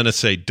all, I'm going to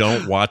say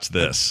don't watch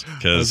this.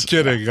 I'm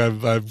kidding.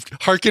 I'm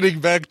hearkening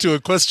back to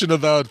a question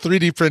about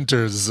 3D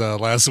printers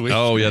last week.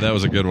 Oh yeah, that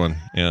was a good one.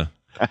 Yeah.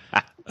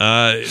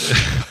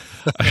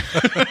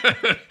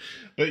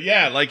 But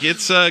yeah, like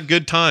it's a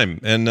good time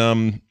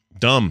and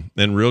dumb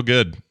and real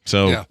good.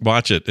 So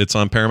watch it. It's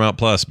on Paramount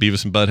Plus.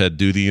 Beavis and Butthead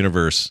Do the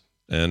Universe,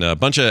 and a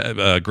bunch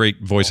of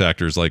great voice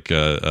actors like Tig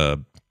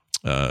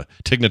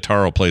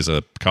Notaro plays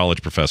a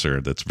college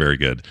professor that's very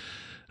good.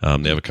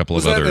 They have a couple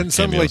of other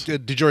cameos.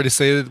 Did you already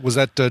say it? Was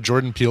that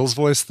Jordan Peele's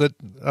voice that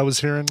I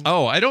was hearing?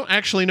 Oh, I don't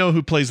actually know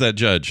who plays that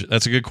judge.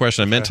 That's a good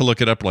question. I meant to look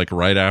it up like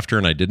right after,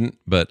 and I didn't.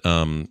 But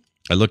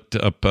I looked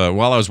up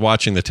while I was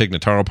watching the Tig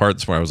Notaro part.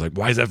 That's where I was like,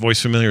 "Why is that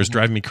voice familiar? It's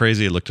driving me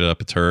crazy." I looked it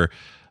up. It's her,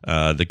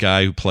 the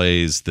guy who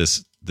plays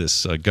this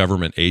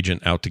government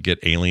agent out to get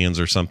aliens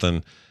or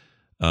something.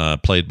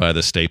 Played by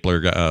the stapler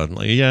guy.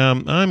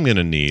 I'm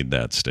gonna need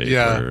that stapler.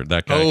 Yeah.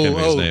 That guy. Can't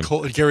his name.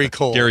 Gary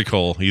Cole. Gary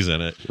Cole. He's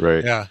in it.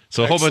 Right. Yeah.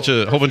 So a whole bunch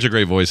of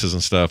great voices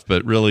and stuff.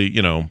 But really,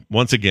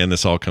 once again,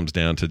 this all comes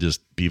down to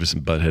just Beavis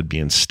and Butthead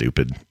being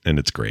stupid, and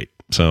it's great.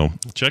 So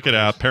check it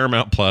out.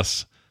 Paramount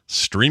Plus,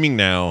 streaming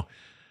now,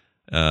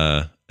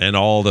 and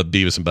all the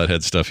Beavis and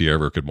Butthead stuff you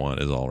ever could want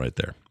is all right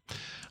there.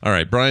 All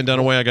right, Brian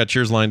Dunaway, I got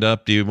yours lined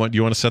up. Do you want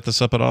to set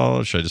this up at all,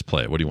 or should I just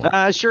play it? What do you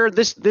want? Sure.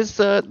 This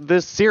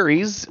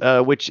series,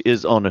 which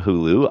is on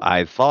Hulu,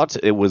 I thought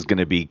it was going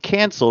to be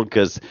canceled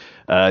because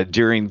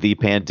during the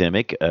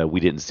pandemic,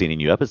 we didn't see any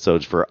new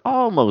episodes for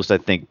almost, I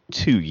think,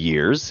 2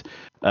 years.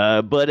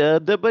 But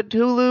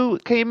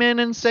Hulu came in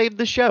and saved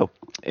the show,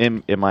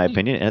 in my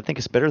opinion, and I think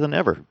it's better than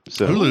ever.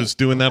 So Hulu's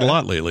doing that a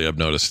lot lately, I've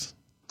noticed.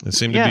 They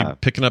seem to be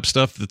picking up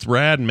stuff that's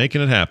rad and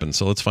making it happen.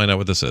 So let's find out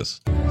what this is.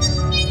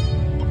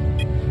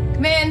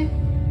 Come in.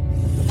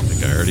 I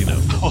think I already know.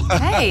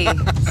 Hey,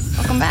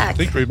 welcome back. I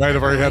think we might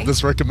have already had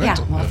this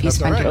recommended. Yeah, well, if you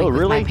spent a week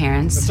with my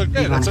parents, That's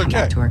okay. you'd want to come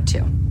back to work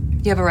too.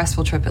 You have a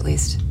restful trip at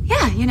least.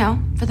 Yeah,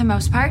 for the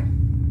most part.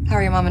 How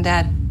are your mom and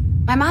dad?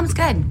 My mom's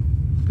good.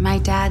 My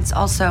dad's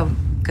also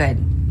good.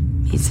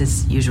 He's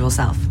his usual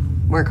self.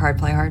 Work hard,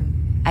 play hard?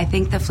 I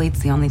think the fleet's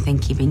the only thing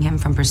keeping him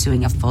from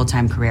pursuing a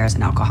full-time career as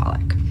an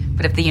alcoholic.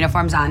 But if the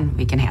uniform's on,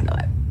 we can handle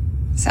it.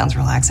 Sounds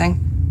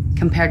relaxing.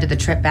 Compared to the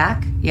trip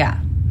back, yeah.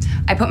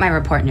 I put my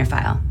report in your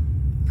file.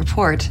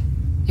 Report?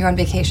 You're on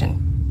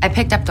vacation. I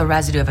picked up the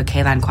residue of a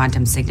Kalan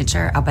quantum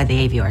signature out by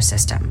the Avior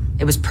system.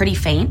 It was pretty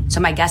faint,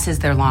 so my guess is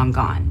they're long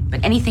gone.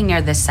 But anything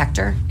near this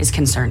sector is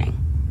concerning.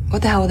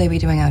 What the hell will they be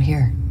doing out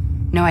here?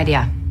 No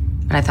idea,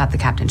 but I thought the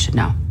captain should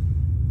know.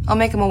 I'll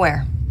make him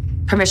aware.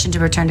 Permission to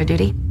return to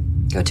duty?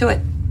 Go to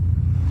it.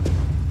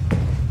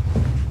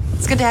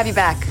 It's good to have you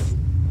back.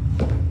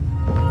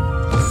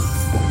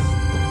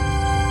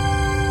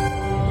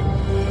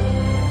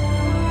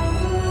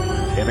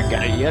 Haven't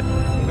got it yet.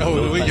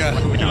 No, we got.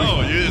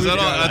 Oh, is that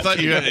all? I thought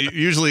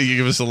usually you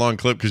give us a long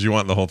clip because you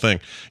want the whole thing.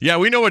 Yeah,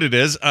 we know what it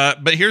is.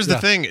 But here's the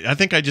thing. I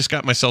think I just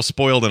got myself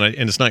spoiled, and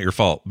it's not your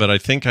fault. But I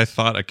think I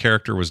thought a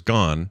character was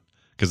gone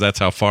because that's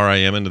how far I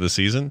am into the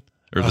season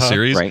or the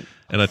series. Right.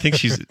 And I think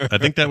I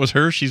think that was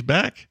her. She's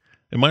back.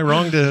 Am I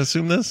wrong to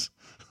assume this?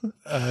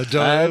 We're not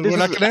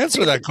going to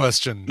answer that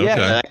question. Yeah,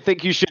 Okay. I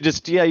think you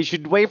should you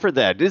should wait for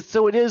that.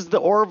 So it is the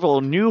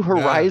Orville New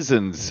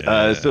Horizons.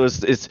 So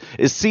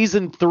it's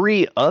season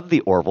 3 of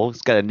the Orville.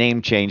 It's got a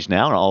name change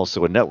now and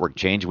also a network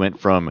change. Went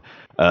from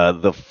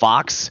the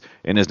Fox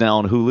and is now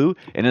on Hulu.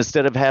 And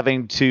instead of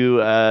having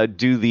to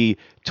do the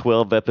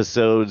 12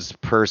 episodes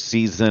per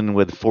season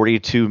with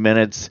 42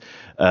 minutes,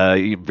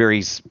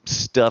 very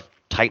stuffed,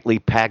 tightly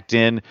packed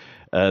in.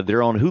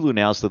 They're on Hulu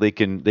now, so they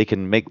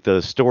can make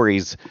the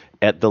stories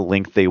at the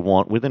length they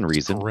want within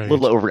reason. Great. A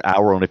little over an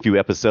hour on a few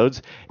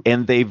episodes,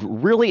 and they've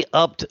really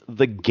upped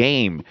the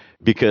game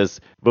because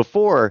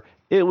before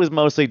it was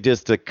mostly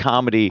just a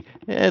comedy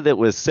that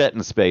was set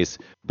in space,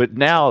 but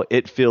now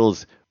it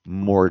feels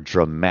more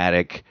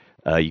dramatic.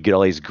 You get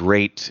all these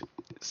great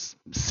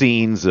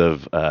scenes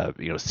of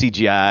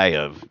CGI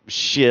of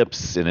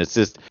ships, and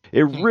it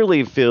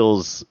really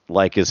feels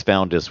like it's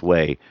found its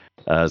way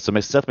So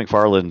Seth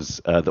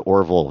MacFarlane's The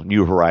Orville: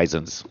 New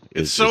Horizons.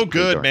 It's so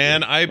good,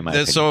 man.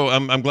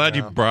 I'm glad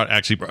you brought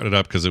it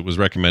up because it was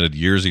recommended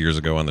years and years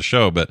ago on the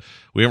show, but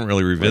we haven't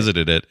really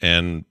revisited it.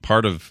 And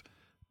part of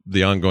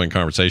the ongoing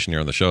conversation here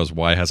on the show is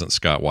why hasn't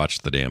Scott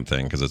watched the damn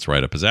thing? Because it's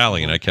right up his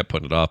alley, and I kept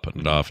putting it off,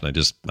 and I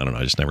just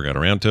never got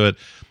around to it.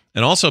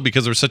 And also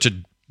because there was such a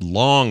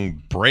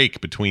long break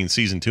between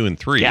season 2 and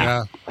 3.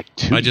 Yeah, like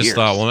 2 I just years.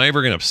 thought, well, am I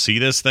ever going to see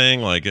this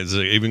thing? Like, is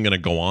it even going to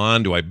go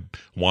on? Do I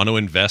want to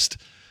invest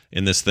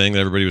in this thing that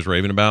everybody was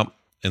raving about?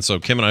 And so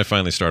Kim and I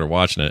finally started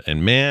watching it,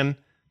 and man,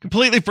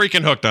 completely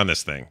freaking hooked on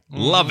this thing.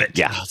 Love it.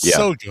 Yeah.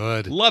 So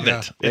good. Love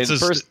it. It's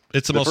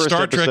the most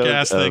Star Trek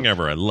ass thing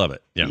ever. I love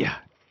it. Yeah.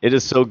 It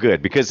is so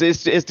good because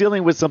it's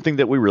dealing with something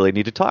that we really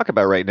need to talk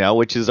about right now,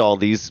 which is all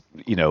these,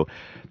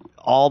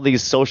 all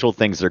these social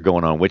things that are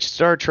going on, which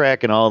Star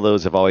Trek and all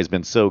those have always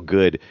been so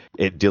good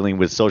at dealing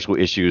with social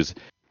issues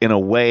in a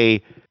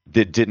way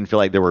that didn't feel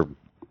like they were,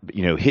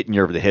 hitting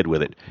you over the head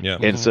with it. Yeah.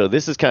 And so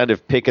this is kind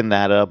of picking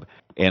that up,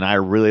 and I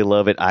really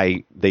love it.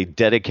 They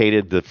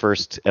dedicated the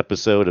first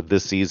episode of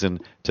this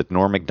season to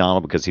Norm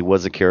Macdonald because he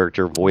was a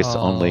character, voice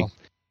only.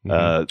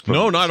 No,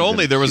 not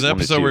only. There was an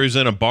episode where he was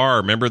in a bar.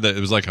 Remember that it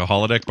was like a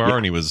holodeck bar,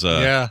 and he was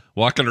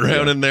walking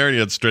around in there, and he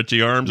had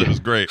stretchy arms. It was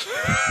great.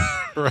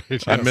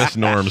 Right. I miss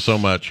Norm so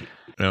much.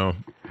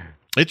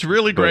 It's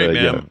really great,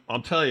 man. Yeah.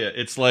 I'll tell you,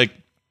 it's like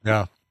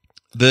how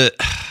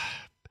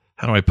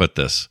do I put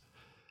this?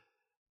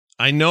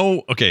 I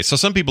know. Okay, so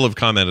some people have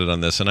commented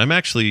on this, and I'm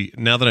actually,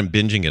 now that I'm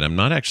binging it, I'm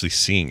not actually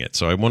seeing it.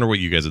 So I wonder what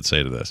you guys would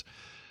say to this.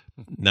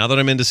 Now that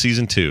I'm into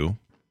season 2,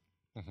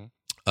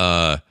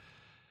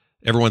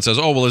 everyone says,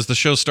 "Oh, well, as the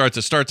show starts,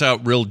 it starts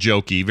out real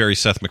jokey, very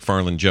Seth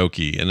MacFarlane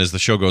jokey, and as the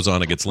show goes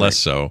on, it gets less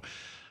so."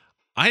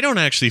 I don't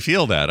actually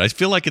feel that. I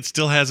feel like it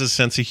still has a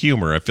sense of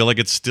humor. I feel like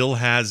it still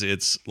has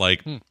its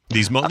like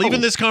these.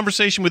 Even this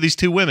conversation with these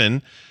two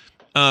women,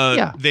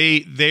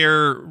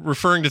 they're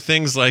referring to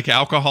things like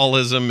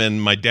alcoholism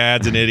and my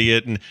dad's an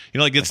idiot, and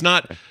like it's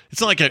not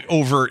like an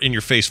overt in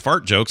your face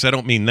fart jokes. I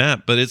don't mean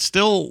that, but it's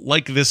still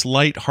like this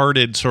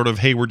lighthearted sort of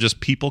hey, we're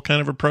just people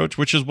kind of approach,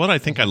 which is what I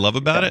think I love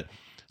about it.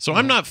 So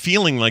I'm not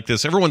feeling like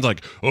this. Everyone's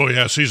like, oh,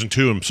 yeah, season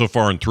 2, I'm so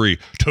far in 3.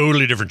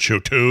 Totally different show,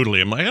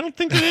 totally. I'm like, I don't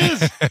think it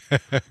is.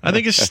 I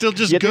think it's still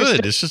just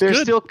good.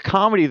 There's still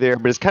comedy there,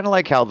 but it's kind of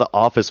like how The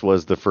Office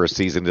was the first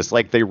season. It's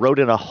like they wrote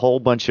in a whole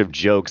bunch of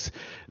jokes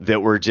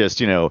that were just,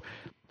 there's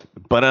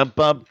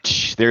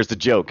the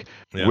joke.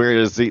 Yeah.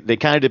 Whereas they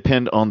kind of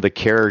depend on the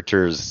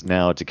characters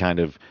now to kind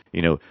of,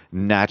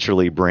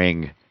 naturally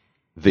bring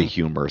the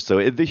humor.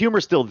 So the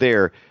humor's still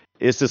there.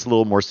 It's just a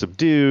little more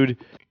subdued.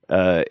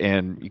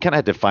 And you kind of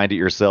had to find it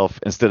yourself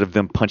instead of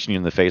them punching you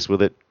in the face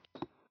with it.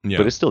 Yeah.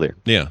 But it's still there.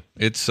 Yeah,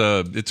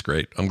 it's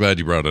great. I'm glad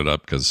you brought it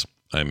up because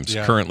I'm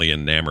currently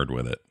enamored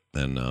with it.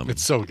 And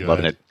it's so good.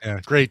 Loving it. Yeah,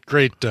 great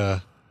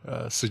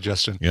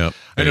suggestion. Yeah,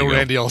 I know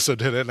Randy also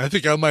did it, and I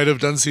think I might have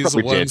done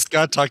season 1.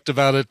 Scott talked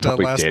about it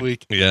last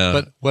week. Yeah,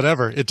 but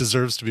whatever, it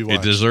deserves to be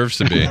watched. It deserves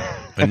to be.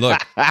 And look,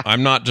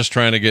 I'm not just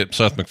trying to get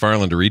Seth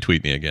MacFarlane to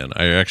retweet me again.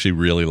 I actually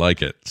really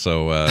like it.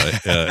 So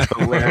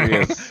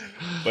hilarious.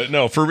 But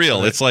no, for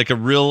real, it's like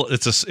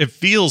it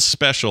feels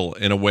special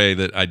in a way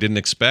that I didn't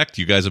expect.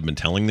 You guys have been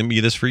telling me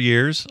this for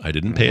years. I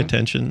didn't pay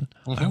attention.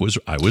 I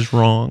was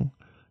wrong.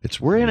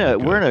 We're in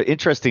an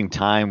interesting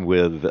time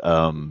with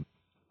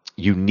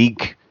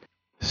unique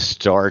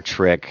Star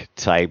Trek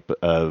type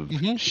of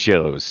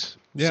shows.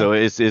 Yeah. So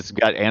it's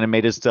got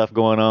animated stuff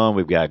going on.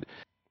 We've got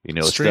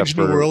Strange stuff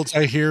New Worlds.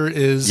 I hear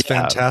is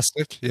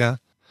fantastic. Yeah.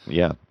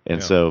 Yeah,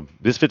 and so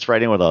this fits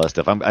right in with all that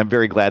stuff. I'm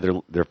very glad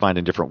they're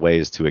finding different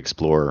ways to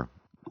explore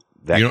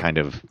that kind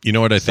of. You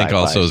know what I think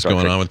also is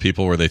going on with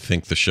people where they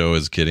think the show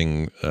is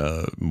getting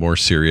more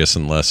serious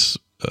and less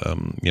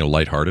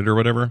lighthearted or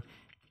whatever.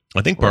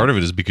 I think part of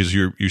it is because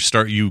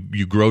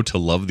you grow to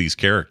love these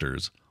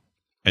characters,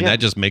 and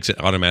that just makes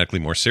it automatically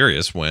more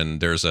serious when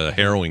there's a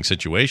harrowing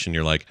situation.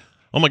 You're like,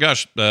 oh my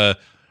gosh,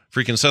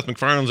 freaking Seth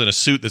MacFarlane's in a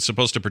suit that's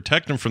supposed to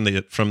protect him from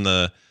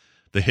the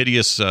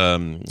hideous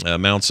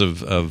amounts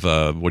of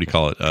what do you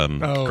call it?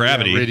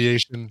 Gravity,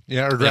 radiation,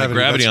 or gravity.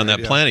 Gravity on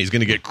that planet. He's going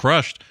to get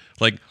crushed.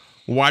 Like,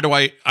 why do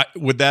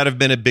would that have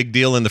been a big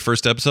deal in the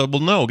first episode?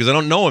 Well, no, because I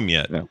don't know him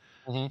yet. No.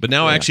 But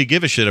now I actually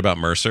give a shit about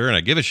Mercer, and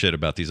I give a shit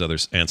about these other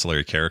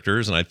ancillary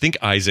characters, and I think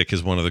Isaac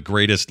is one of the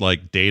greatest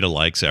data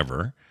likes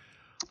ever.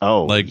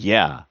 Oh,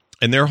 yeah.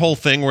 And their whole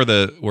thing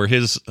where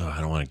his I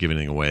don't want to give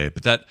anything away,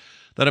 but that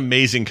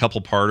amazing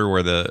couple parter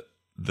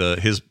where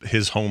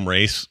his home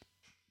race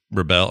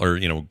rebel or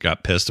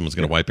got pissed and was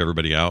going to wipe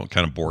everybody out,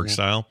 kind of Borg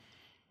style.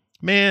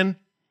 Man,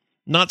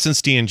 not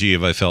since TNG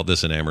have I felt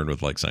this enamored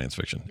with science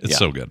fiction. It's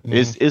so good.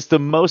 It's the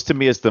most, to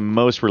me, it's the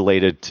most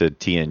related to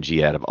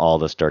TNG out of all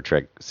the Star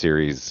Trek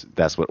series.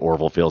 That's what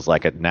Orville feels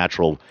like, a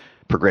natural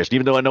progression.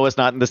 Even though I know it's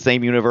not in the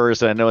same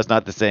universe and I know it's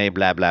not the same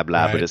blah blah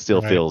blah, but it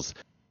still feels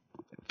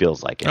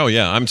like it. Oh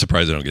yeah, I'm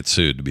surprised they don't get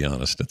sued, to be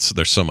honest.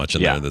 There's so much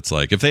in there that's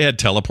like, if they had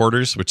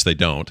teleporters, which they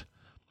don't,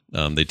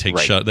 they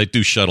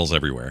do shuttles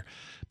everywhere.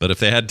 But if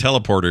they had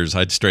teleporters,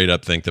 I'd straight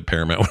up think that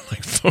Paramount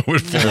would full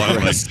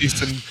on like,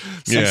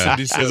 yeah.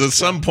 Because at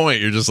some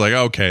point you're just like,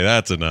 okay,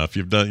 that's enough.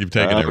 You've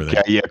taken everything.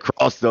 Okay, yeah,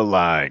 cross the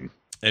line.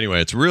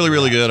 Anyway, it's really,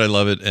 really good. I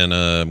love it, and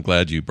I'm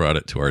glad you brought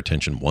it to our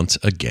attention once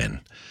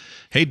again.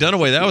 Hey,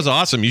 Dunaway, that was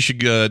awesome. You should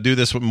do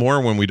this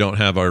more when we don't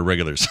have our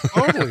regulars.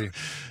 Totally.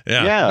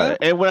 Yeah,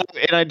 and when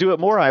I do it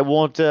more, I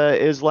won't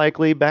as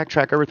likely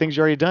backtrack over things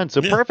you already done.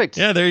 So perfect.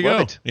 Yeah, there you Love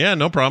go. it. Yeah,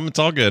 no problem. It's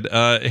all good.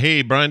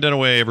 Hey, Brian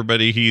Dunaway,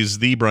 everybody. He's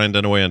the Brian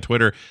Dunaway on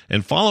Twitter,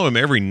 and follow him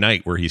every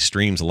night where he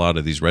streams a lot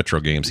of these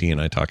retro games he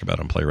and I talk about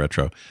on Play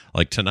Retro.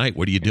 Like tonight,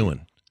 what are you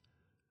doing?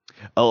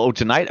 Oh,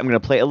 tonight I'm going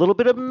to play a little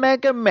bit of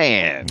Mega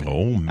Man.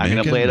 Oh, Mega Man. I'm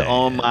going to play it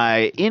on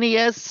my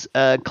NES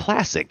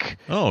Classic.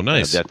 Oh,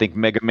 nice. I think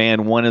Mega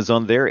Man 1 is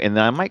on there, and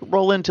I might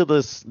roll into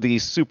the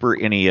Super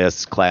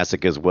NES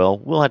Classic as well.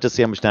 We'll have to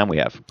see how much time we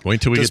have.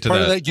 Wait till we get to that. Does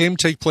part of that game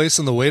take place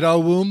in the Wada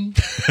womb?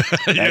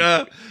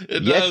 Yeah,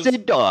 yes,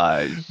 it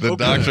does. The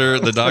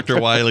Dr.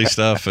 Wily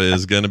stuff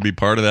is going to be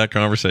part of that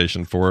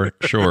conversation for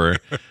sure.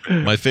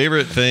 My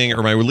favorite thing,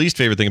 or my least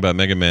favorite thing about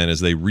Mega Man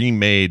is they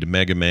remade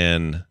Mega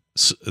Man,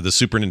 the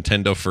Super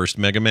Nintendo first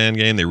Mega Man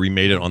game. They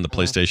remade it on the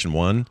PlayStation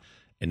 1,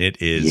 and it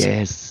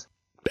is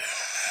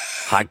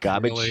hot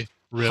garbage.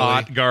 Really?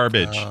 Hot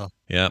garbage.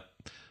 Yep.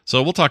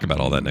 So we'll talk about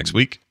all that next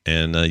week,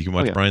 and you can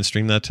watch Brian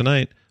stream that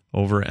tonight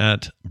over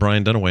at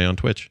Brian Dunaway on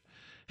Twitch.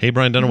 Hey,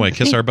 Brian Dunaway,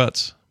 kiss our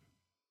butts.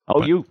 Oh,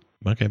 bye. you.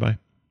 Okay, bye.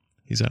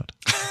 He's out.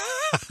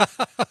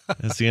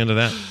 That's the end of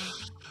that.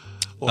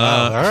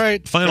 Wow. All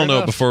right. Final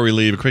note before we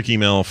leave, a quick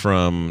email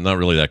from, not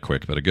really that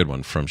quick, but a good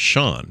one, from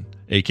Sean,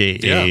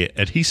 a.k.a.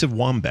 Adhesive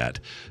Wombat,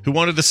 who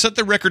wanted to set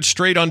the record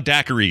straight on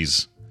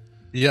daiquiris.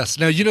 Yes.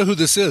 Now, you know who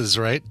this is,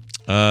 right?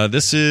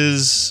 This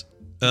is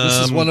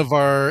one of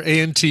our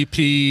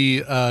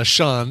ANTP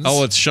Sean's.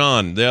 Oh, it's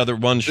Sean. The other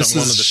one. This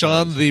is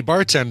Sean, the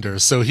bartender.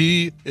 So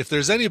if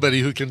there's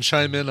anybody who can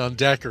chime in on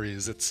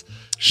daiquiris, it's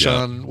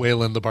Sean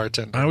Whalen, the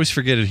bartender. I always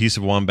forget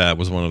Adhesive Wombat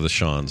was one of the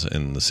Seans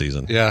in the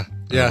season. Yeah.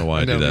 I don't know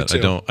why I do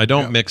that. I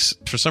don't mix.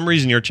 For some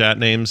reason, your chat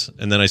names,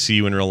 and then I see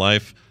you in real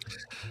life.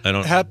 I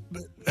don't.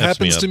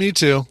 Happens to me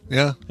too.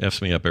 Yeah.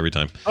 F's me up every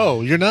time.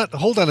 Oh, you're not.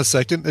 Hold on a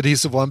second,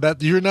 Adhesive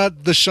Wombat. You're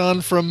not the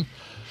Sean from.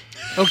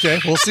 Okay,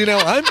 well, see, now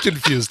I'm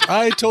confused.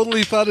 I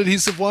totally thought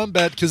Adhesive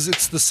Wombat because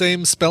it's the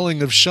same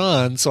spelling of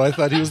Sean, so I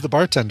thought he was the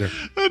bartender.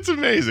 That's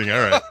amazing. All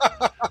right.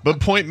 But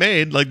point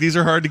made, like, these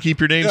are hard to keep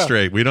your name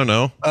straight. We don't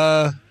know.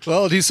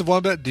 Well, Adhesive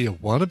Wombat, do you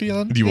want to be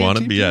on? Do you want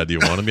to be? Yeah, do you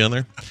want to be on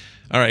there?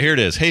 All right, here it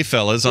is. Hey,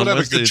 fellas. I don't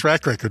have a good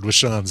track record with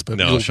Sean's, but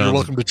you're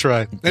welcome to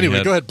try.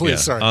 Anyway, go ahead, please. Yeah.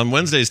 Sorry. On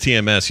Wednesday's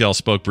TMS, y'all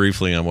spoke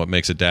briefly on what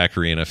makes a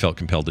daiquiri, and I felt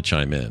compelled to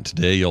chime in.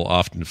 Today, you'll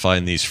often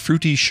find these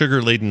fruity,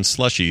 sugar-laden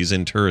slushies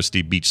in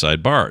touristy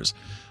beachside bars.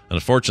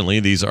 Unfortunately,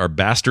 these are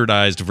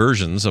bastardized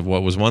versions of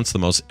what was once the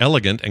most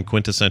elegant and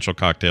quintessential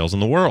cocktails in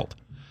the world.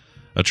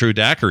 A true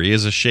daiquiri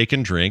is a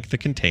shaken drink that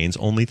contains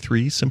only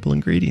 3 simple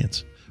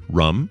ingredients: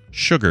 rum,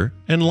 sugar,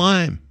 and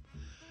lime.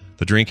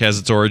 The drink has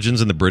its origins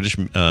in the British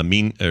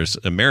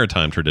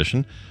maritime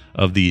tradition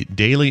of the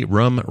daily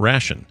rum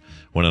ration,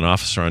 when an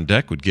officer on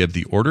deck would give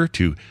the order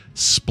to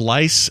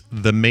splice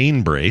the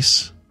main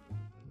brace.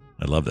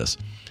 I love this.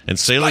 And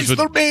sailors Spice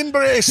the main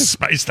brace.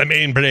 Spice the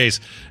main brace.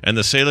 And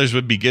the sailors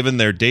would be given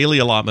their daily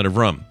allotment of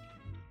rum.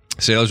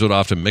 Sailors would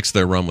often mix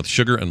their rum with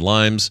sugar and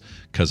limes,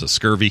 because of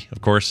scurvy,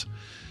 of course,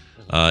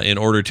 in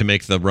order to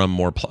make the rum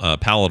more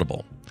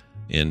palatable.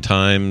 In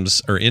time,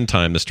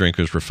 this drink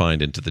was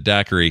refined into the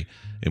daiquiri,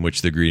 in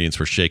which the ingredients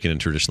were shaken and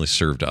traditionally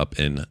served up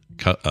in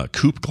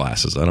coupe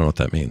glasses. I don't know what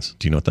that means.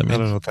 Do you know what that means? I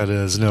don't know what that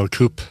is. No, a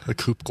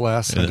coupe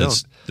glass. I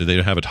don't. Do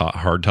they have a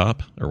hard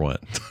top or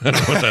what? I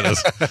don't know what that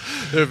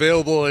is. They're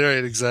available.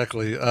 Right,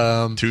 exactly.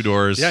 2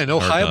 doors. Yeah, I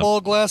know highball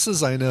top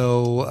glasses. I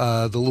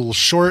know the little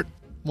short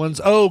ones.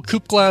 Oh,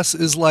 coupe glass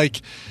is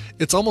like,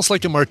 it's almost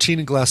like a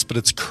martini glass, but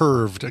it's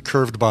curved, a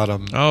curved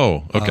bottom.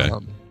 Oh, okay.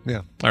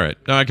 Yeah. All right.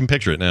 Now I can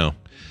picture it now.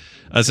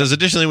 It says,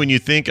 additionally, when you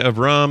think of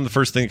rum, the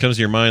first thing that comes to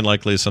your mind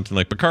likely is something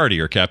like Bacardi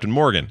or Captain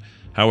Morgan.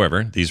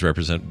 However, these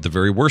represent the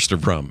very worst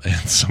of rum, and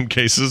in some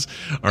cases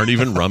aren't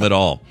even rum at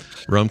all.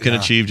 Rum can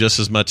achieve just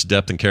as much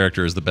depth and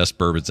character as the best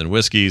bourbons and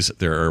whiskeys.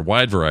 There are a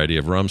wide variety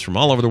of rums from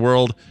all over the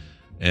world,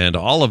 and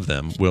all of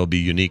them will be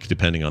unique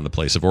depending on the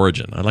place of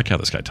origin. I like how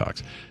this guy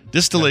talks.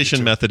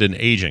 Distillation method and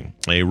aging.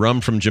 A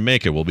rum from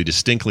Jamaica will be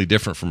distinctly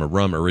different from a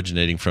rum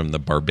originating from the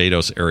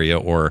Barbados area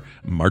or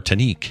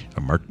Martinique.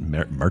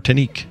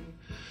 Martinique,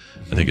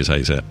 I think is how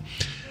you say it.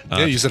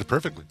 Yeah, you said it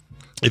perfectly.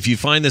 If you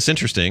find this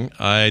interesting,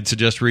 I'd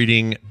suggest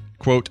reading,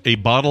 quote, A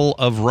Bottle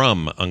of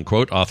Rum,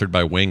 unquote, authored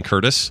by Wayne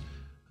Curtis,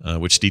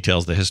 which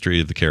details the history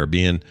of the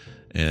Caribbean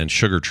and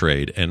sugar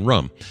trade and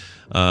rum.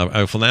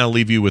 I will now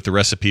leave you with the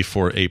recipe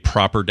for a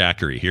proper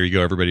daiquiri. Here you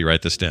go, everybody,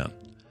 write this down.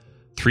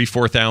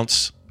 3/4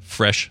 ounce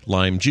fresh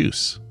lime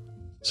juice,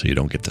 so you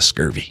don't get the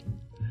scurvy.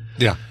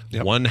 Yeah.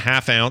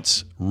 1/2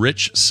 ounce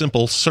rich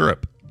simple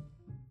syrup.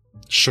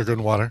 Sugar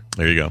and water.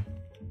 There you go.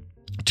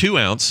 2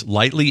 ounce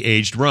lightly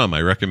aged rum.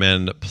 I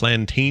recommend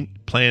Plantation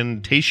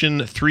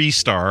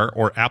 3-Star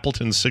or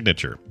Appleton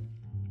Signature.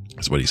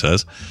 That's what he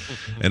says.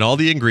 And all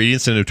the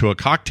ingredients into a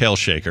cocktail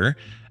shaker.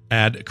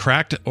 Add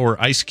cracked or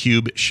ice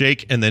cube,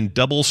 shake, and then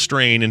double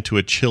strain into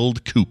a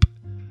chilled coupe,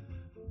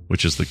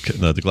 which is the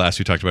glass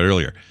we talked about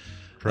earlier.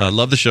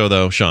 Love the show,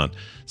 though, Sean.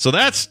 So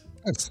that's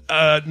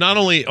not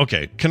only...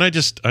 Okay, I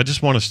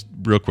just want to,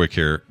 real quick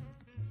here,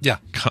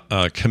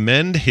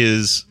 commend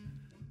his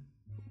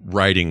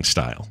writing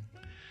style.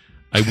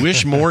 I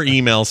wish more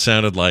emails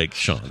sounded like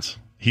Sean's.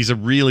 He's a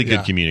really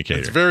good communicator.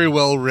 It's very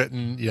well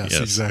written. Yes,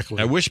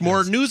 exactly. I wish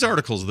more news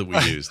articles that we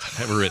used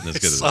were written as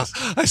good as this.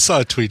 I saw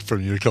a tweet from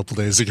you a couple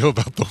days ago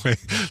about the way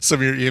some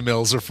of your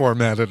emails are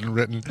formatted and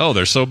written. Oh,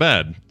 they're so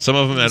bad. Some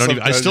of them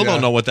I still don't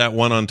know what that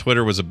one on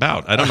Twitter was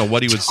about. I don't know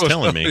what he was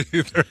telling me.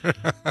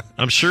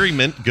 I'm sure he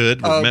meant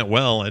good, meant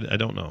well. I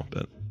don't know,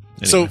 but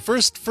anyway. So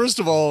first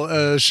of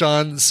all,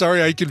 Sean,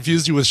 sorry I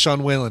confused you with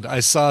Sean Wayland.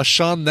 I saw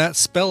Sean that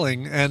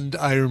spelling, and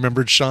I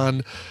remembered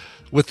Sean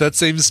with that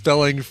same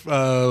spelling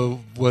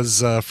was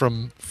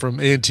from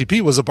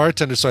ANTP, was a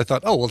bartender. So I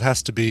thought, oh, well, it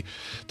has to be.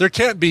 There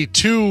can't be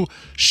two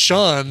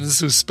Seans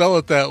who spell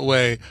it that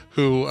way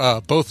who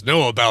both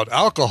know about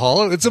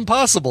alcohol. It's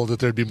impossible that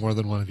there'd be more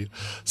than one of you.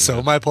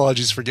 So my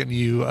apologies for getting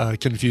you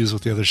confused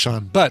with the other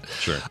Sean. But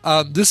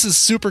this is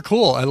super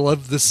cool. I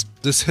love this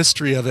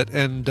history of it.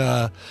 And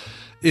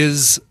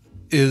is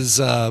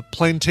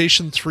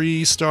Plantation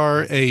 3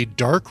 Star a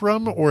dark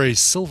rum or a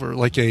silver,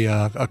 like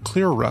a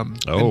clear rum?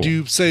 Oh. And do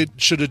you say,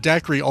 should a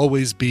daiquiri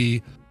always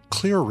be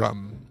clear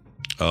rum?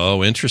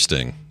 Oh,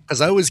 interesting. Because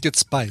I always get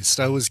spiced.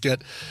 I always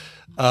get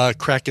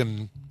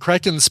Kraken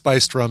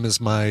spiced rum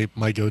is my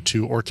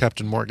go-to, or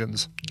Captain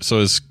Morgan's. So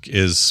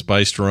is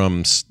spiced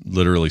rum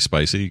literally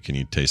spicy? Can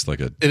you taste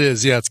like a... It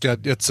is, yeah.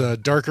 It's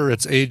darker.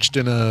 It's aged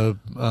in a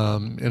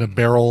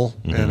barrel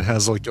and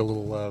has like a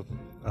little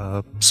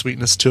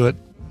sweetness to it.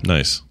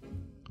 Nice.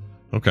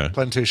 Okay.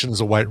 Plantation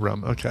is a white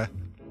rum. Okay. All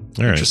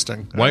right.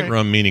 Interesting. White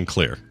rum meaning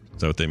clear. Is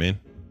that what they mean?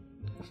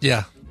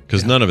 Yeah.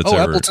 Because none of it's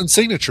ever... Appleton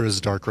Signature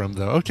is dark rum,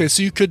 though. Okay,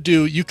 so you could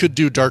do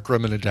dark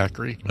rum in a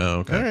daiquiri. Oh,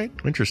 okay. All right.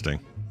 Interesting.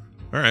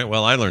 All right.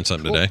 Well, I learned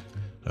something today.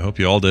 I hope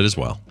you all did as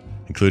well,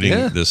 including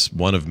this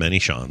one of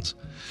many Seans.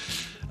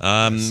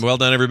 Well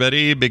done,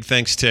 everybody. Big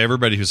thanks to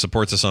everybody who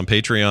supports us on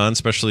Patreon,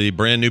 especially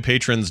brand new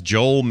patrons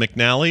Joel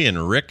McNally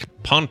and Rick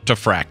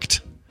Pontefract.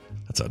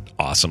 That's an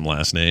awesome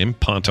last name,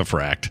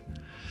 Pontefract.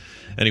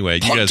 Anyway,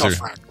 you guys are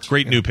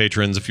great new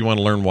patrons. If you want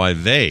to learn why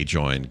they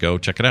joined, go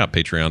check it out,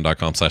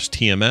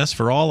 patreon.com/TMS.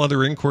 For all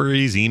other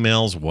inquiries,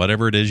 emails,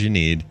 whatever it is you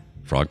need,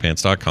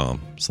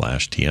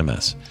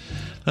 frogpants.com/TMS.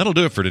 That'll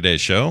do it for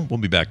today's show. We'll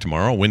be back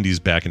tomorrow. Wendy's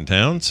back in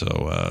town,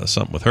 so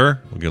something with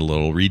her. We'll get a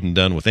little reading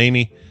done with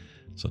Amy.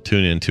 So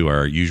tune in to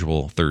our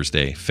usual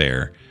Thursday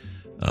fare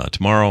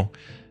tomorrow.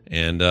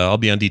 And I'll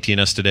be on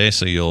DTNS today,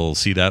 so you'll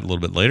see that a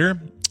little bit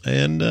later.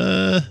 And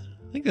I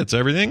think that's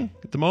everything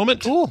at the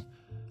moment. Cool.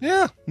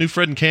 Yeah. New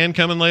Fred and Can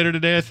coming later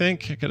today, I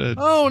think. I gotta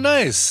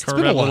nice. Carve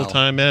out a little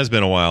time. It has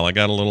been a while. I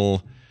got a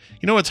little...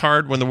 You know, it's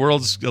hard when the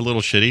world's a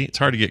little shitty. It's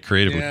hard to get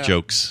creative with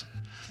jokes.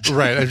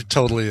 Right. It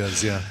totally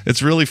is, yeah.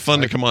 It's really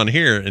fun to come on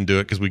here and do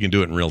it because we can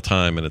do it in real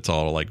time and it's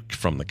all like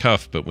from the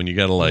cuff. But when you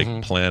got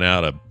to plan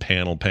out a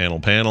panel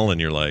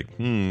and you're like,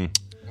 what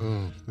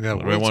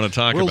do I want to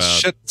talk about?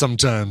 Shit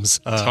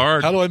sometimes. It's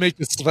hard. How do I make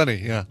this funny?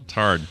 Yeah. It's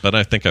hard, but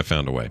I think I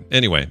found a way.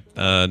 Anyway,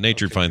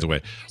 nature finds a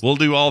way. We'll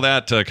do all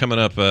that coming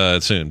up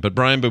soon. But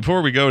Brian,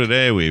 before we go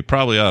today, we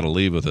probably ought to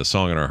leave with a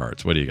song in our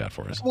hearts. What do you got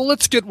for us? Well,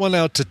 let's get one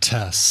out to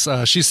Tess.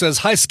 She says,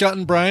 "Hi, Scott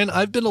and Brian.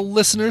 I've been a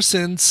listener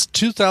since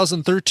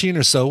 2013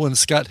 or so when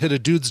Scott hit a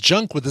dude's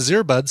junk with his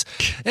earbuds.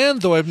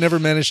 And though I've never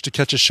managed to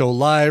catch a show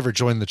live or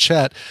join the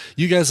chat,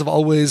 you guys have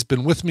always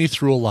been with me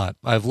through a lot.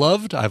 I've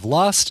loved, I've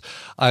lost,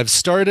 I've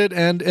started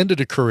and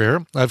ended a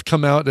career. I've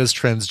come out as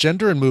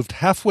transgender and moved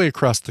halfway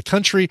across the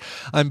country.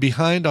 I'm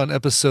behind on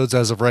episodes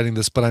as of writing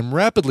this, but I'm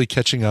rapidly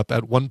catching up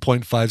at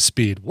 1.5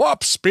 speed.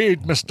 Warp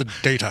speed, Mr.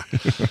 Data.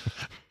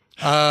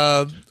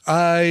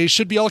 I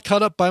should be all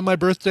caught up by my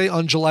birthday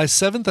on July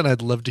 7th, and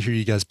I'd love to hear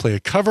you guys play a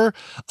cover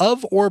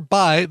of or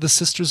by the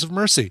Sisters of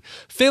Mercy.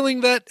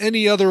 Failing that,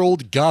 any other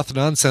old goth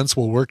nonsense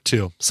will work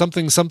too.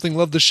 Something,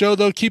 love the show,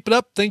 though. Keep it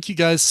up. Thank you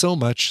guys so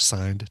much.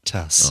 Signed,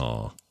 Tess."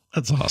 Oh,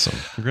 that's awesome.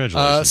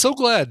 Congratulations. So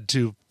glad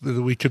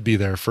that we could be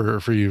there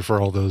for you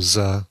for all those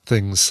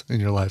things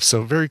in your life.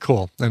 So very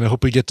cool. And I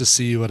hope we get to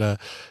see you at a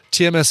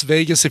TMS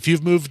Vegas. If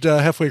you've moved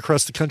halfway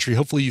across the country,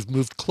 hopefully you've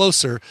moved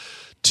closer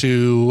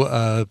to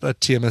a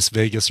TMS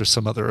Vegas or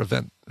some other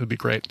event. It would be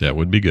great. That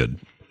would be good.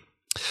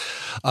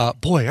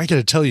 Boy, I got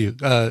to tell you,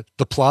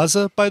 the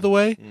Plaza, by the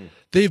way,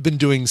 they've been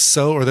doing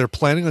they're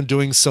planning on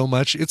doing so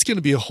much. It's going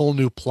to be a whole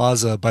new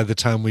Plaza by the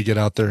time we get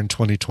out there in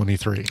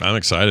 2023. I'm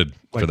excited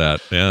for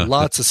that. Yeah.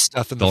 Lots of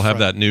stuff in They'll the have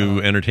front. that new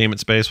entertainment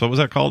space. What was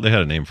that called? They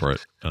had a name for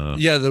it.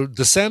 Yeah,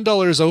 the Sand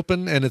Dollar is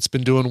open and it's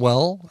been doing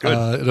well.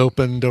 It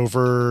opened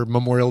over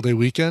Memorial Day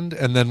weekend.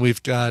 And then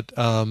we've got,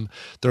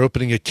 they're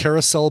opening a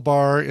carousel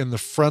bar in the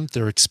front.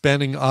 They're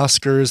expanding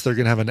Oscars. They're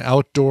going to have an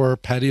outdoor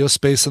patio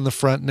space in the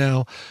front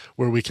now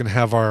where we can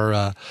have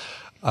our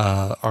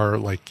our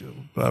like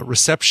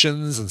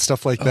receptions and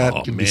stuff like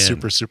that can be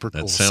super cool.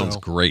 That sounds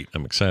great.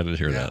 I'm excited to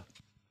hear that.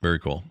 Very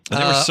cool. And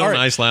they were so all right.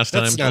 nice last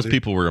time. That's Those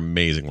people were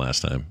amazing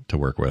last time to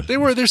work with.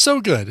 They're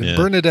so good. And Yeah.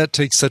 Bernadette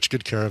takes such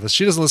good care of us.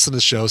 She doesn't listen to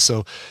the show,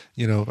 so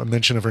a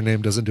mention of her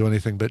name doesn't do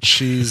anything, but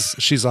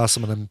she's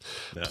awesome, and I'm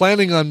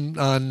planning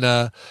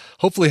on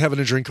hopefully having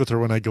a drink with her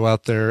when I go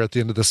out there at the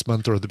end of this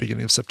month or the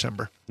beginning of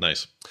September.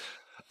 Nice.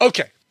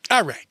 Okay.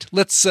 All right.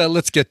 Let's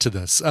get to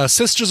this.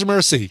 Sisters of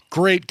Mercy,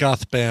 great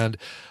goth band.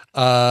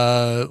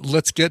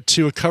 Let's get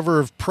to a cover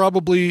of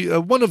probably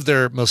one of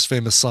their most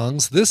famous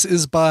songs. This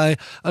is by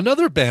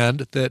another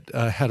band that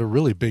had a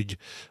really big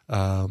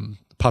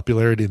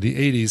popularity in the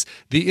 80s,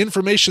 the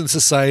Information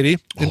Society.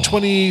 In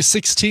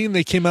 2016,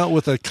 they came out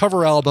with a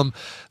cover album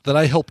that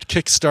I helped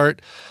kickstart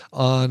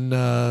on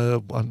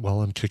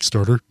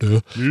Kickstarter,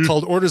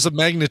 called Orders of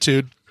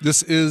Magnitude.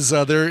 This is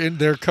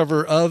their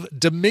cover of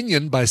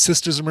Dominion by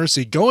Sisters of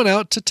Mercy, going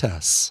out to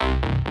Tess.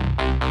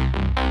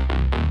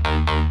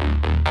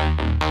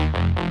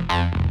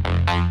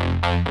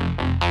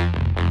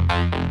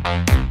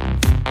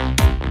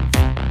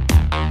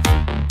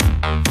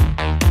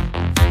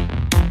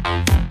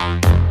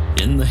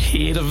 In the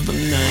heat of the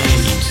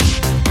night,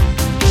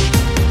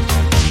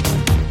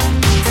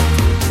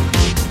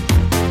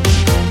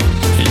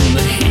 in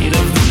the heat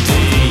of the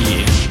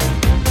day,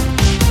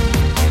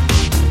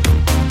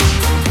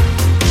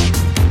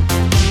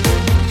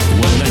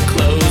 when I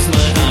close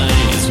my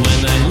eyes,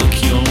 when I look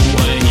your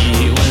way,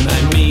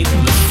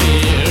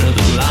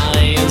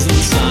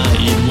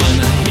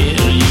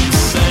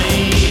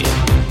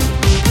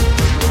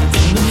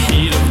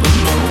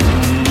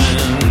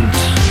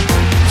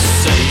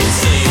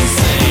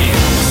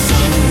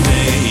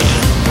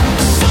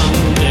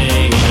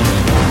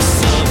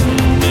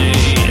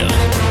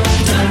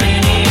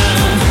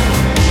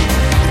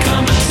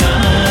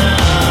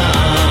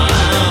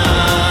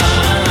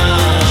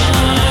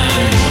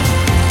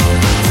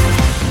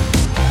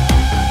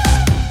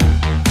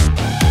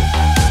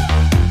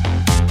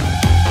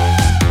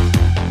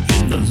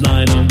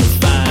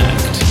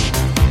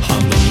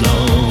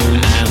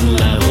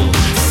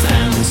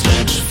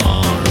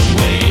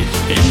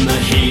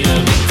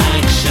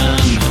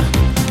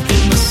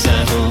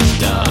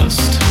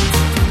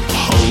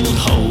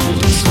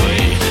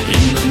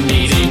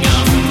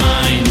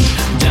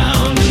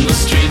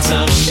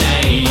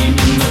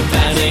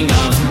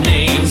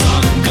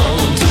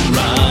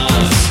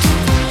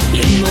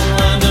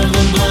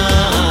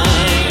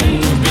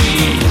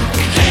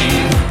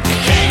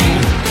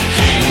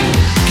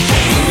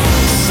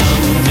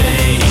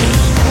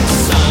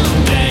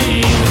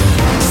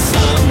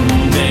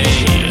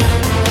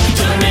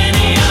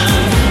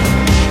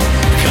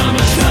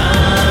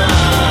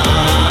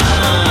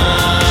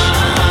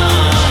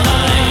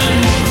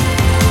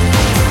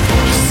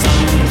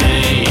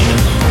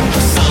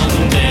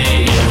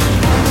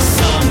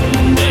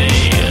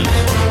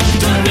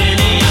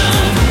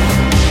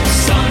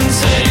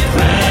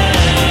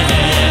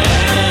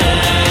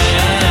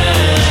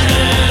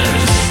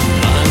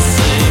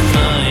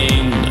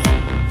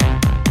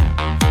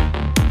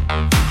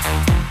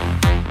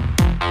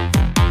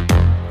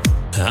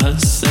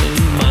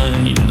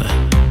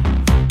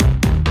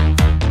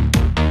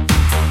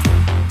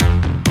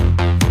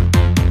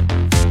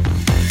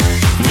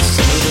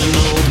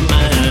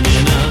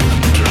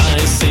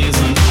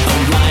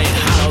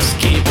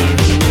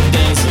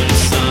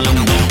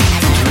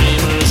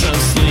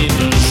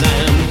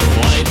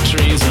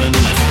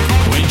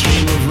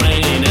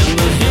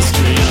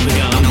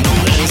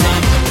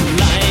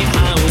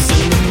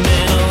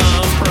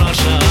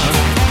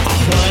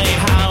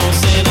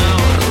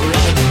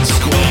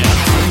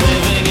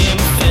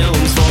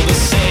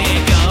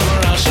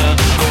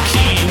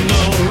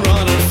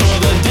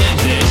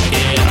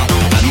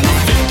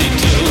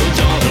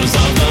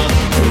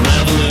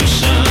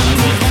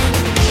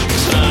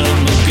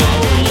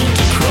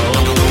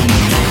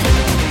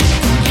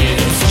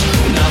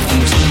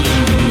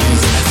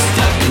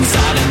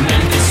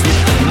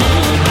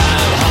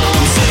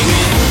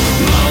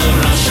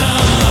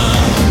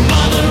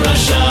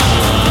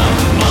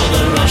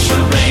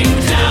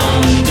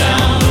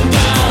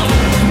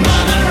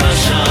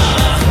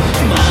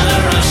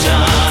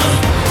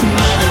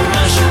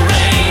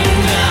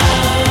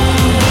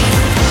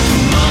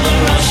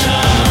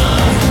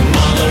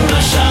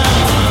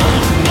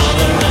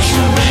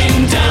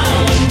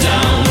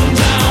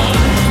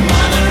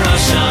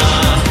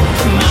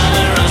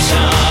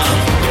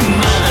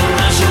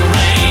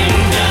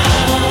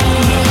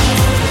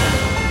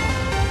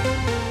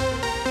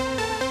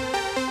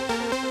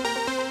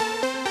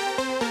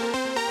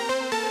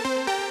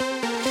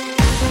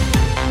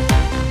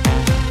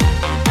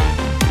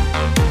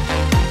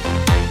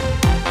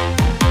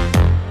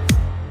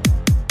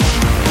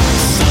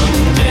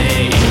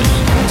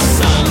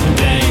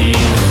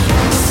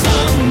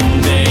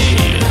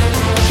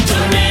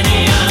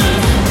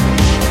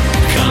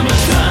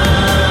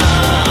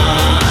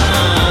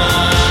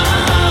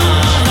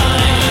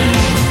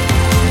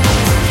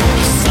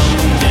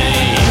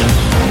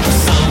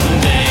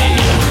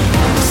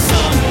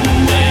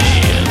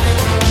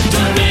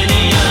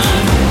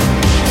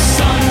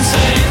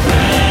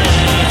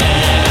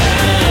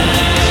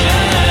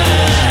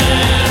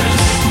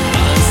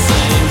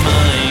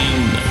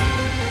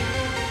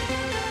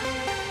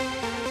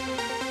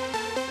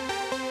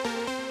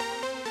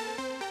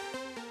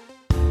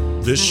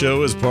 This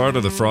show is part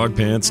of the Frog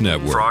Pants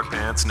Network. Frog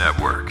Pants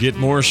Network. Get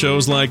more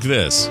shows like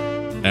this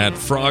at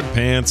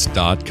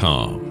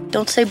frogpants.com.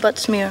 Don't say butt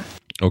smear.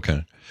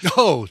 Okay.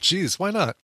 Oh, geez, why not?